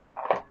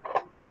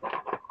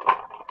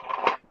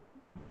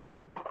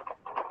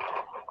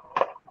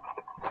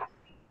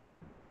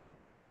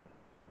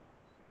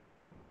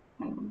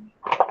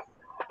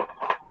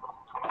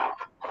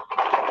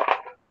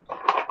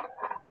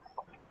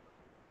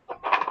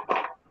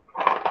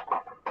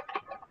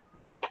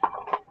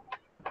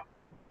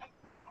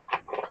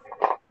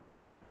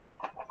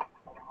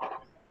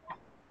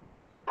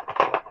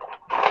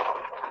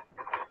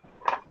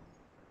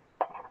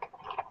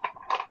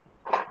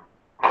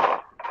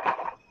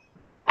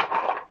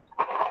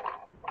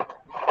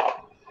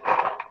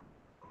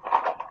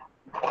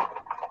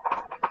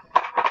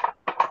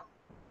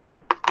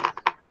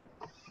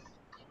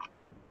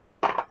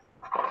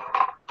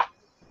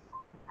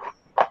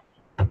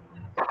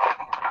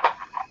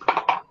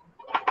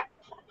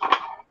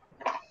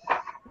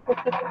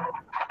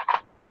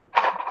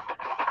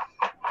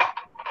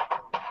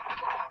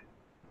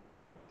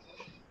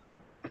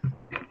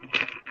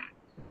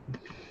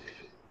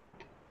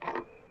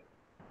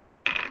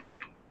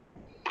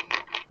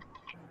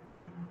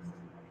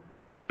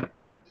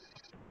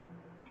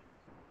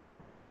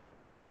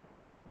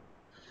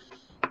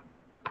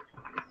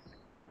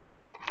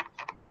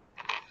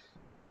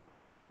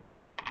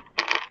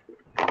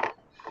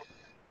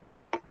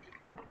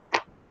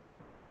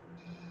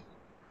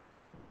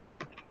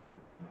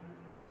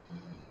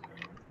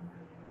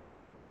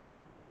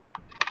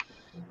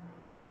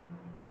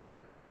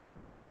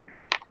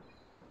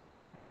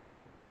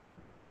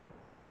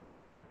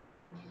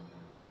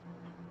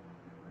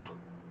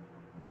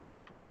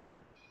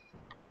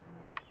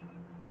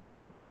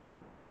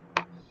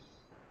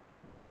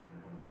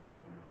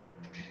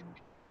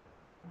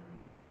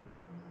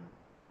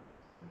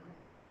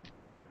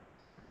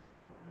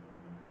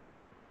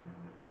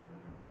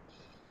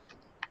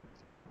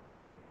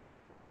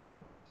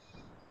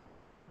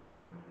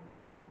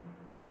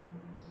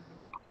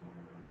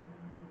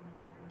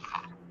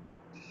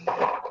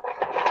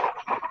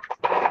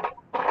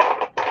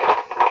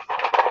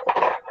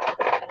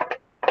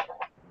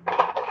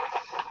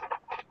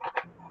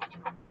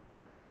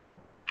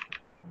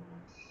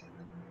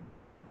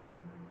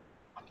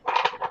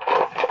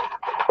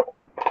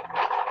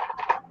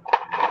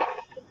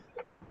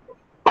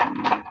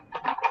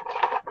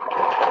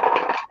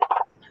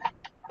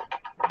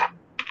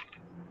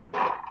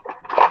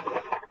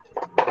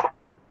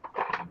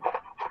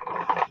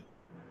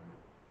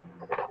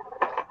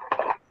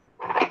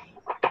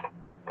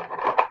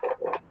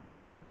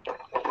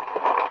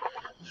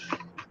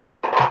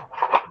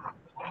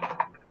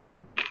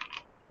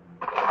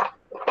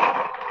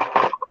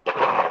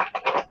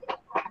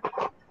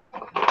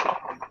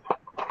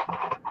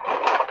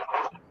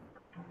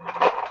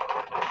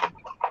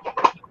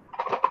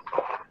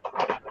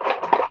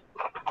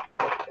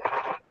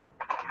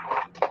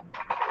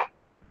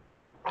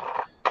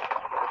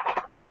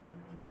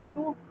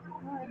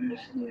 Where's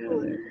the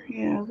other?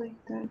 Yeah, I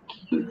like that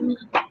cute.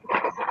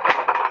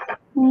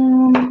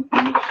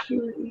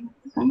 Actually,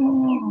 I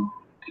don't know.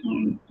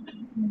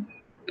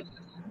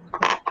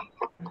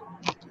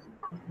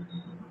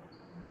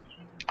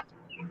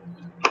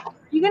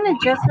 You gonna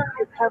gesso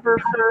your cover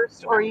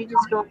first, or are you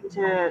just going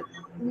to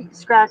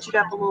scratch it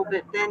up a little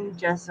bit, then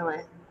gesso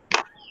it?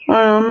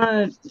 I'm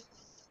gonna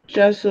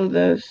gesso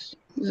this.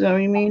 Is that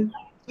what you mean?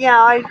 Yeah,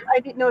 I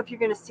didn't know if you're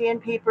gonna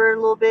sandpaper a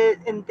little bit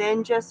and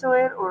then gesso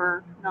it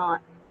or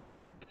not.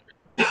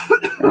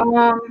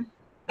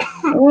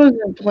 I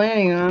wasn't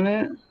planning on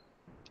it.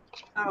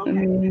 Oh, I okay.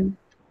 mean,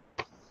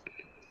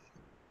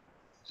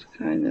 it's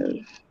kind of,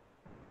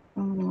 I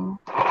don't know,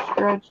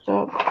 scratched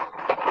up.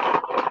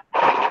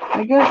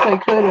 I guess I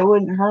could. It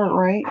wouldn't hurt,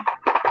 right?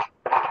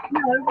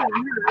 No, it wouldn't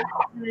hurt.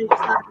 And I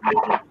just thought maybe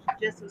you should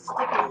gesso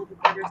stick a little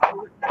bit better so it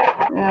wouldn't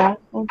hurt. Yeah,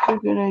 that's a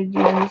good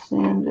idea to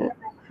sand it.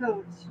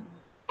 Coat.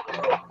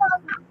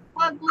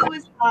 Hot glue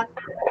is hot.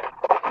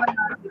 Why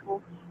not,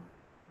 people?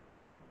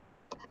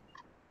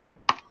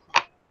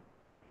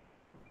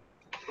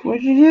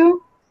 What'd you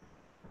do?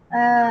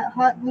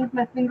 Hot glued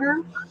my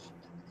finger.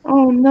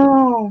 Oh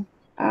no.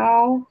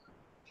 Ow.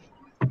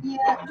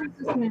 Yeah, just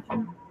a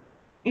smidgen.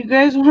 You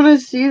guys want to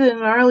see the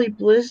gnarly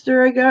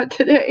blister I got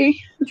today?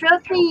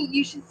 Trust me,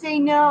 you should say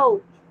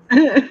no.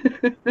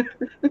 I'm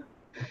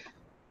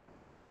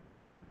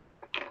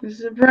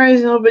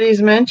surprised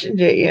nobody's mentioned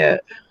it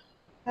yet.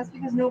 That's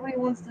because nobody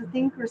wants to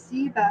think or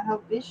see about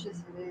how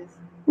vicious it is.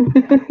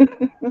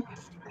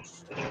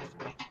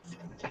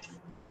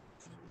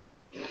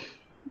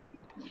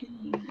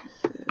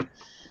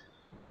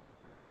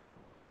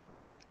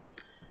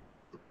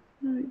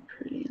 Really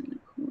pretty in the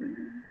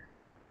corner.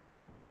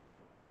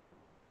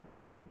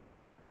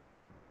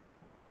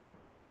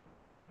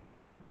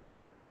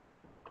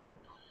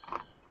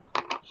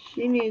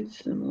 She needs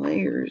some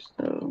layers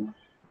though.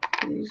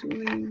 These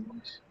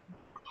wings.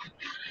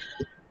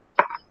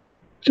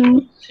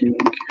 Don't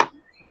think.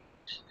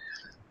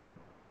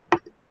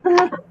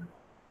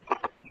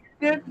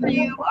 Good for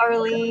you,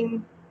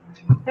 Arlene.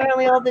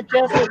 Apparently, all the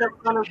gesso that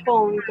was on her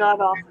phone got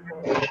off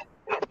of it.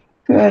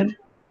 Good.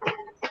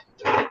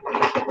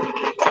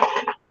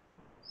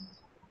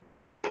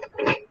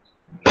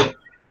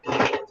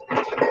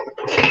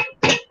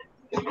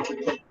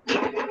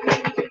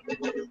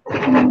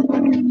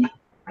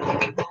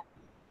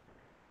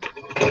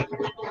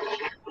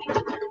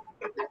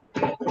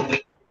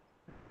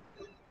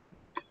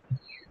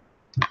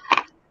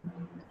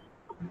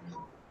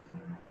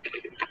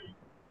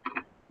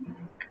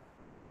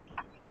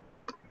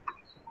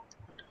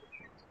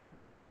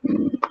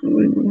 It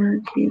wouldn't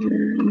work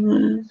either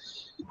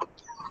unless.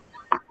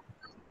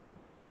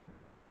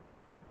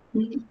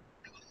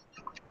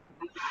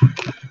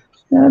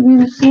 Gotta be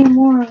the same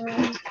one,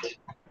 right?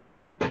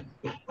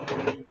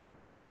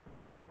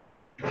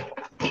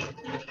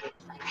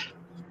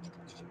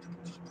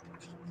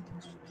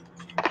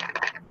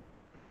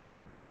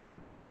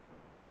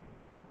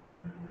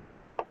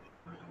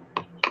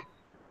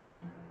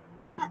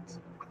 Hot.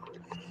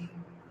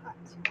 Hot.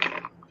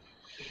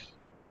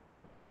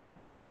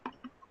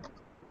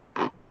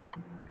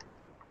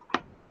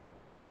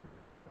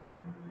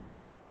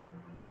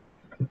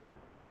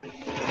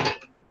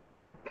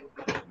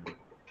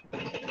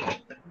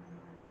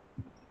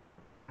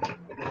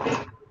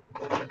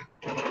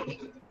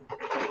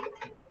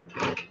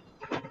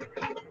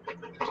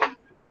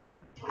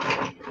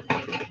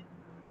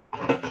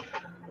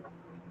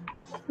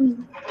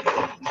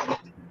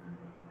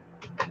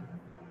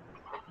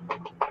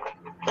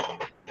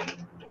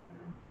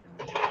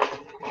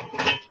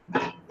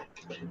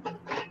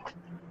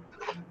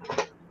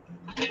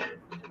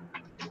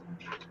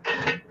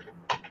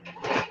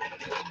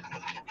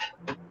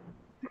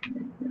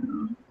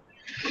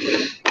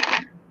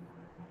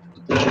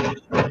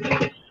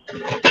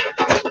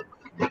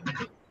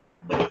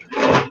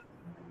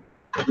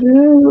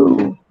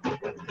 No.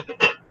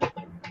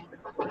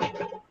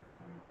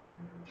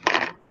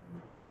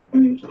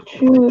 There's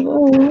two of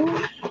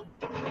those.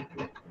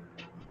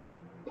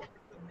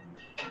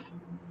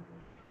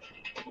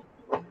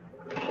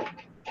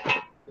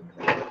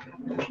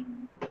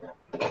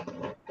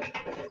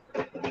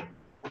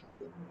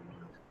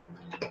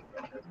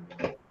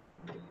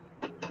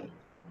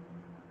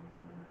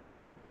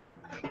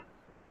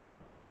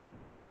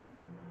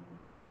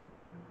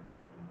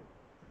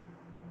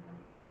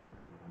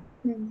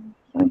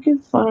 I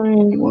could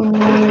find one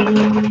more of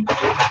these. What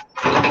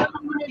are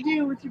you gonna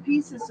do with your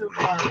pieces so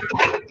far?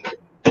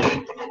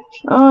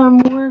 Oh, I'm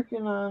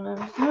working on it.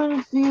 I'm trying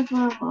to see if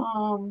I'm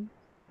oh,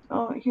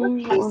 What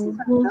here's pieces one.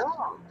 are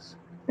those?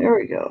 There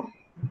we go.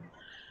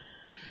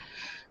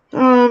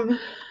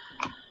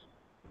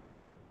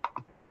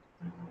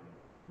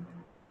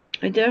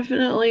 I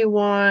definitely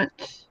want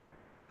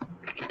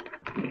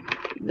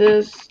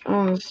this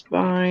on the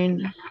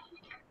spine.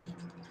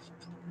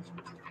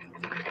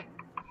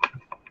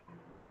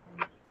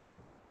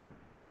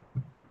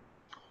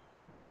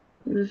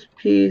 This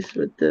piece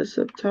with this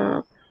up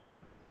top.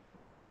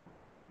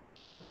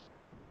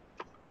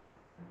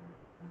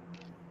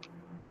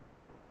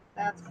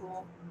 That's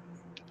cool.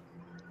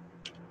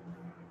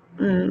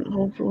 And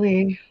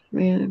hopefully,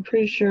 man, I'm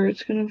pretty sure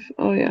it's gonna,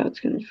 oh yeah, it's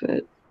gonna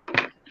fit.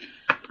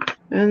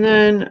 And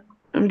then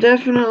I'm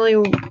definitely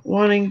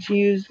wanting to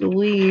use the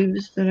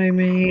leaves that I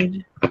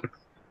made.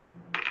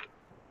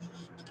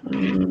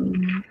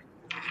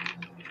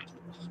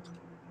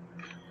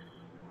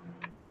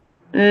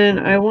 And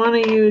I want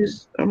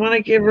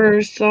to give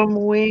her some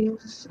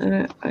wings.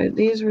 And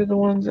these were the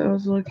ones I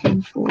was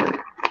looking for.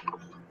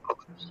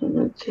 So I'm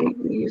going to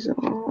take these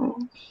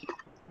off.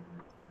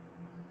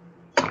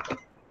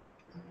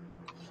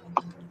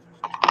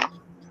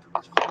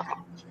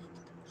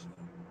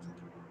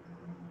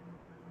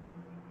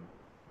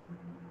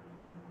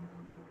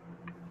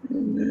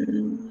 And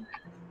then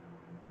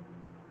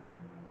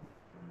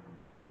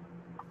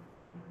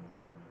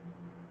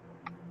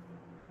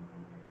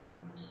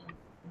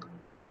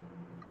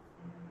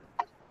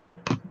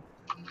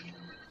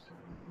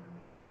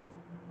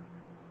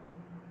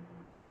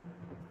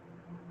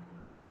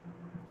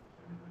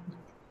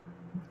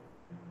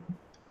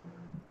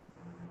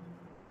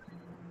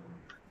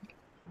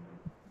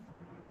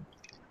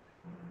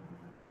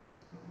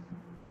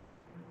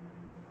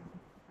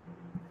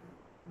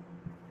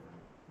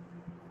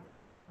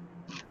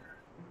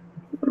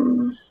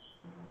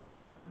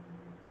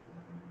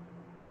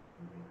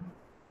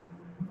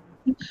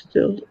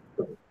still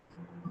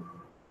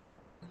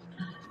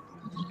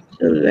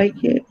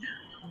like it.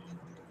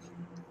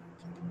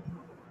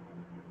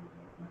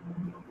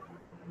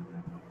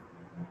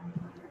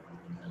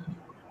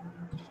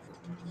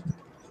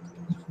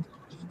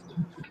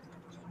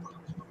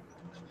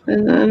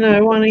 And then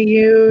I want to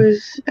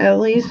use at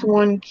least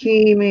one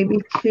key, maybe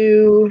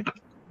two.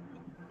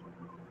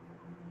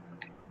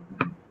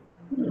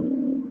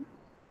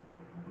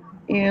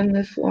 And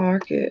this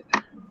locket.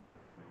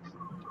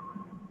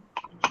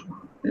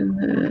 And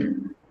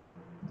then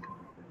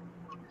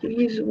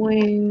these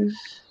wings.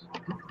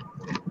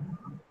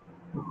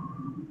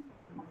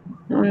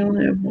 I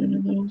only have one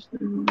of those.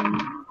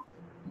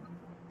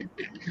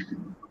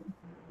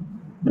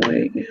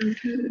 Wait.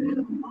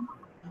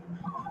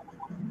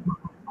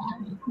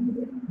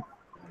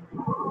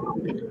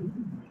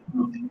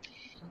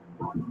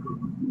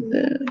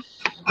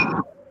 This.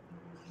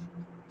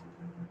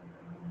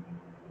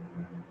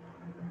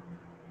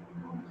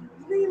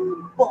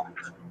 Little butt.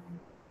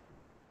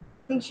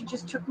 I think she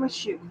just took my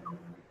shoe.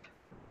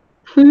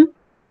 You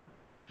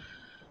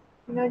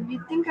know,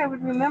 you'd think I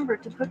would remember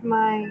to put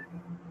my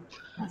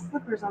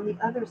slippers on the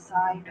other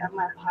side of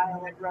my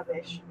pile of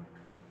rubbish.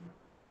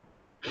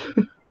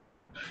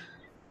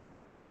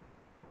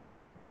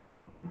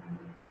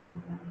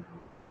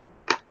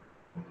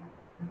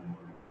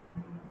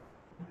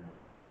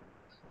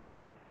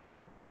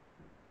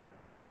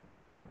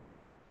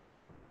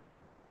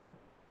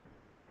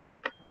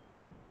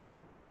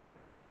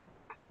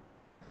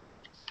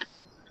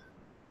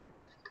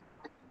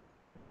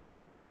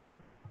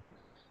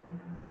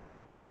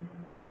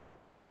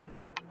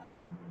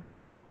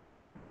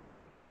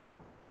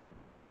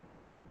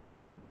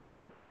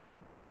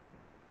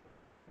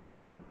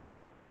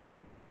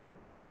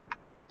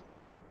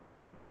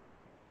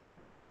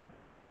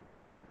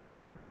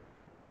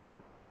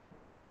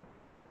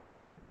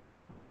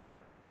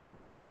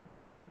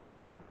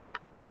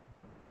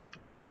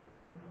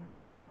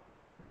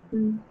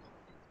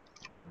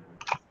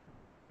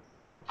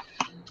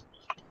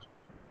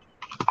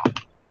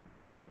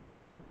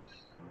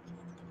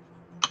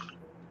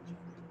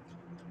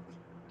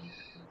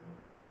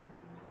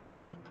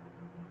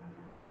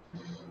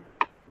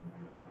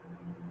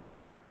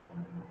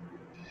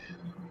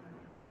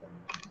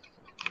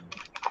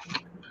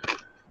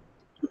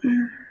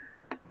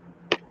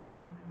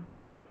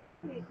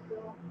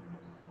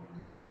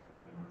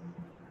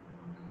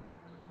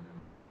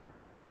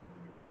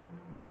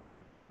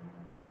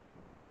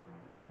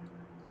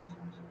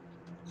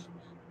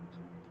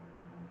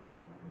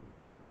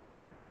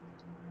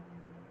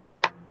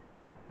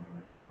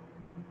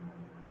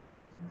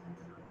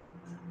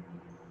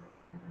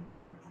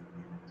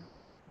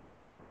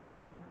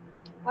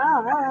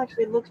 Wow, that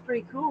actually looks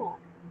pretty cool.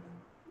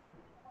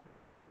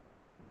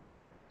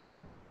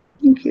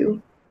 Thank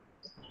you.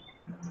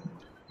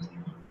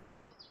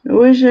 I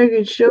wish I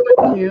could show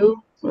it to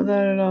you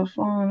without it all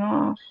falling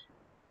off.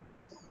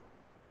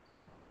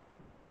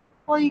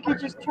 Well, you could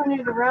just turn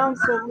it around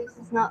so at least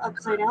it's not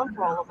upside down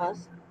for all of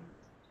us.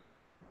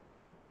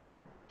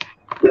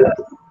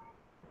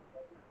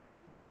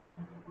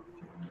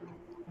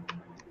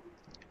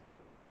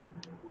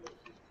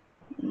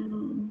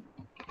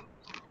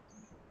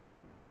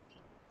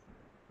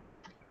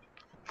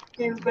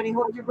 Okay, everybody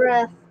hold your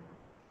breath.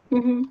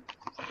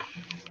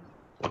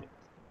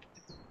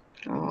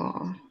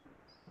 Aw.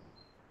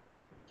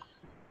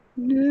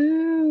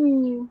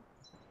 No.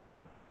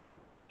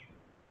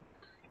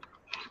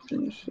 It's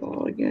gonna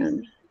fall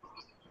again.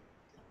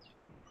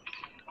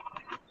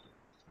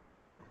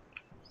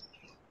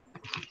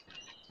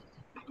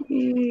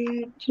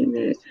 Did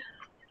it?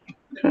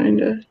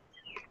 Kinda.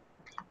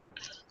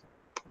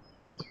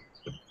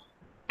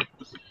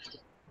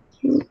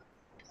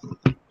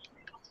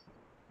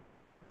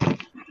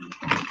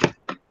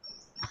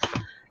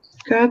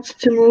 got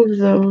to move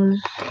those.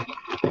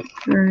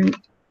 Alright.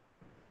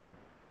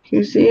 Can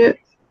you see it?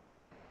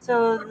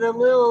 So the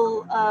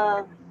little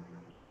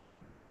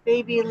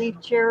baby leaf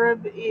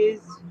cherub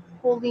is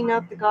holding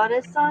up the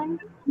goddess sign?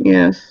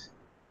 Yes.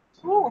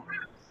 Cool.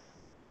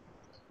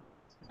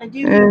 I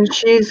do think And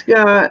she's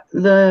got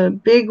the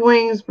big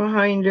wings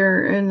behind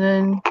her, and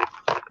then,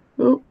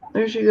 oh,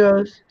 there she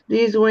goes.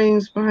 These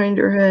wings behind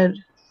her head.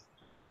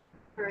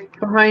 very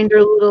cool. Behind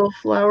her little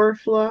flower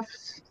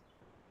fluffs.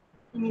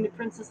 You mean the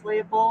Princess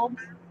Leia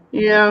bulbs?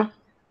 Yeah.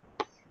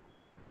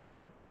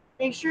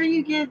 Make sure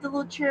you give the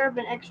little cherub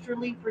an extra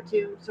leaf or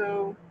two.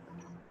 So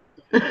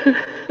those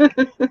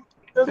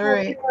little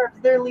Alright.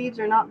 cherubs, their leaves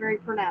are not very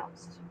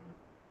pronounced.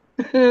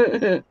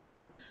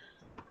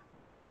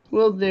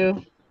 Will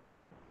do.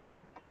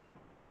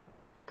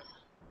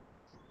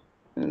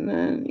 And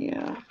then,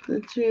 yeah,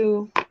 the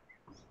two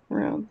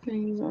round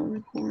things on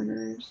the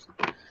corners.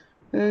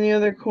 And then the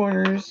other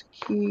corners,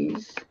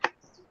 keys.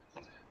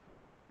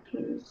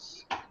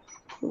 Just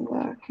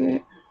lock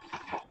it.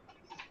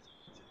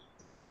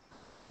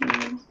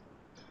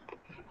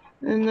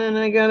 And then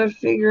I gotta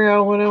figure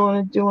out what I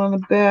want to do on the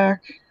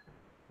back.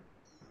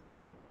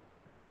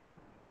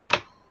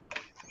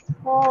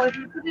 Well, if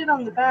you put it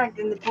on the back,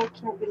 then the book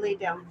can't be laid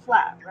down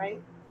flat,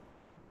 right?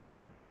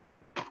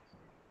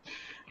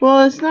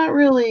 Well, it's not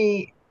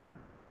really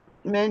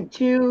meant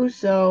to,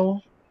 so.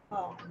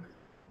 Oh.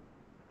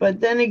 But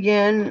then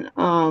again,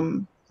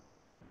 I'm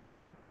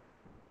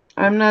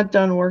not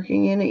done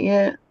working in it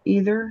yet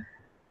either.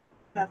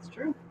 That's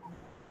true.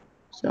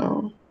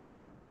 So.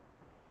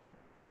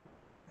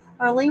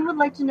 Arlene would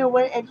like to know,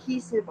 what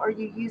adhesive are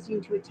you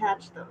using to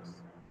attach those?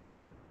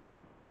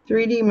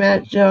 3D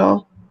Matte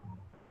Gel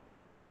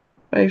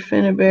by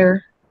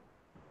Finnabair.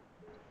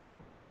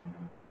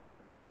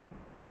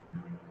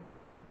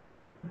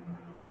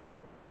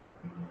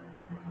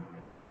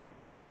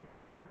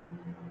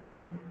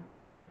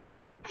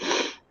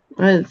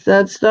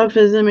 That stuff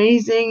is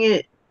amazing.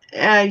 It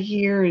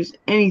adheres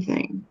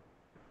anything.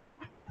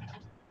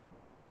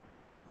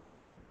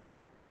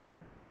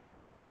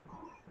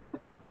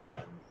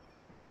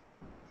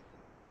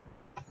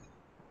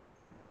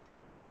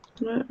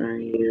 What are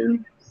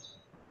you?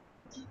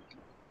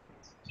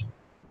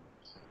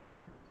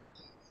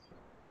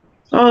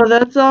 Oh,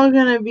 that's all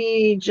gonna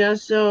be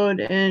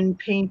gessoed and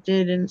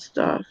painted and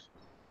stuff.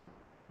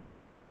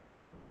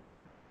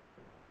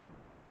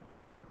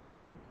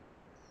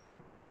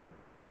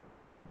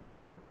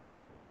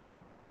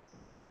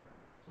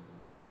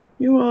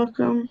 You're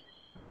welcome.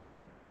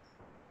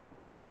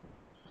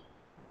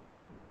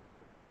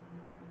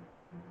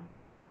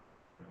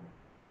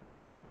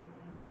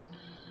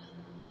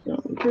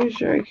 So I'm pretty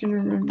sure I can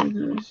remember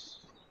this.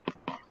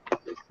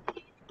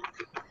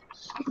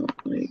 So,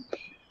 like,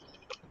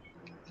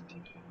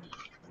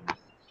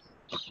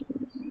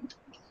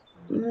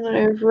 and then I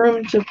have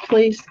room to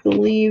place the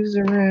leaves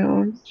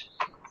around,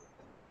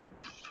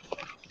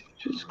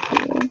 which is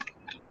cool.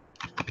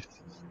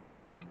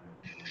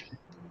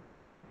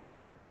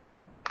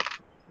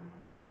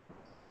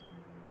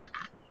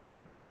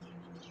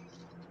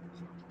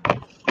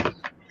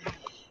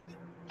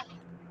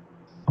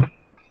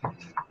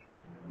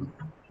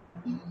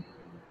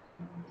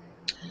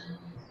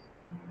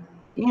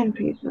 And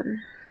paper.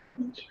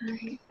 That's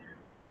right.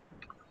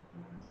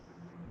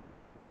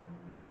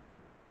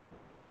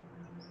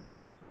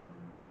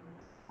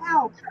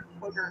 Ow,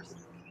 boogers.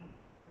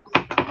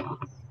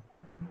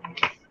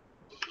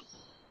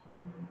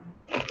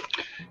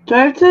 Do I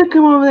have to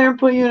come over there and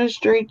put you in a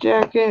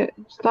straitjacket?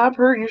 Stop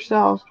hurting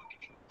yourself.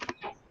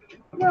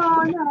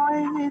 No,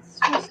 it's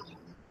just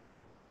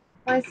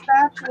my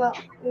spatula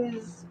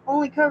is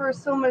only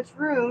covers so much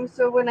room,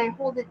 so when I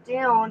hold it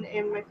down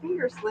and my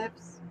finger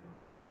slips,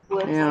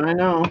 whoops. Yeah, I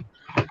know.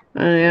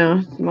 Yeah,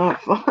 it's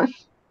not fun.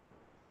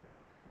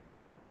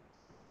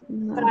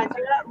 Besides,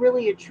 you're not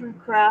really a true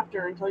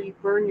crafter until you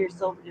burn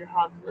yourself with your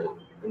hot glue.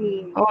 I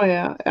mean, Oh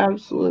yeah,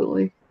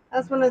 absolutely.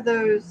 that's one of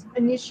those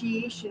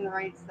initiation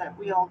rites that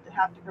we all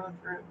have to go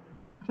through.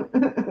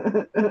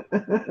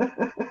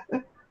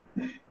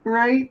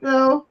 Right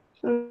though?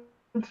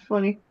 That's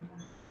funny.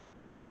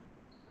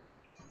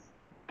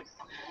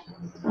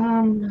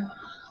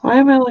 Why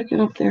am I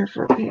looking up there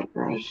for a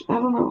paintbrush? I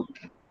don't know.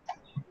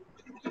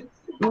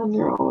 Oh,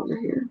 they're all over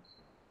here.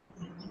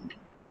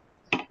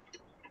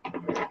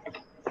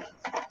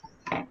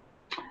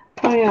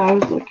 Oh yeah, I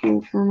was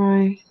looking for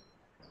my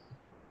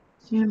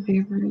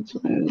sandpaper. That's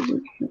what I was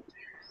looking at.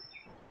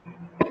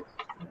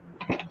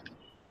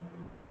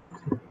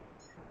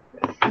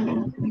 I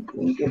don't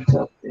think it's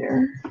up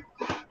there.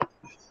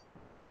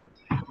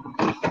 Oh,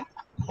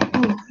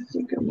 I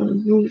think I'm gonna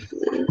move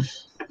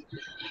this.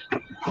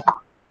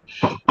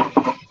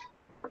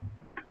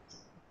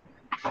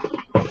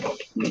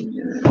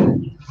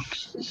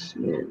 Just a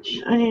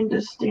smidge. I need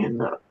to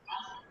stand up.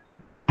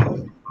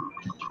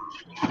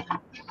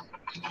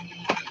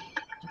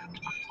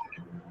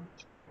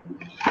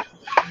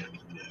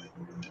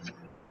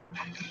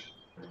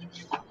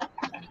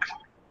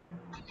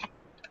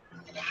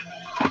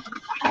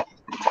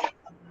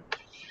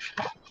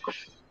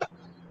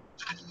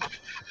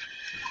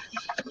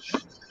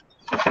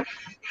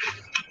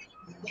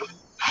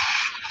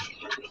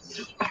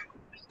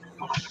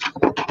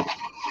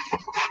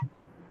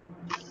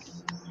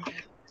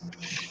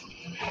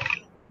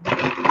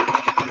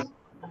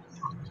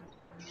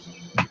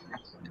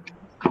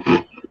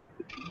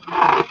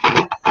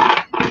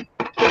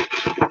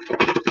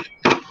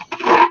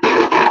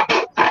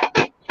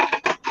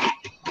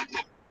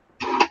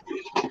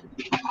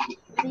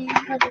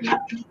 cutting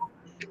up?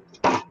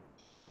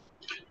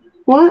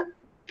 What?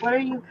 What are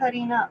you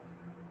cutting up?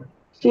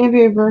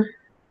 Sandpaper.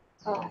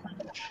 Oh.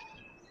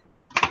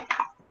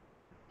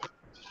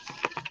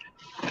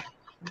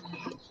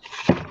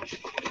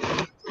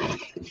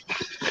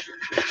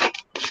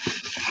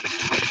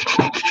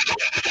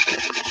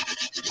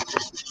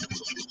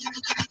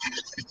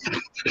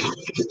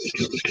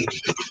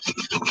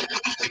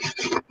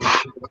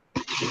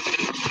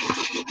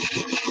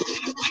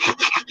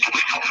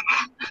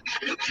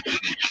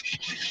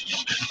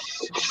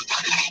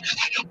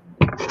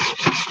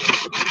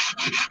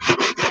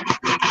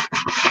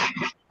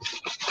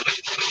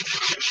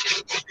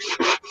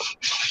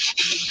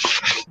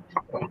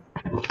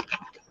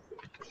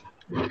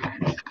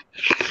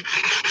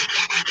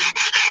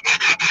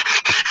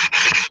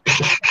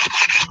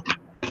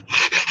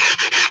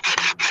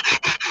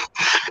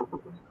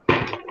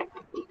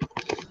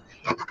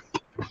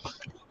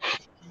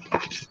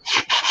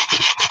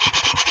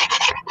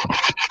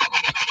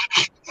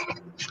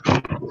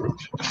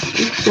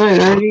 Good,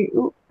 already.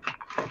 Ooh,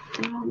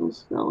 I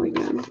almost fell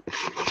again.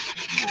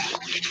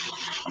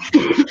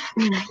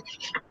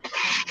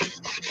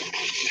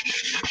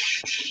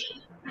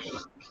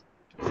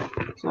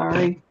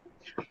 Sorry.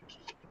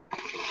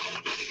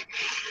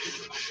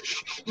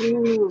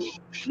 Ooh.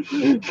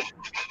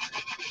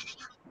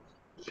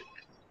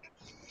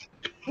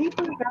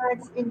 Paper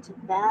bags into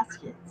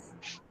baskets.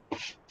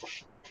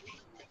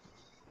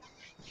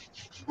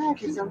 That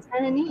actually sounds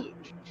kind of neat.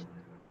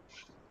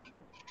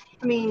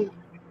 I mean,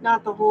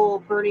 not the whole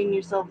burning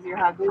yourself with your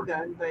hot glue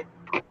gun, but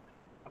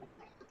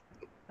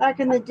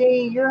back in the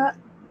day,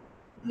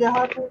 the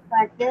hot glue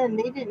back then,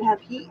 they didn't have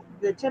heat,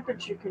 the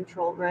temperature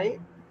control, right?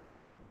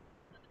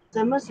 So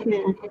it must have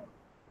been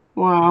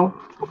Wow.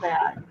 so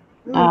bad.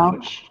 Ooh.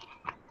 Ouch.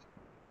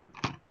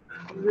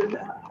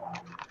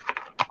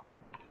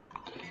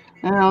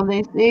 Now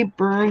they say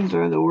burns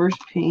are the worst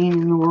pain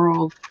in the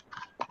world.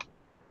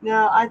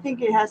 No, I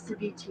think it has to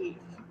be teeth.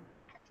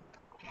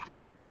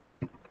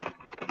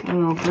 I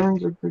don't know,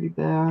 burns are pretty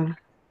bad.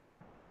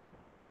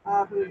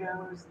 Who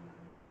knows?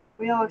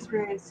 We all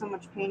experience so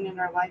much pain in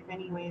our life,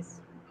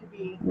 anyways. It could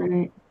be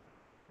Right.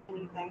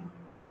 anything.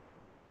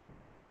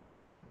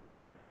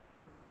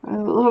 I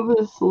love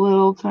this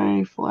little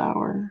tiny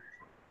flower.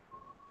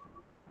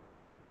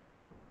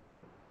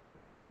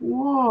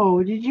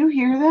 Whoa, did you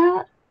hear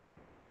that?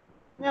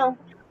 No.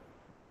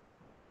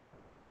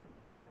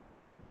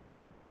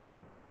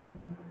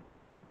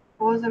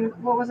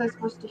 What was I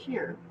supposed to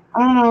hear? I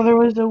don't know, there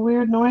was a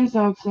weird noise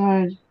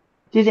outside.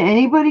 Did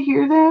anybody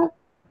hear that?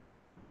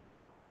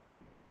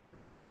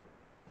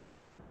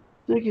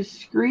 It's like a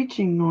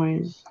screeching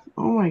noise.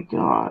 Oh my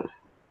god.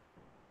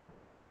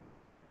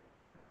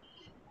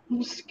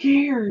 I'm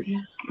scared.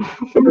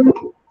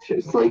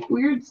 There's like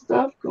weird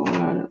stuff going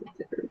on out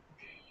there.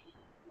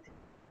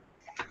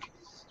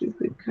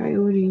 Stupid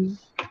coyotes.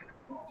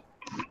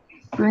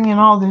 Bringing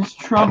all this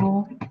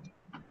trouble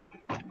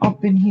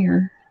up in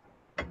here.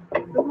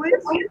 Who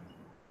is?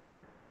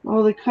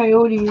 All the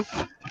coyotes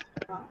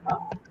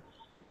Oh.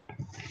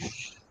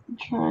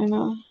 trying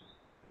to.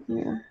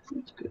 There,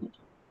 that's good.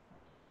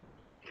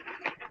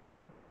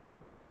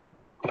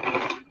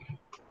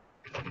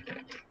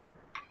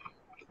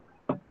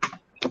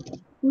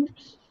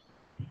 Oops.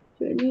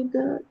 Do I need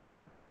that?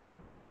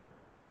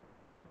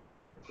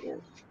 Yes.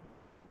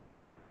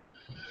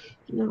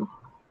 No.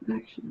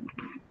 Actually.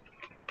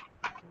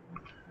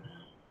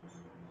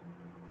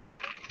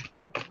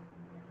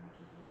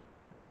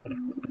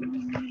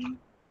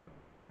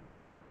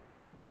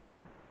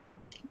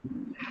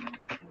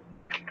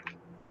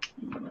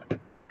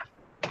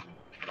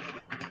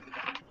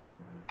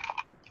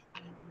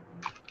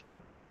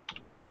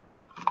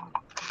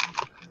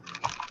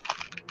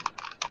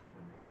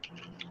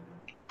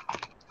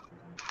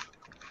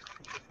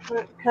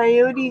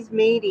 Coyotes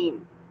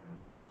mating.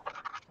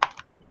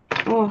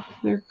 Oh,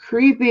 they're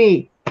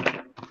creepy.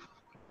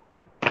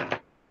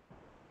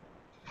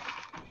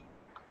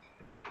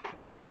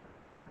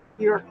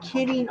 You're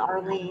kidding,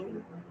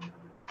 Arlene.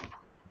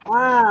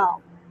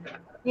 Wow.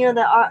 You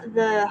know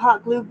the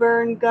hot glue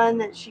burn gun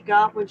that she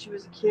got when she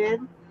was a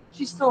kid?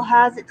 She still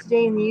has it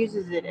today and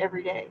uses it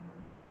every day.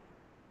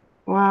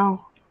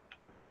 Wow.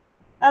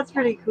 That's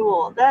pretty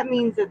cool. That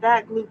means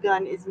that glue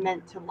gun is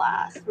meant to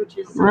last, which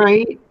is something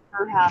Right? that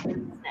never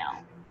happens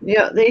now.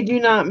 Yeah, they do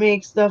not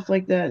make stuff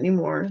like that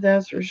anymore.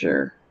 That's for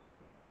sure.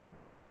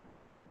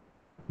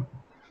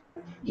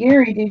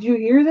 Gary, did you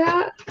hear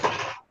that?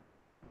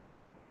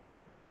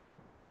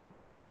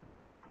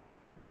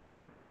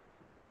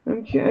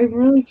 I'm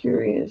really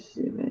curious.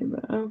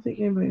 I don't think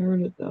anybody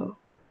heard it though.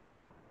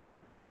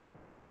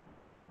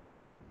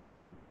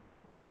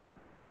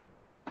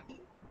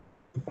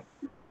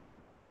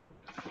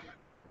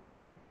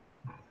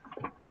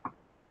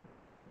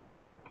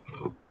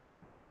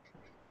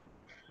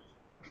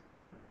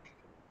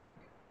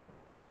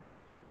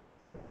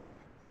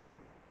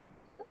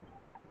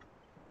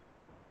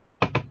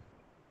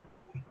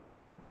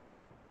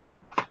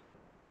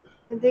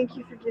 And thank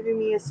you for giving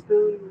me a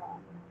spoon,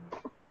 Mom.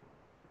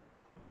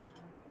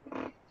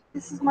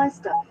 This is my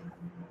stuff.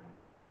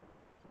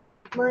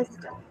 My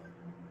stuff.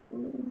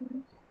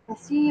 I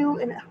see you,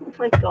 and oh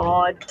my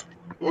god.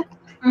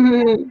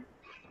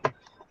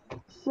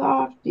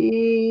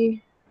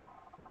 Softy.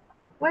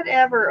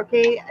 Whatever,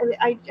 okay?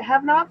 I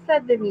have not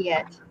fed them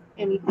yet.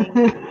 Anything.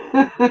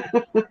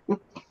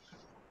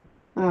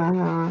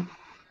 Uh-huh.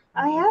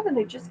 I haven't.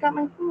 I just got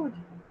my food.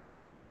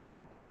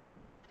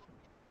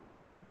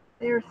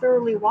 They are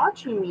thoroughly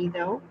watching me,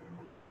 though.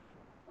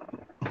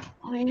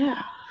 Oh,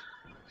 yeah.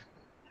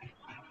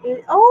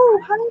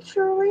 Oh, hi,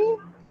 Shirley.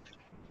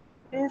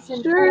 It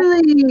is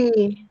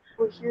Shirley.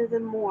 We'll hear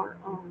them more.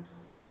 Oh,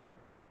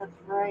 that's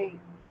right.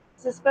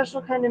 It's a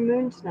special kind of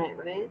moon tonight,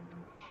 right?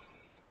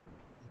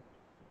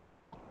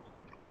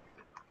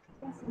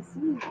 Yes, I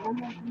see. I'm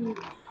not doing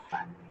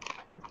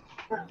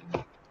that.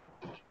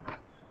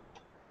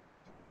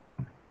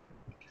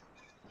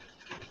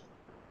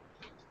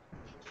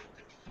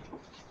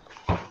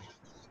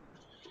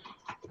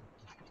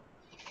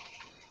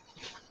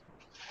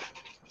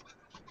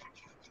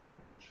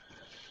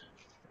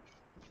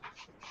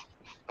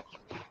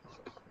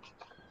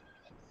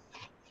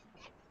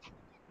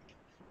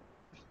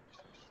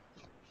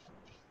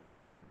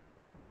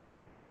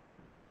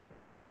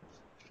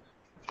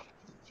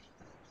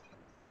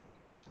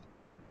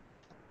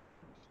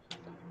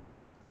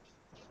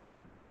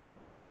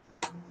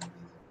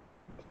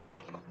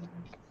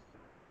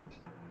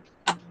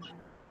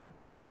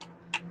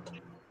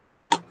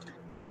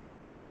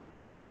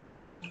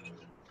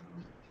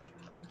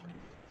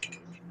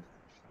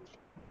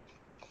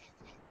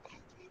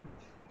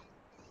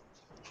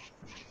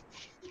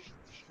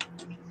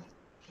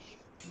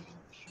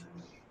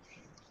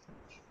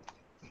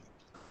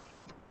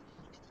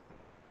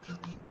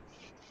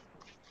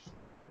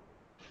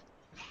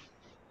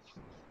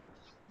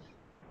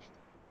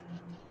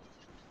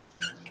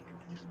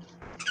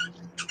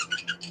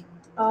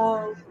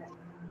 Oh, okay.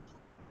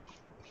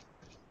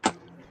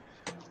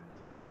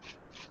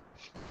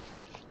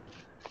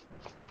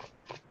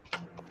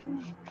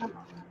 Come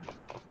on.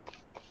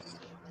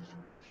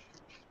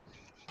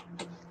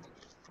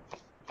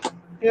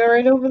 You all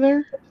right over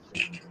there?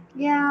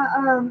 Yeah,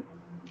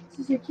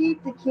 so to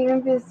keep the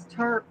canvas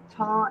tarp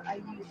taut, I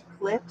use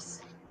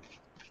clips,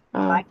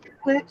 binder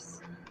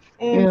clips,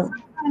 and Yeah.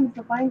 sometimes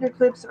the binder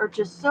clips are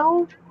just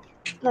so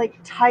like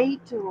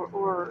tight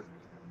or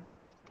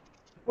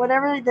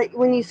whatever that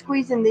when you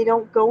squeeze them, they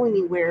don't go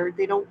anywhere.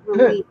 They don't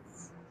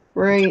release.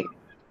 Right.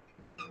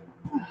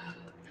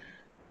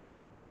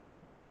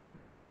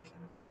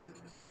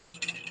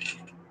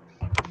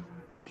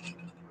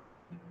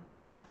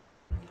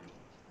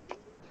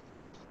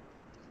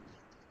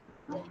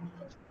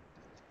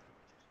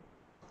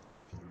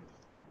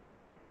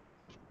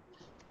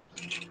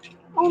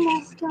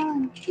 Almost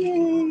done.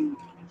 Yay.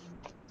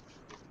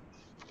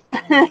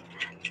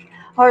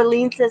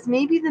 Harleen says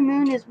maybe the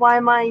moon is why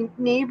my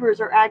neighbors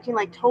are acting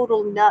like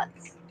total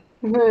nuts.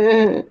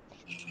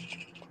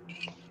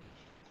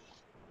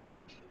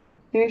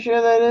 You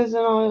sure that isn't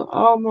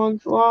all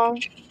month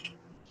long?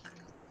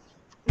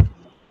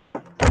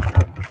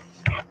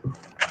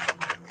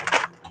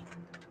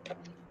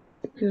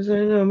 Because I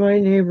know my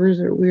neighbors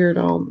are weird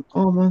all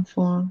month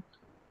long.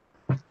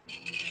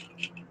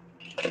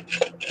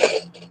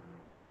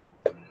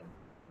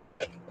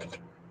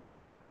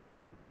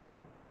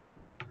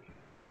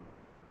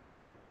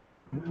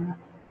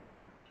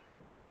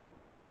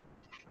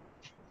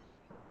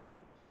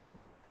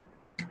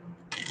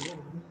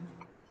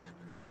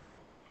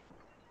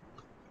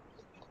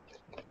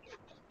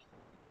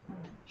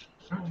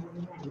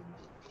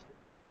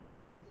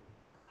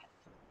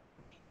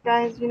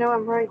 Guys, you know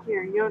I'm right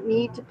here. You don't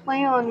need to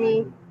play on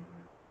me.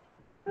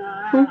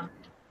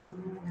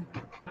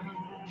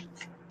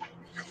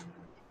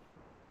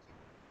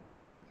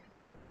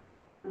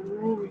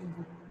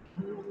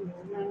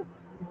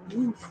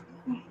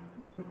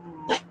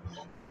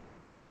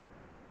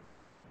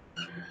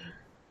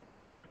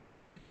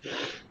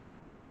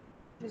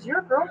 She's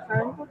your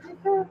girlfriend. Go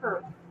take care of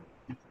her.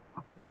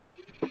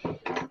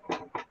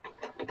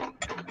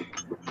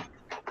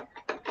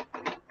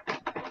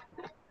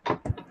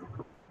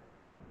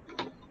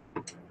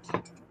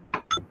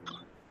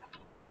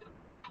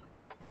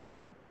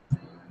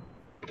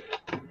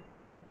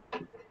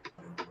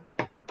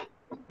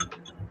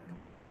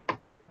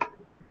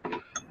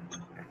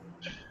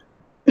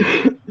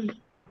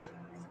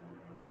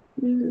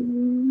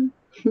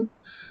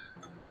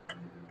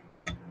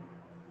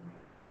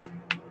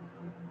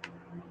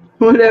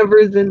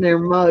 Whatever's in their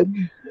mug.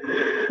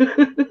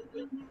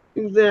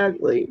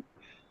 Exactly.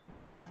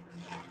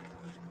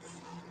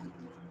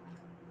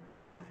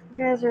 You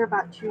guys are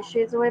about 2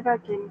 shades away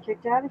about getting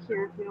kicked out of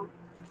here if you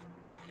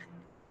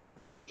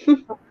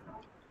don't.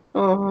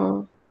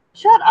 Uh-huh.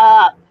 Shut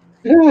up.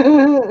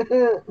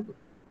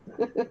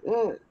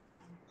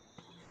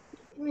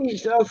 We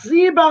shall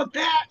see about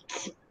that,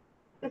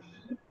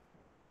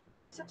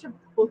 Such a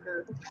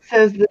booger.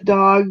 says the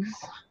dogs.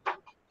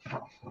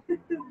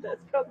 That's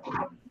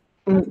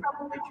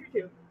probably true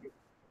too.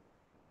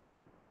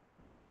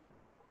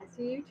 I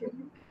see you too.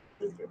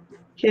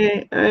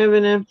 Okay, I have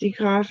an empty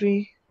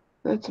coffee.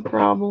 That's a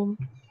problem.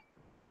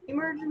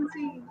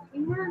 Emergency!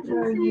 Emergency!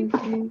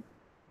 Emergency.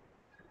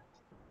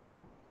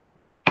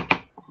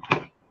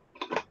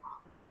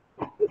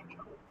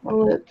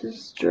 I'll let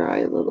this dry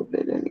a little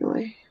bit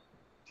anyway.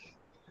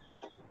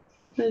 I'm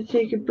gonna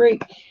take a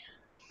break.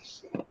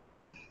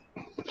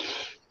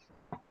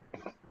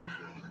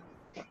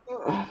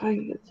 Oh, if I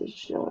can get this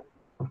shut.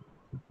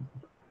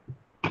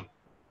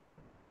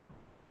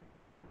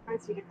 I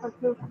see it.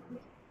 Move.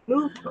 Move.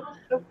 Move.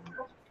 Come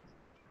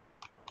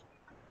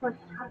on.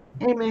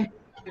 Amy,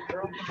 Good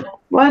girl.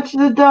 watch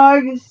the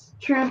dogs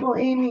trample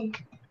Amy.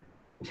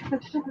 I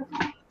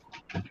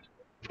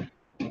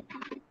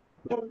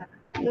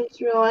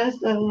just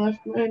realized I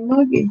left my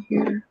mug in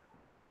here.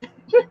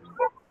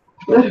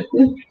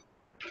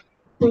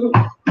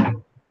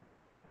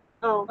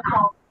 Oh.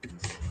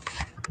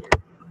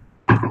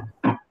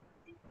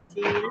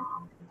 See?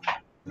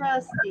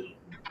 Rusty.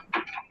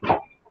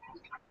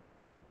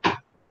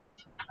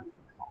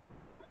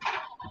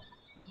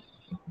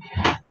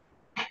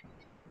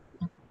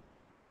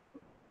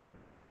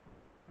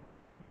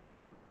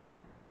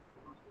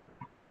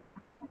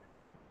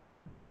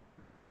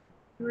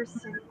 You were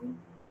sitting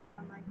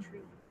on my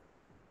tree.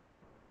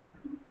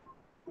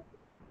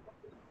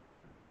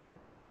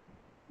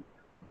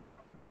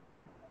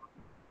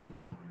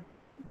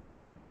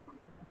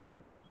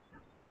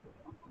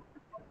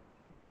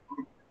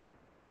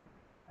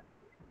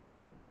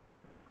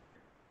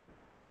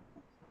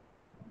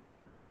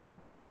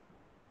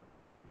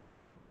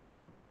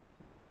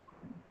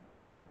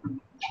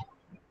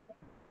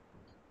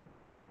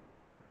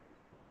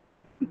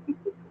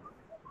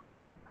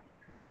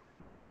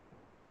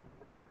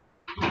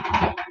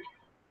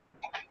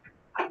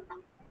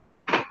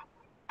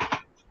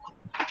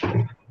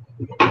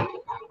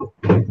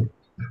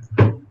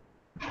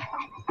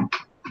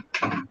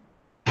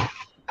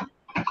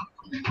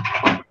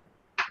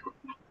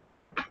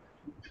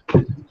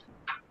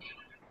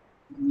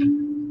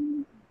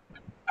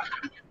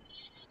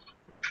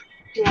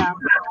 Yeah.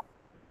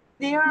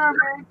 They are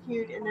very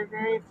cute and they're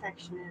very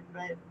affectionate,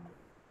 but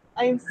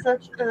I'm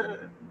such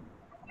a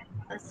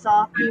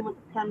softie when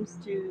it comes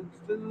to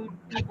food,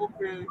 people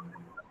food,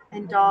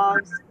 and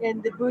dogs,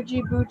 and the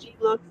bougie looks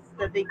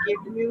that they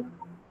give you.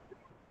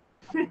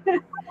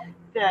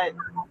 That,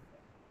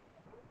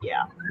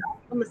 yeah,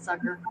 I'm a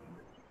sucker.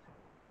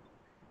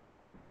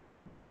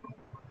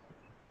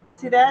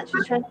 To that,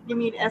 she's trying to give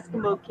me an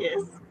Eskimo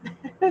kiss.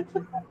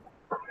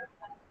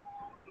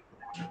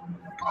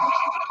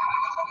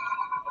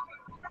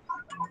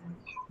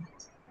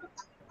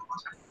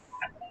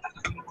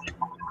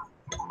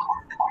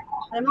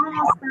 I'm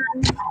almost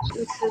done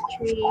with the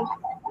tree.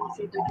 Let me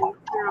see if I can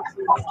clear off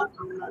some stuff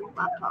on the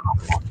laptop.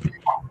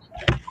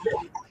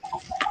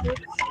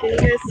 Oops. Can you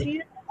guys see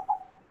it?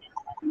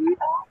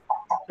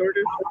 Sort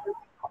of.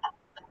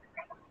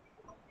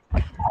 I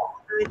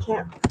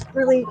can't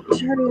really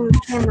turn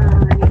the camera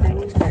or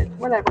anything, but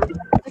whatever.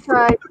 I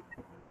tried.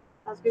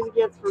 As good as it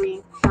gets for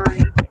me.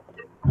 Sorry.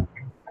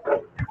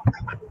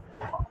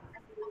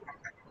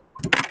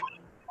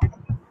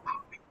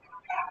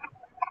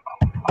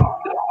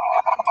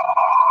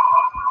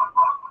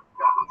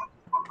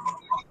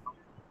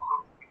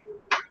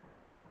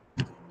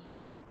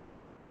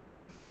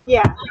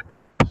 Yeah.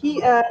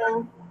 He a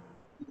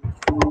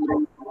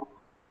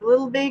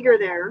little bigger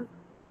there.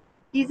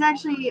 He's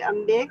actually a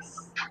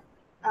mix.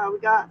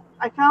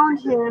 I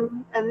found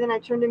him and then I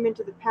turned him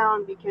into the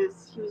pound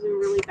because he was in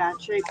really bad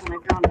shape when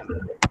I found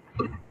him.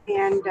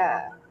 And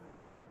I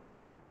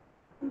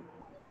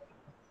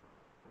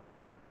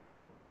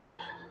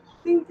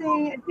think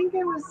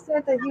it was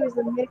said that he was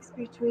a mix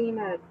between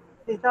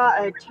they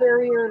thought a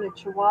terrier and a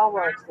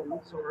chihuahua of some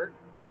sort,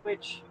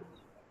 which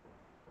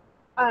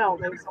I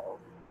don't think so.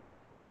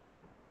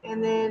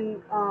 And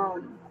then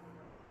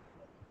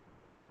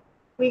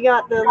we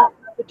got the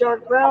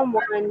dark brown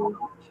one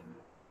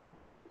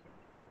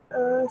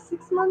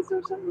 6 months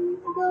or something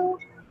ago,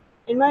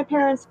 and my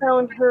parents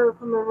found her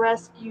from a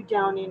rescue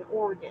down in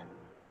Oregon.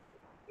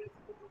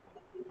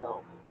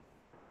 So,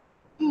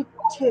 hey,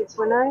 tip: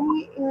 when I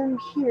am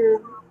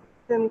here,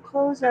 them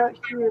close out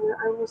here,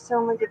 I will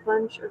sound like a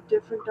bunch of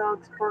different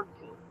dogs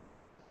barking.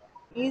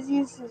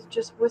 Easiest is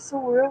just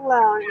whistle real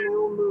loud and they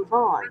will move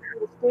on.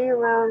 Will stay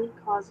around,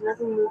 cause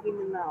nothing moving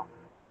them out.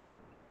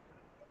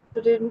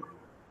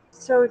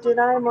 So did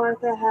I,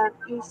 Martha, have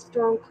east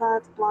storm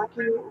clouds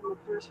blocking it on the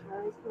first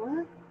horizon?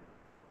 What?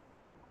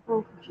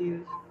 I'm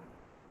confused.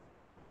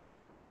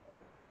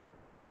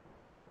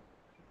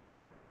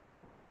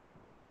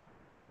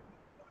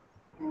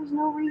 There's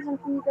no reason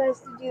for you guys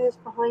to do this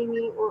behind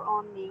me or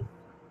on me.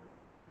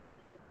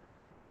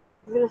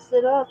 I'm gonna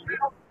sit up.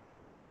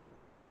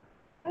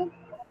 Okay.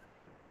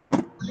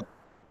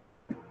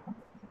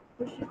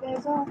 Push you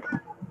guys off.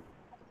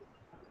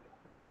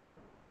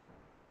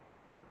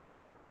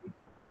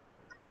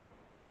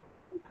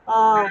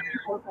 Oh,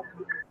 okay.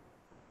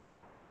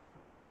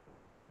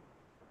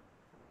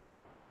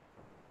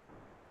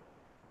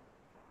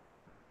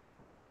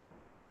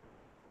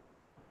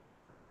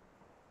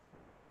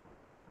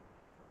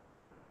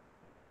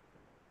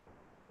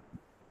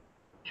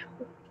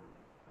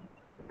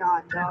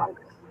 God, dog.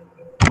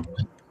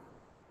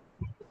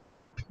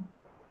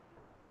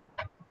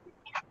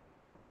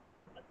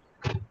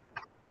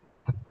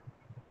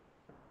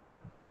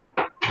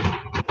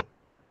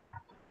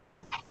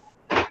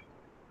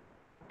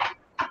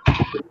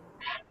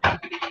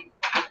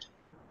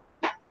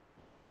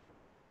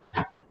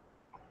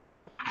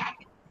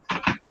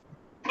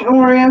 Don't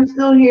worry, I'm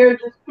still here.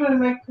 Just putting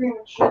my cream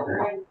and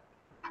sugar in.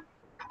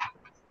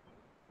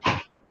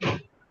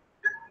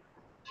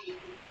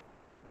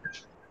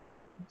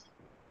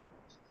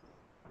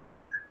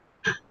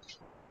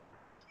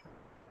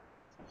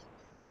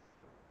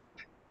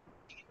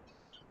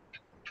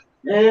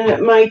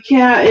 And my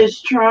cat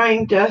is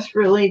trying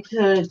desperately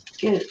to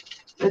get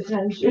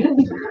attention.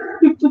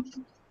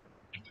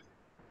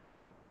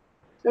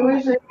 I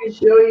wish I could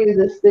show you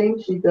this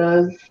thing she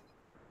does.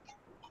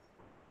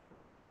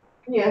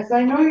 Yes,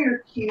 I know you're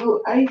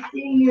cute. I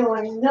see you.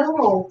 I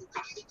know.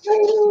 I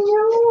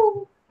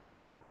know.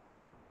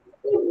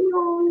 I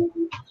know.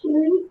 It's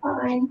really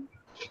fine.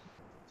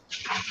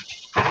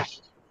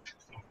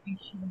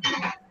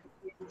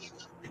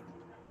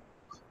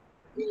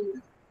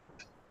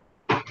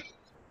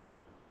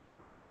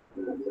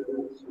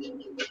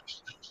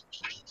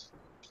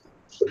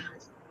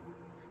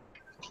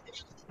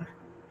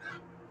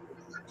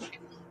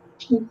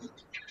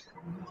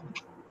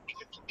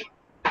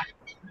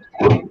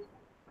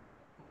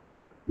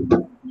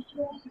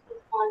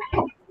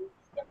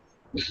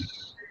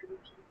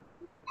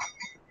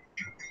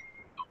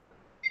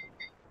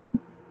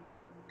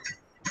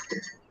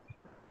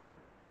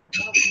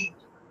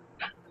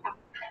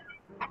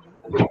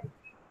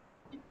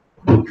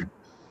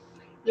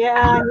 Yeah,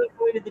 I hate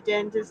going to the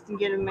dentist and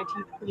getting my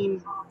teeth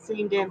cleaned.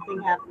 Same damn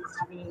thing happens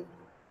to me.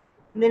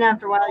 And then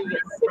after a while, you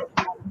get sick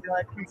from all the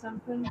blood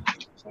consumption.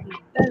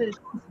 That is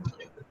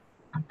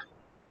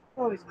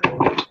always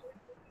gross.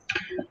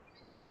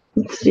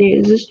 Let's see,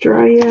 is this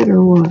dry yet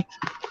or what?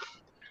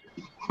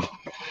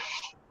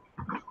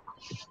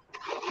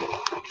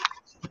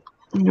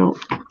 Nope.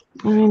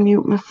 Let me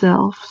mute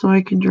myself so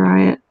I can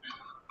dry it.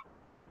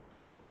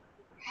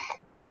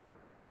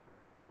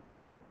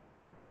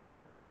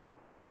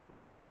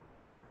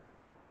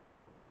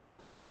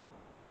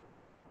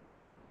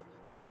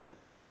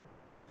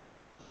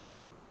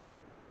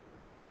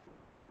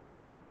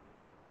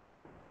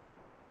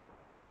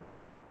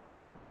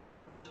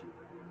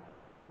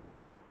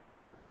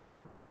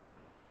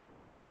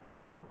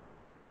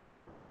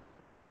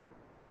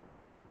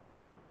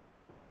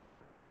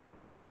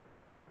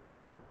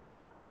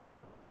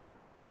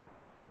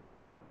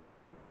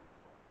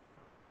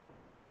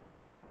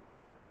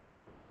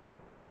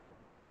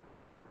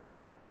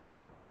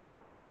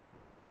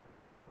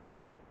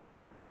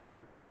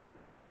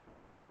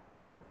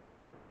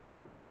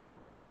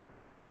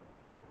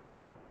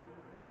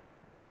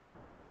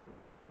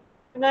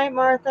 Good night,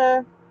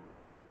 Martha.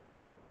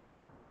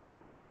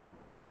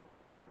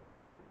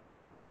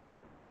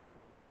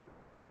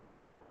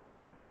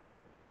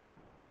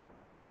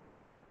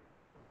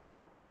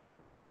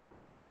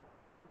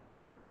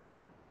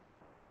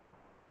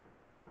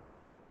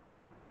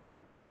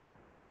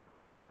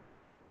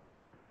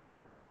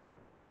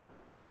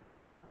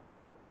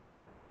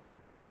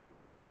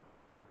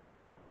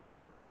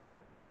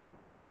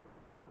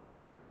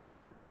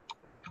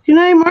 Good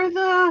night,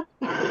 Martha.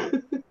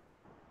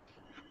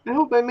 I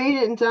hope I made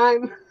it in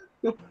time.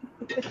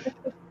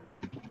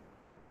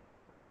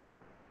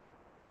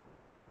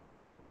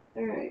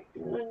 Alright, I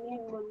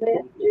need my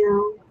lid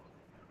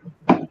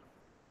now.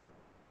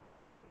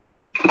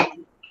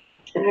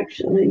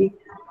 Actually,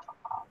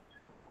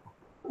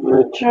 I'm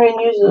gonna try and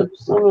use up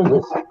some of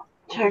this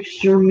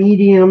texture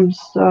medium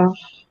stuff.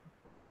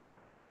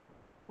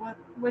 What?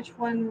 Which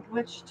one?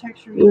 Which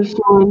texture This medium?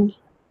 one.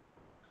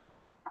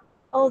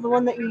 Oh, the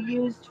one that you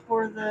used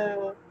for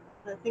the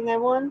thing I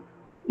won.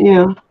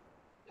 Yeah.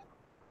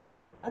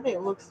 I think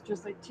it looks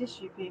just like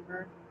tissue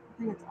paper. I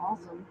think it's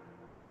awesome.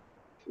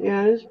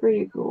 Yeah, it is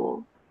pretty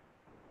cool.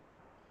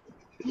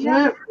 It's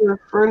Yeah. meant for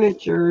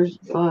furnitures,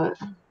 but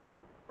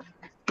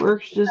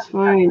works just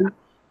fine.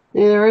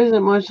 Yeah, there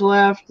isn't much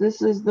left.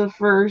 This is the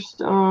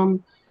first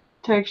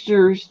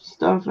texture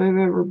stuff I've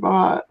ever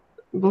bought.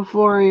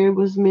 Before I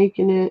was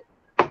making it.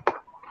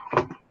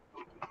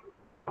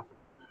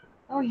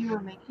 Oh, you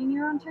were making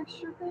your own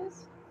texture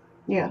base?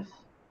 Yes.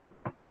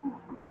 Oh,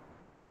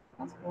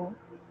 that's cool.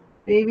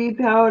 Baby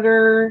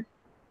powder,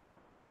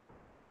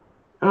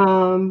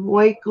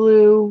 white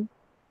glue,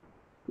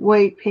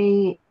 white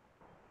paint,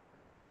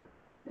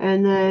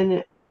 and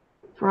then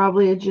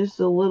probably just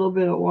a little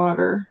bit of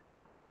water.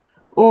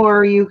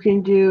 Or you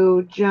can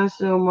do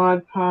gesso,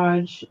 Mod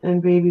Podge,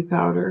 and baby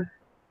powder.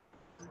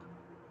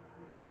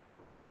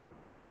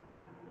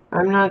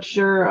 I'm not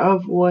sure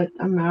of what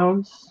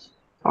amounts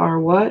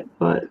are what,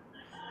 but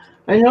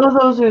I know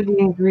those are the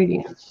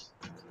ingredients.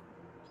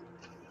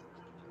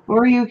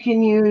 Or you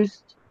can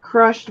use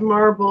crushed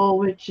marble,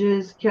 which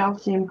is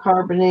calcium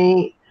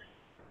carbonate,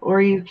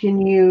 or you can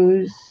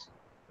use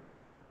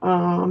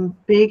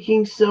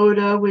baking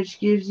soda, which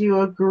gives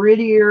you a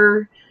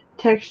grittier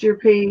texture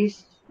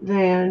paste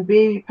than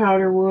baby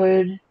powder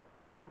would.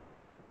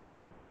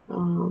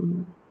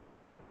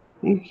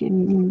 You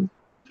can,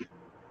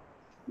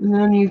 and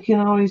then you can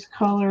always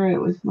color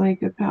it with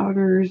mica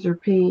powders or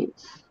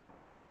paints.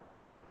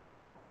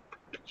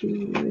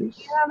 Jeez.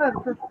 Do you have a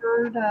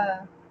preferred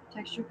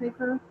texture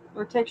paper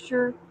or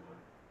texture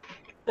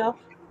stuff?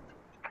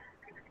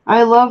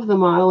 I love the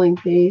modeling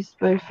paste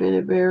by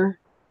Finnabair.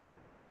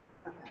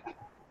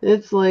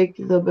 It's like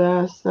the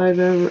best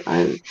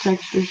I've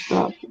texture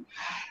stuff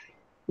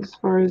as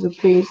far as a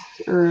paste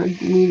or a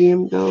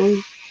medium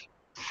goes,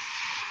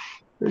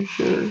 for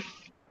sure.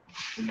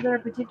 Is there a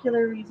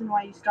particular reason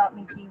why you stopped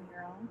making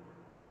your own?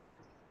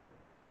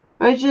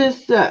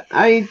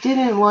 I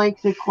didn't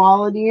like the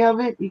quality of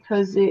it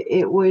because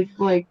it would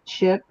like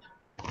chip,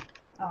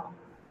 Oh,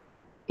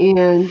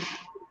 and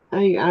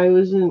I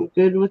wasn't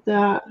good with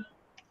that,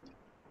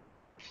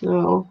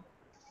 so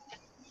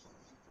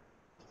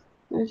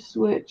I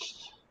switched.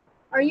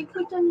 are you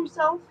cooked on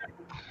yourself?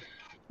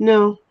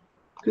 No,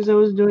 because I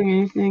wasn't doing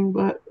anything,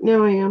 but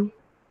now I am.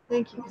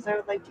 Thank you, because I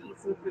would like to eat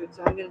some food,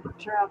 so I'm going to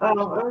turn off my.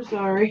 Oh, I'm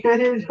sorry. I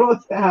didn't know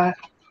that.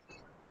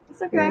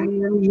 It's okay.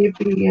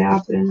 Yippee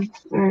yapping.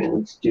 Alright,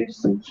 let's do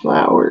some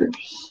flowers.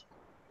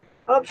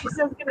 Oh, she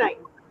says goodnight.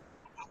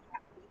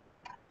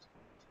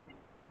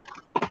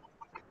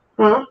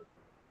 Huh?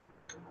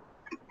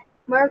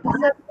 Martha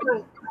said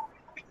goodnight.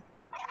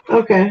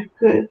 Okay,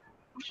 good.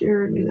 She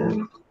heard me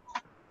then.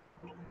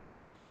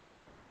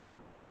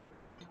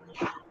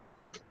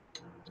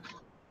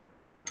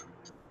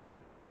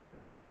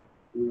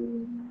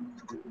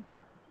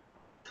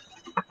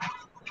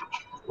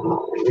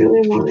 Oh, I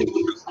really want to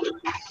use this.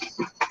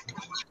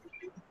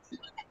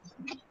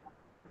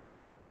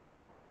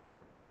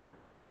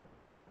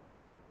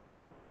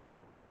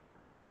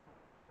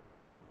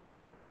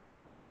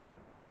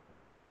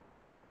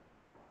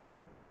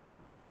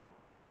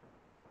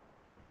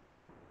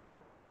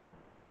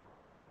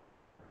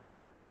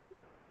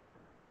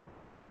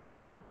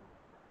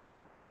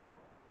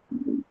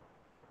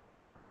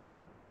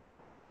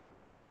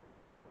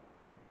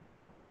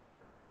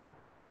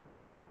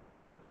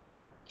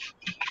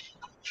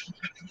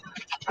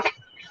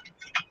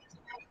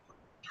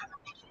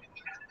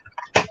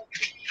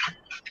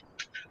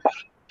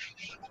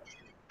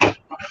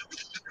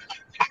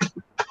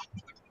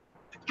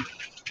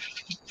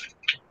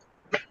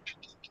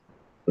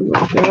 Oh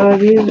my god,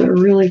 these are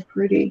really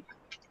pretty.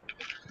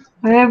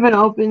 I haven't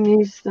opened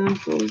these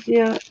stencils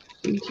yet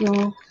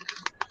until.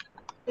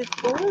 It's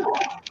blue.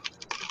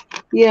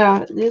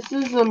 Yeah, this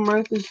is a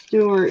Martha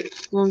Stewart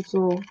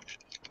stencil.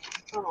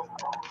 Oh,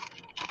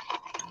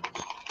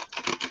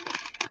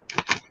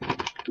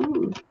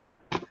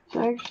 It's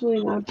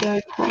actually not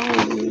bad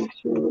quality.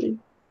 It's really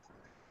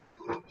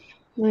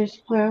nice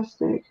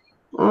plastic.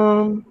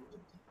 oh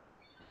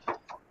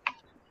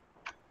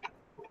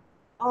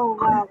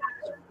wow.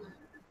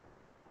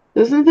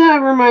 Doesn't that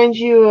remind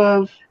you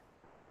of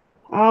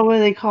what do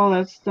they call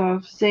that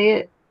stuff? Say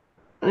it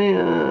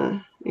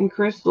in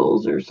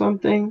crystals or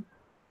something.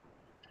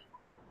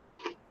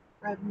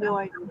 I have no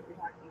idea what you're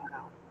talking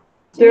about.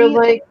 To They're me,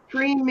 like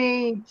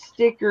pre-made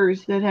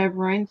stickers that have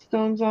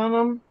rhinestones on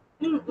them,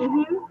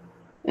 mm-hmm,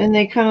 and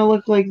they kind of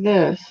look like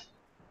this.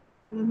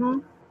 mm-hmm.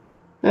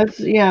 That's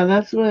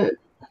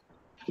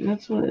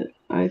what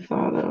I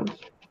thought of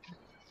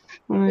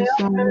when I They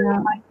saw all kind of that.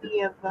 remind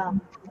me of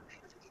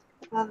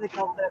what do they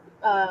call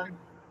that?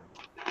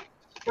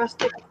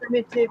 Rustic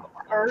primitive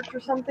art or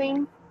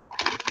something.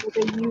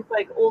 Where they use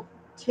like old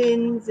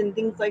tins and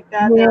things like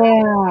that. They're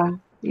Yeah,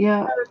 yeah.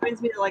 kind of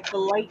reminds me of like the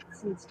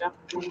lights and stuff.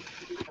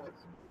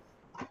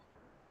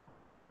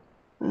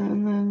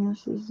 And then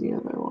this is the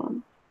other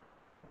one.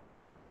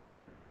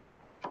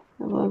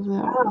 I love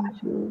that Wow, one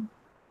too.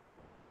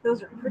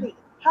 those are pretty.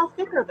 How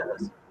thick are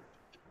those?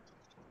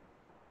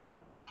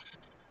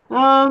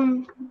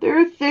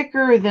 They're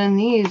thicker than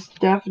these,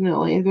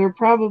 definitely. They're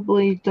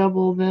probably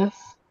double this.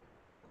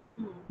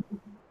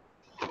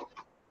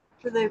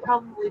 So they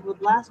probably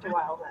would last a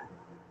while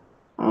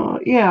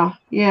then. Yeah,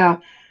 yeah.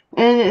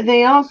 And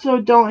they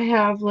also don't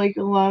have like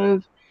a lot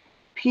of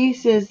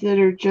pieces that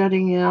are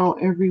jutting out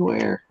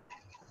everywhere.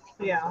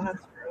 Yeah,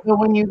 that's true. So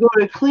when you go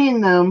to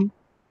clean them,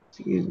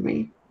 excuse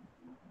me,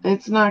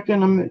 it's not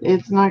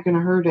gonna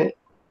hurt it.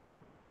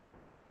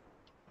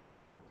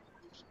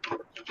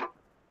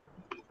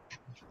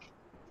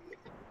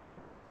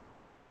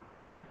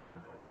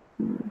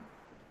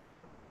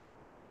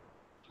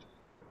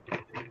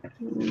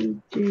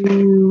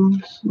 Do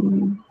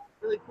some.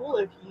 Really cool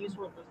if you use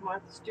one of those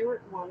Martha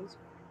Stewart ones.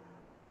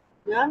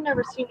 Yeah, I've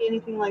never seen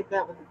anything like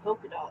that with the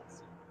polka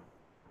dots.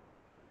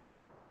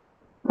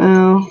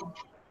 Oh,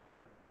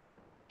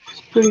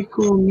 it's pretty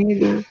cool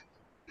neither.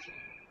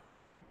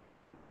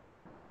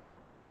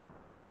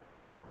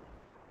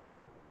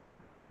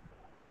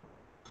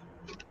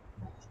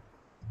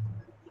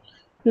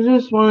 I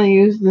just want to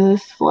use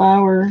this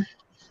flower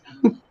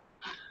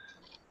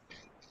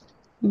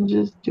and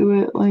just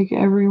do it like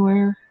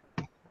everywhere.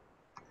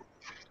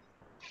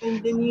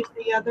 And then use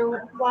the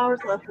other flowers,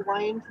 the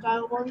Hawaiian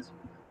style ones.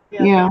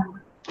 Yeah.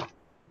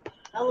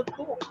 That looked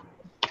cool.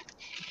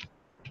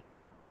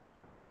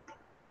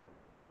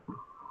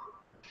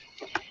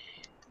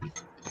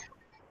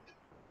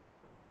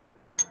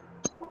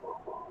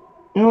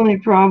 The only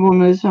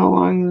problem is how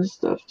long this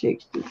stuff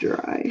takes to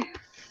dry.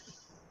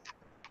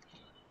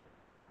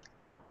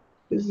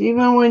 Because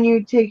even when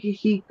you take a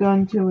heat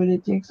gun to it,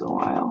 it takes a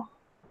while.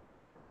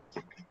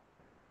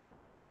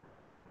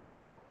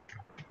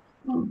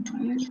 Oh,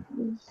 why is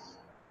this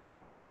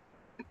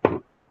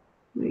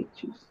way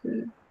too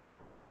thick?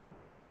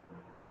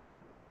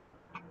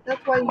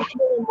 That's why you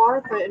kill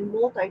Martha and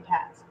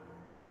multitask.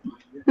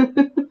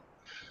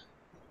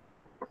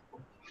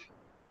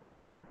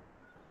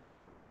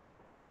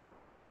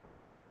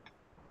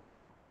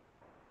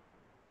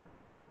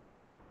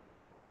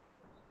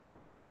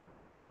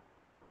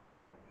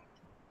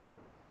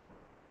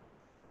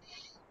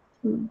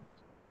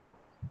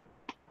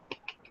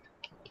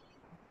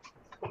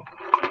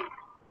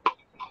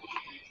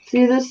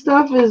 See, this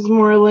stuff is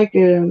more like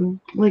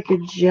a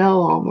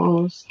gel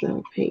almost than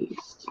a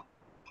paste.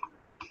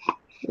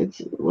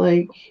 It's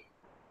like,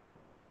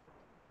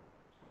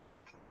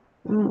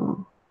 I don't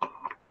know,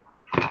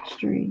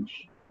 strange.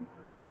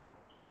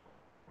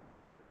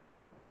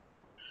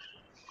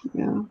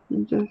 Yeah,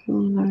 I'm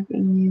definitely not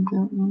gonna need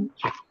that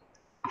much.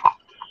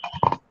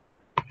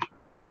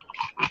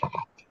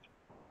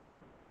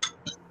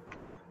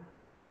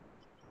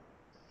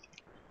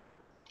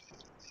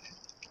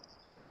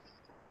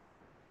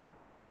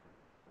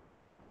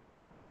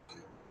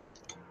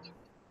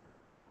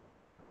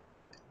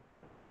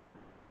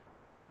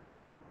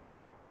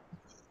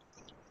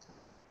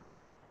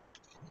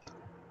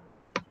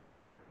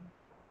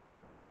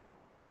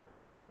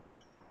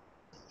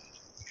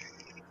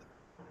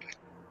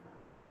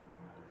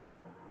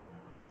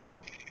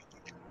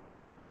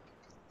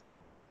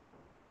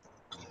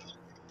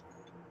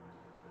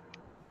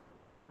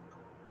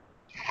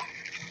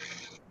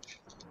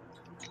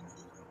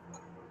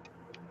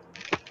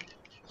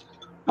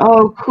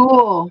 Oh,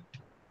 cool.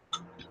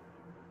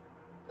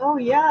 Oh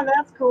yeah,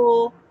 that's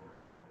cool.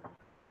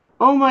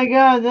 Oh my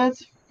god,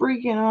 that's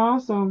freaking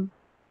awesome.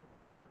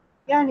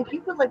 Yeah, and if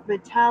you put like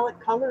metallic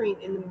coloring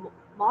in the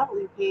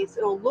modeling paste,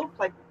 it'll look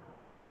like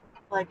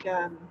what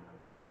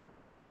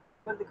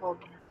are they called?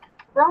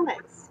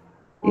 Grommets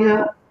or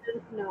Yeah,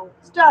 no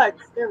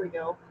studs. There we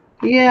go.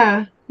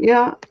 yeah,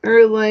 yeah.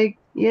 Or like,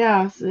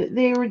 yeah, so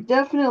they were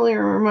definitely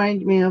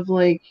remind me of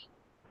like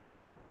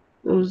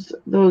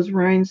those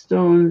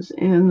rhinestones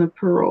and the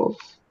pearls.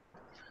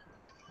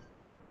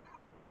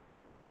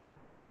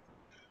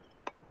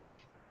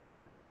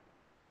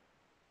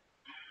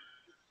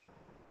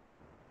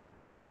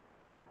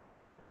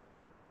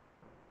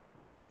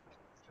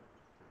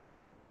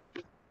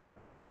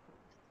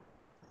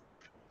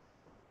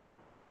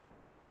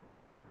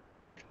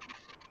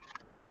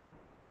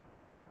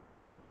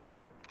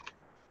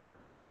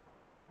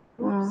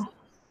 Oops.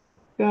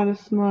 Got a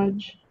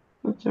smudge.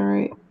 That's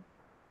alright.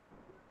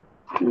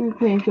 Let me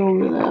paint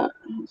over that.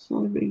 It's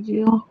not a big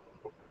deal.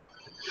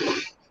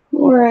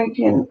 Or I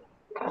can.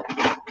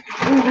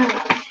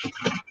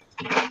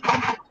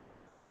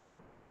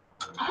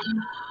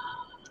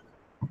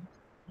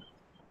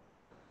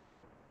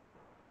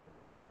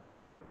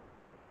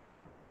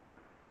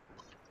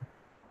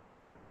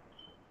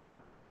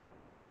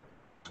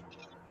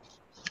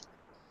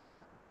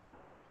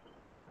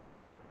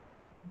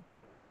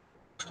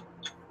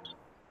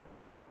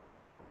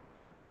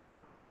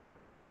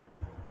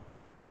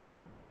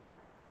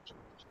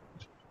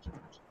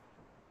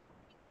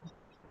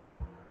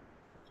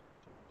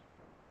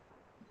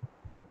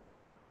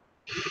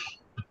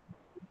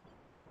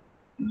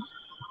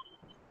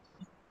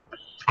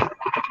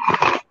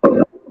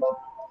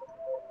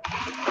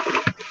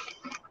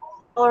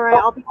 All right,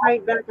 I'll be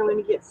right back. I'm going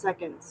to get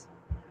seconds.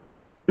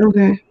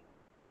 Okay.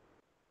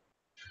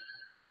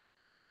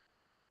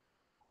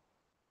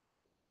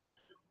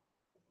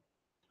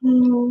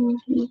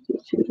 Let's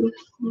do this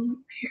one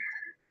here.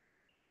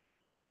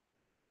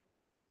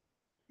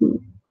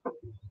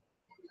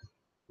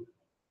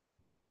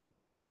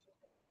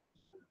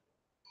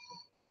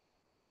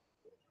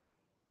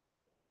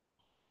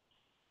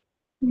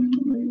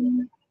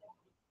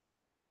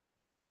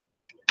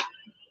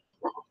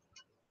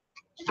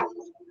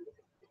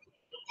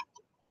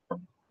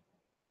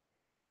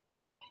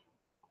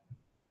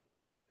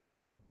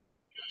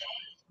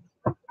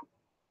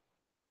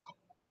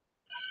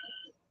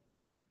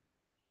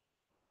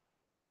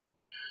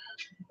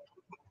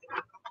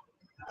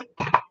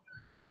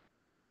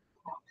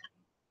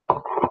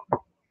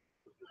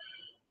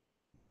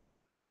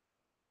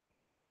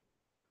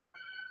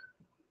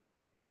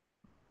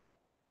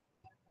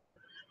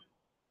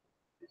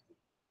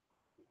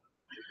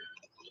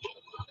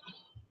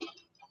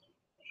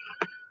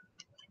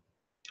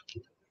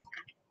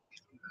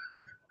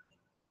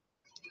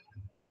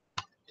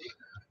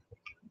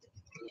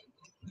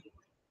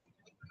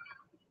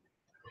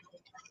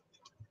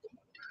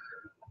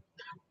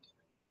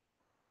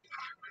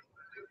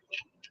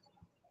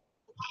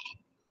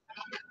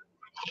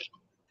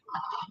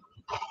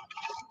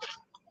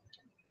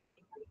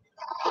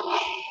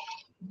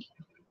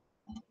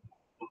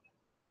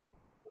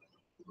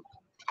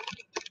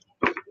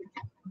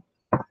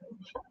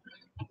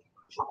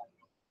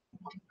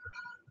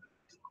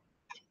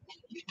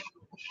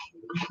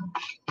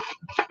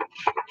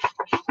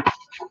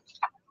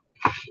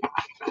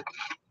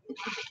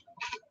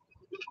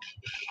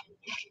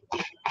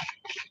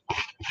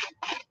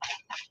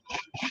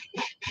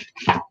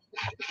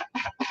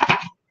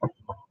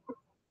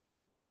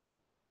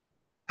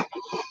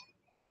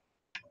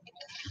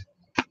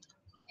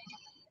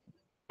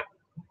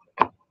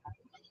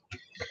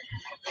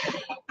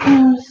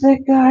 One sec,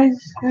 guys.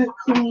 Gotta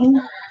clean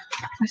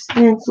my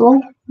stencil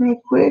real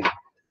quick.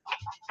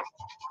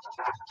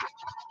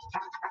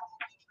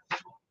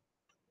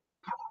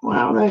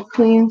 Wow, that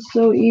cleans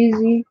so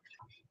easy.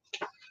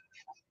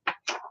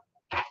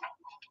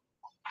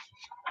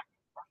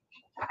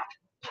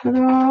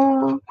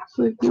 Ta-da! It's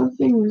like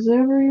nothing was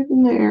ever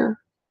even there.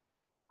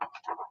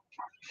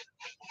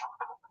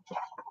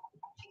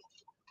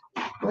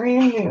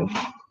 Brand new.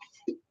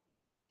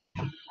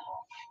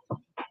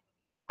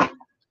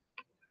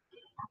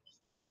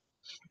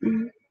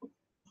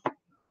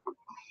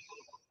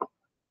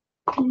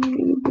 A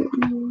little bit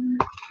more.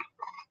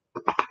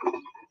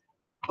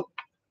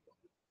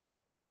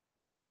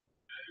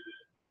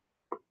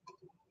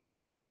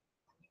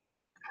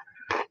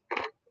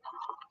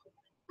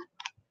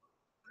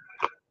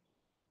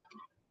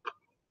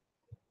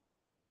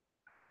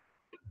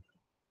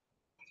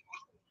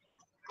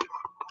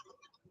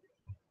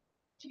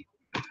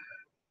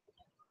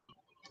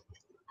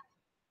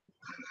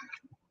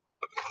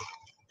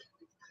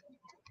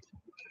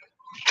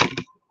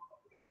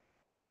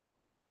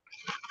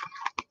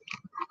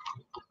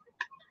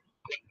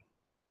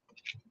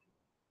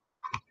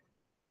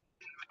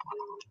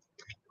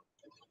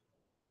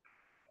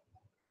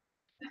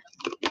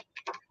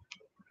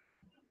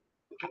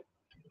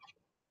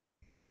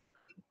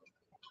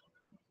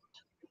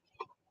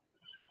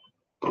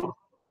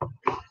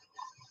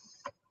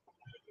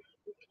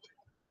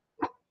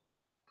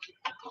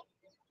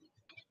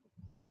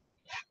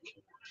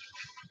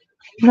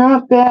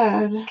 Not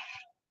bad.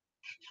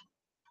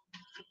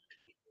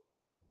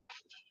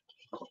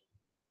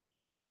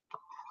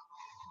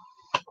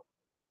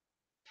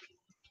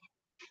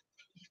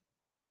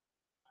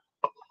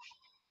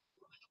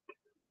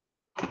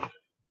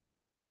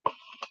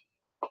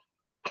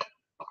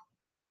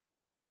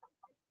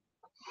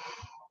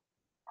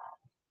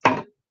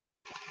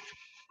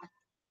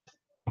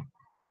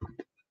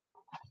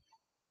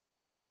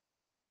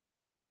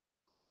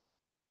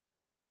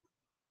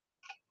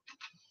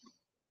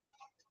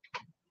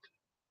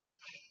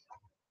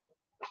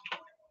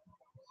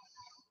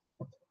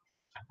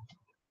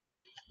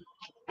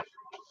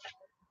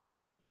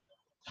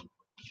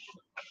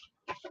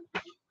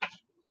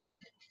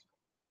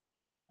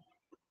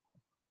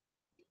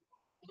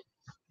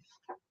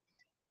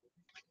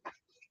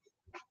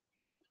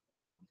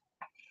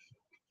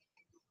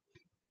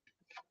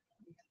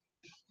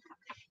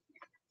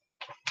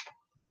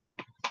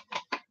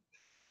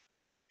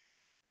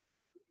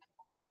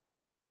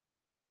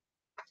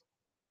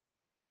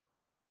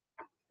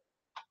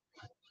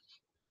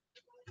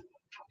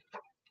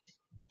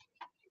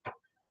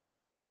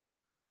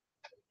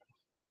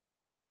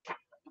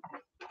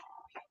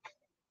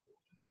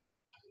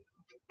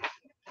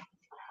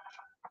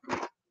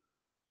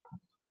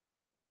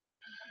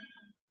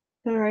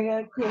 There, I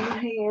gotta clean my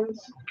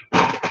hands.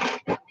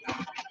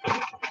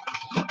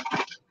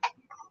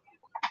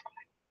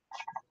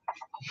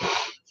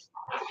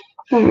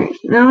 Alright,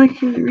 now I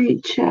can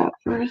read chat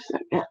for a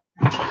second.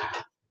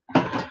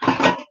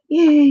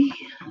 Yay!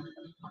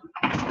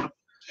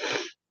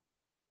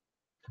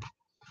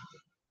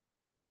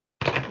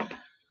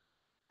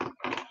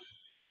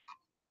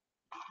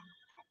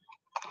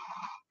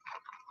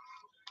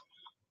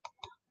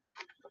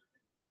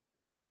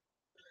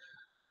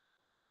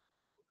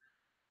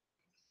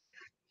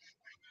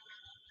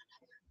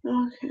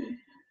 Okay.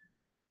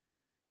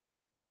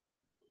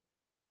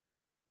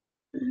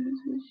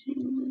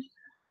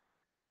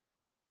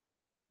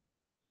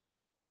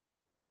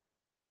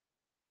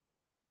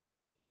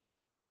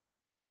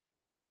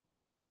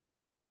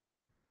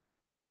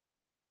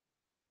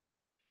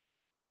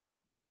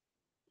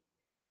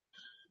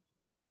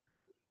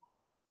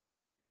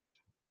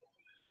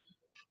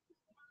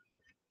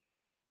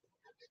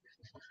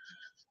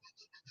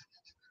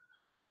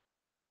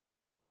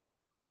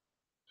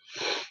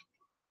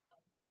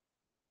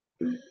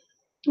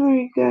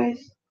 Alright,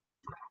 guys.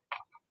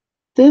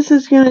 This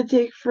is gonna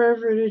take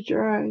forever to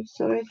dry,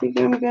 so I think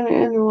I'm gonna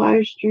end the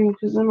live stream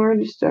because I'm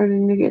already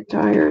starting to get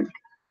tired.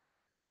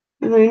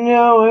 And I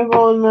know I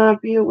will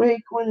not be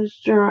awake when it's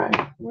dry.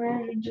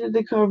 Where did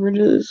the cover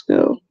to this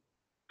go?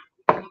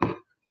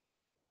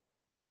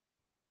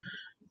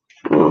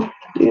 Oh,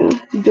 yeah,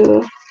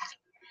 duh.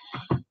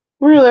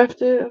 Where I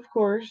left it, of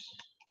course.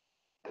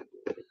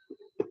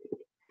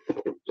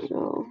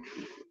 So,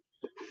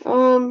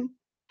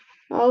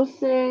 I'll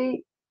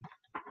say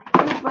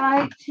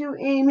goodbye to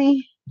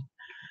Amy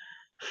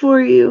for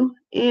you,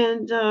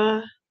 and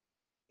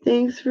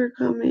thanks for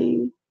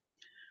coming.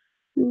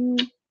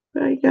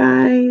 Bye,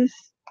 guys.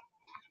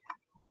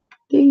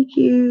 Thank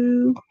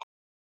you.